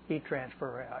heat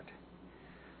transfer out.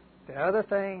 The other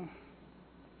thing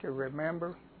to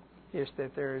remember is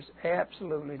that there is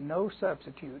absolutely no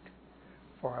substitute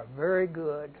for a very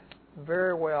good,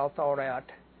 very well thought out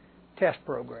test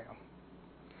program.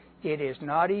 It is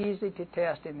not easy to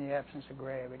test in the absence of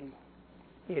gravity.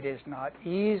 It is not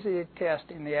easy to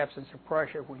test in the absence of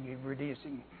pressure when you're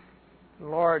reducing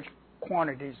large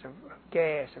quantities of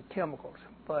gas, of chemicals.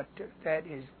 But that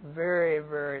is very,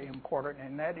 very important,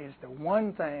 and that is the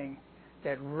one thing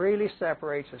that really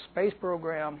separates a space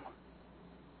program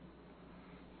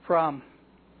from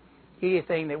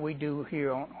anything that we do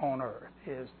here on Earth,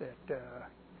 is that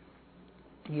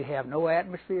you have no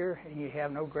atmosphere and you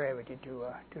have no gravity to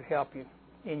help you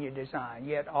in your design.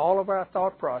 Yet all of our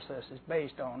thought process is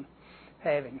based on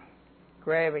having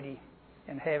gravity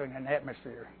and having an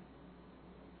atmosphere.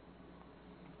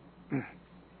 In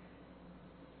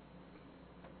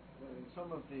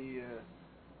some of the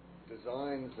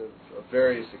designs of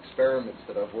various experiments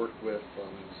that I've worked with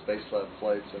on Space Lab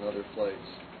flights and other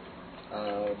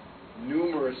flights,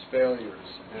 numerous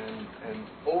failures, and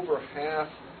over half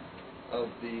of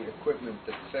the equipment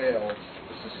that failed,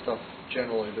 this is stuff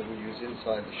generally that we use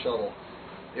inside the shuttle,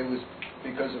 it was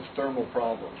because of thermal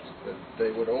problems, that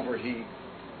they would overheat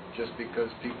just because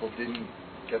people didn't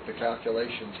get the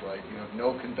calculations right. You have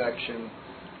no convection,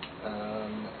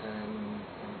 and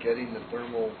getting the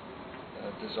thermal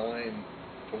design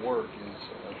to work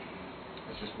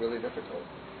is just really difficult.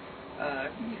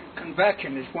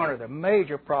 Convection is one of the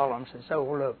major problems that's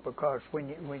overlooked, because when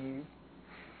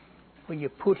you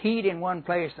put heat in one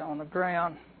place on the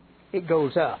ground, it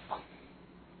goes up.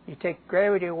 You take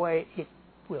gravity away, it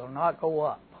will not go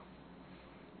up,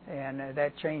 and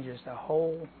that changes the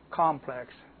whole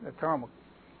complex, the thermal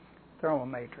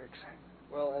matrix.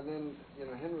 Well, and then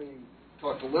Henry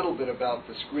talked a little bit about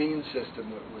the screen system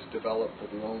that was developed for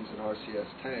the OMS and RCS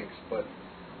tanks, but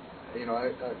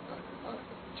I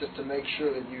just to make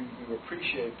sure that you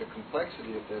appreciate the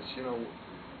complexity of this,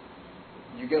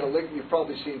 you get you've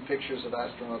probably seen pictures of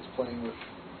astronauts playing with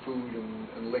food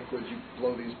and liquids. You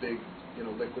blow these big,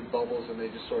 liquid bubbles, and they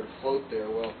just sort of float there.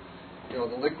 Well,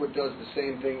 the liquid does the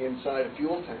same thing inside a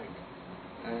fuel tank,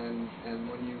 and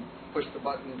when you push the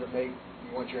button to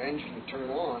you want your engine to turn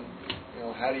on,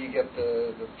 how do you get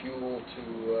the fuel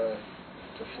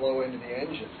to flow into the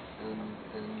engine?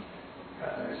 And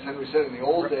as Henry said, in the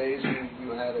old days, you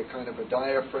had a kind of a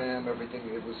diaphragm. Everything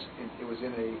it was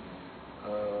in a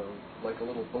like a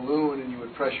little balloon, and you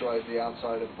would pressurize the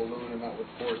outside of the balloon, and that would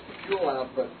force the fuel out.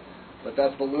 But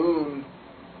that balloon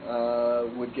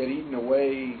would get eaten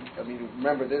away. I mean,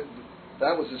 remember that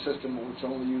was a system that was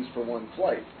only used for one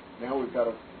flight. Now we've got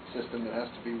a system that has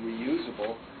to be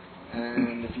reusable,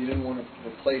 and if you didn't want to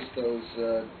replace those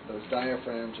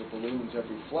diaphragms or balloons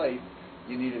every flight,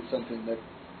 you needed something that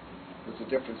was a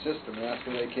different system. And that's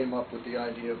where they came up with the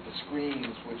idea of the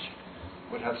screens, which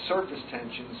would have surface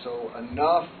tension, so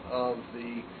enough of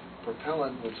the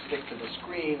propellant would stick to the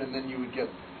screen, and then you would get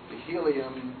the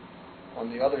helium on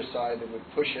the other side that would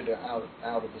push it out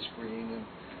of the screen.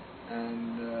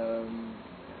 And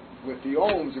with the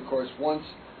OMS, of course, once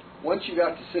you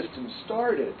got the system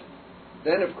started,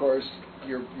 then of course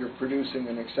you're producing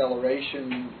an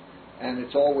acceleration, and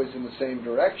it's always in the same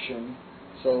direction.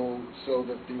 So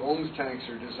that the OMS tanks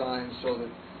are designed so that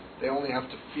they only have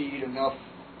to feed enough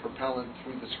propellant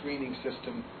through the screening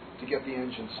system to get the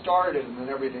engine started, and then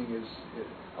everything is,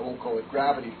 I won't call it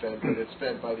gravity fed, but it's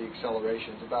fed by the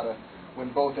acceleration. It's about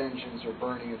when both engines are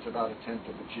burning, it's about 1/10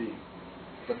 of a G.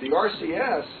 But the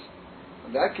RCS,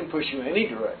 that can push you any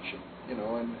direction,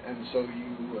 and so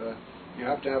you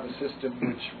have to have a system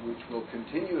which will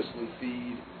continuously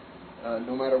feed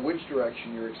no matter which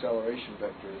direction your acceleration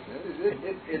vector is.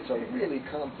 It's a really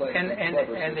complex and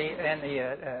clever system. And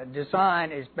the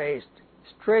design is based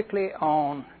strictly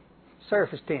on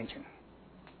surface tension.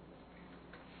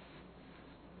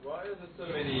 Why are there so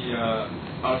many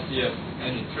RCS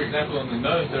engines? For example, on the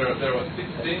nose there are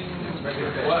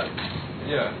 16. What?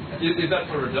 Yeah. Is that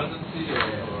for redundancy or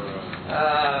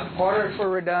part of it for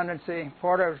redundancy.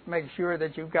 Part of it is making sure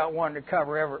that you've got one to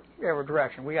cover every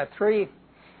direction. We got 3.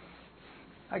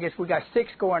 I guess we got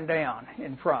 6 going down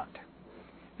in front.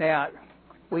 Now,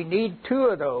 we need 2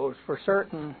 of those for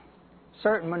certain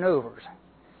maneuvers.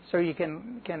 So you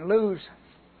can lose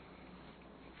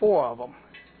 4 of them.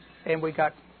 And we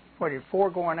got 4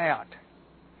 going out.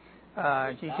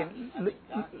 You can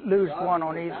lose 1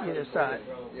 on either side.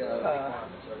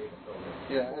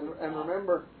 And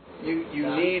remember, you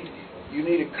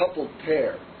need a coupled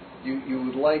pair. You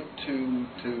would like to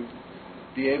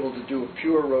be able to do a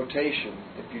pure rotation.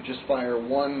 If you just fire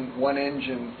one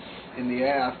engine in the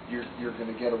aft, you're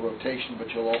going to get a rotation, but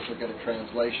you'll also get a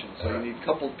translation. So you need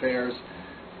coupled pairs.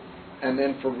 And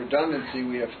then for redundancy,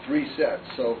 we have 3 sets.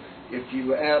 So if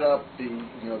you add up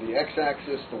the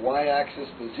x-axis, the y-axis,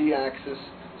 the z-axis,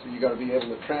 so you've got to be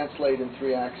able to translate in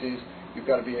 3 axes. You've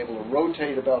got to be able to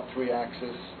rotate about 3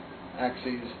 axes,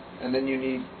 and then you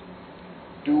need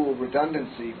dual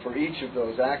redundancy for each of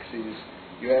those axes.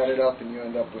 You add it up, and you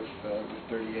end up with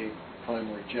 38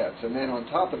 primary jets. And then on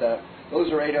top of that,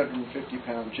 those are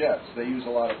 850-pound jets. They use a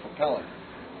lot of propellant.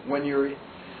 When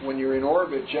you're in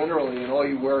orbit generally, and all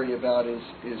you worry about is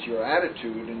your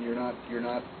attitude, and you're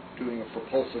not doing a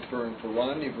propulsive burn for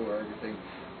rendezvous or everything,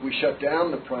 we shut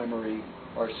down the primary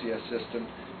RCS system,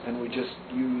 and we just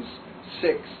use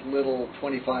 6 little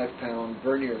 25-pound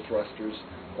vernier thrusters,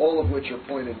 all of which are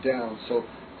pointed down. So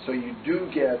So you do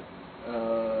get,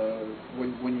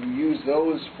 when you use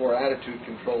those for attitude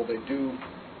control, they do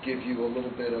give you a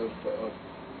little bit of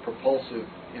propulsive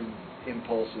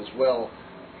impulse as well,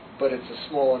 but it's a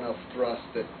small enough thrust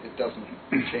that it doesn't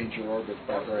change your orbit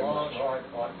by very much.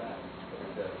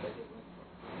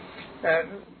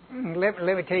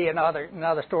 Let me tell you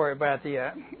another story about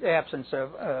the absence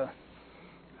of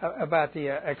about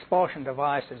the expulsion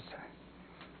devices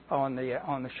on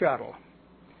the shuttle.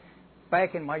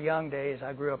 Back in my young days,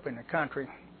 I grew up in the country,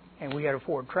 and we had a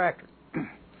Ford tractor.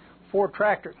 Ford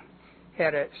tractor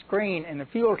had a screen in the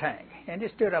fuel tank, and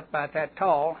it stood up about that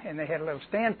tall, and they had a little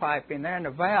standpipe in there, and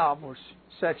the valve was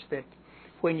such that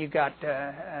when you got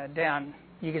down,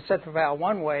 you could set the valve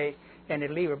one way, and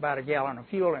it'd leave about a gallon of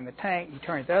fuel in the tank. You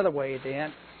turn it the other way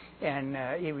then, and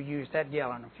it would use that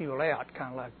gallon of fuel out,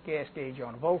 kind of like a gas gauge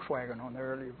on a Volkswagen, on the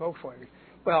earlier Volkswagen.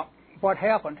 Well, what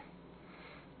happened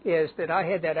is that I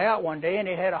had that out one day, and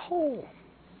it had a hole,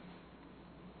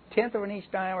 1/10 of an inch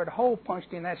diameter hole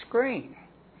punched in that screen,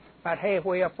 about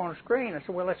halfway up on the screen. I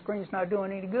said, well, that screen's not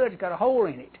doing any good. It's got a hole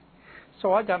in it.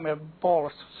 So I got me a ball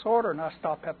of solder, and I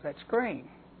stopped up that screen.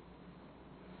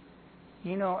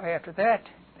 You know, after that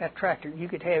tractor, you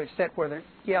could have it set where the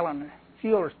gallon of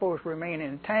fuel is supposed to remain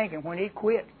in the tank, and when it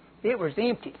quit, it was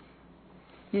empty.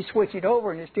 You switch it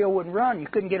over, and it still wouldn't run. You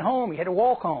couldn't get home. You had to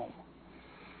walk home.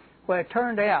 Well, it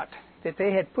turned out that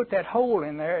they had put that hole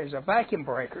in there as a vacuum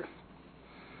breaker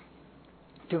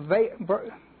to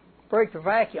break the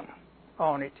vacuum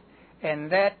on it,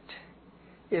 and that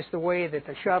is the way that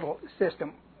the shuttle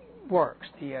system works.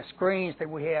 The screens that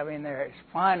we have in there is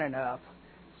fine enough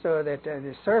so that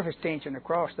the surface tension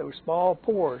across those small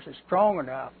pores is strong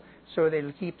enough so that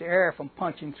it'll keep the air from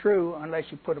punching through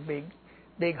unless you put a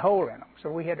big hole in them.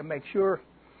 So we had to make sure,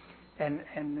 and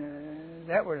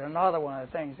that was another one of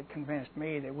the things that convinced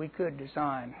me that we could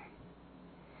design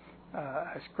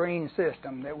a screen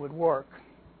system that would work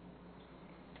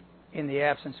in the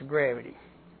absence of gravity.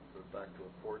 Goes back to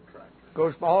a Ford tractor.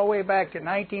 Goes all the way back to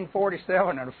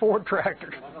 1947 and a Ford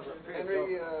tractor.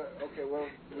 Henry, okay, well,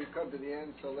 we've come to the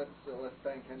end, so let's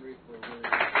thank Henry for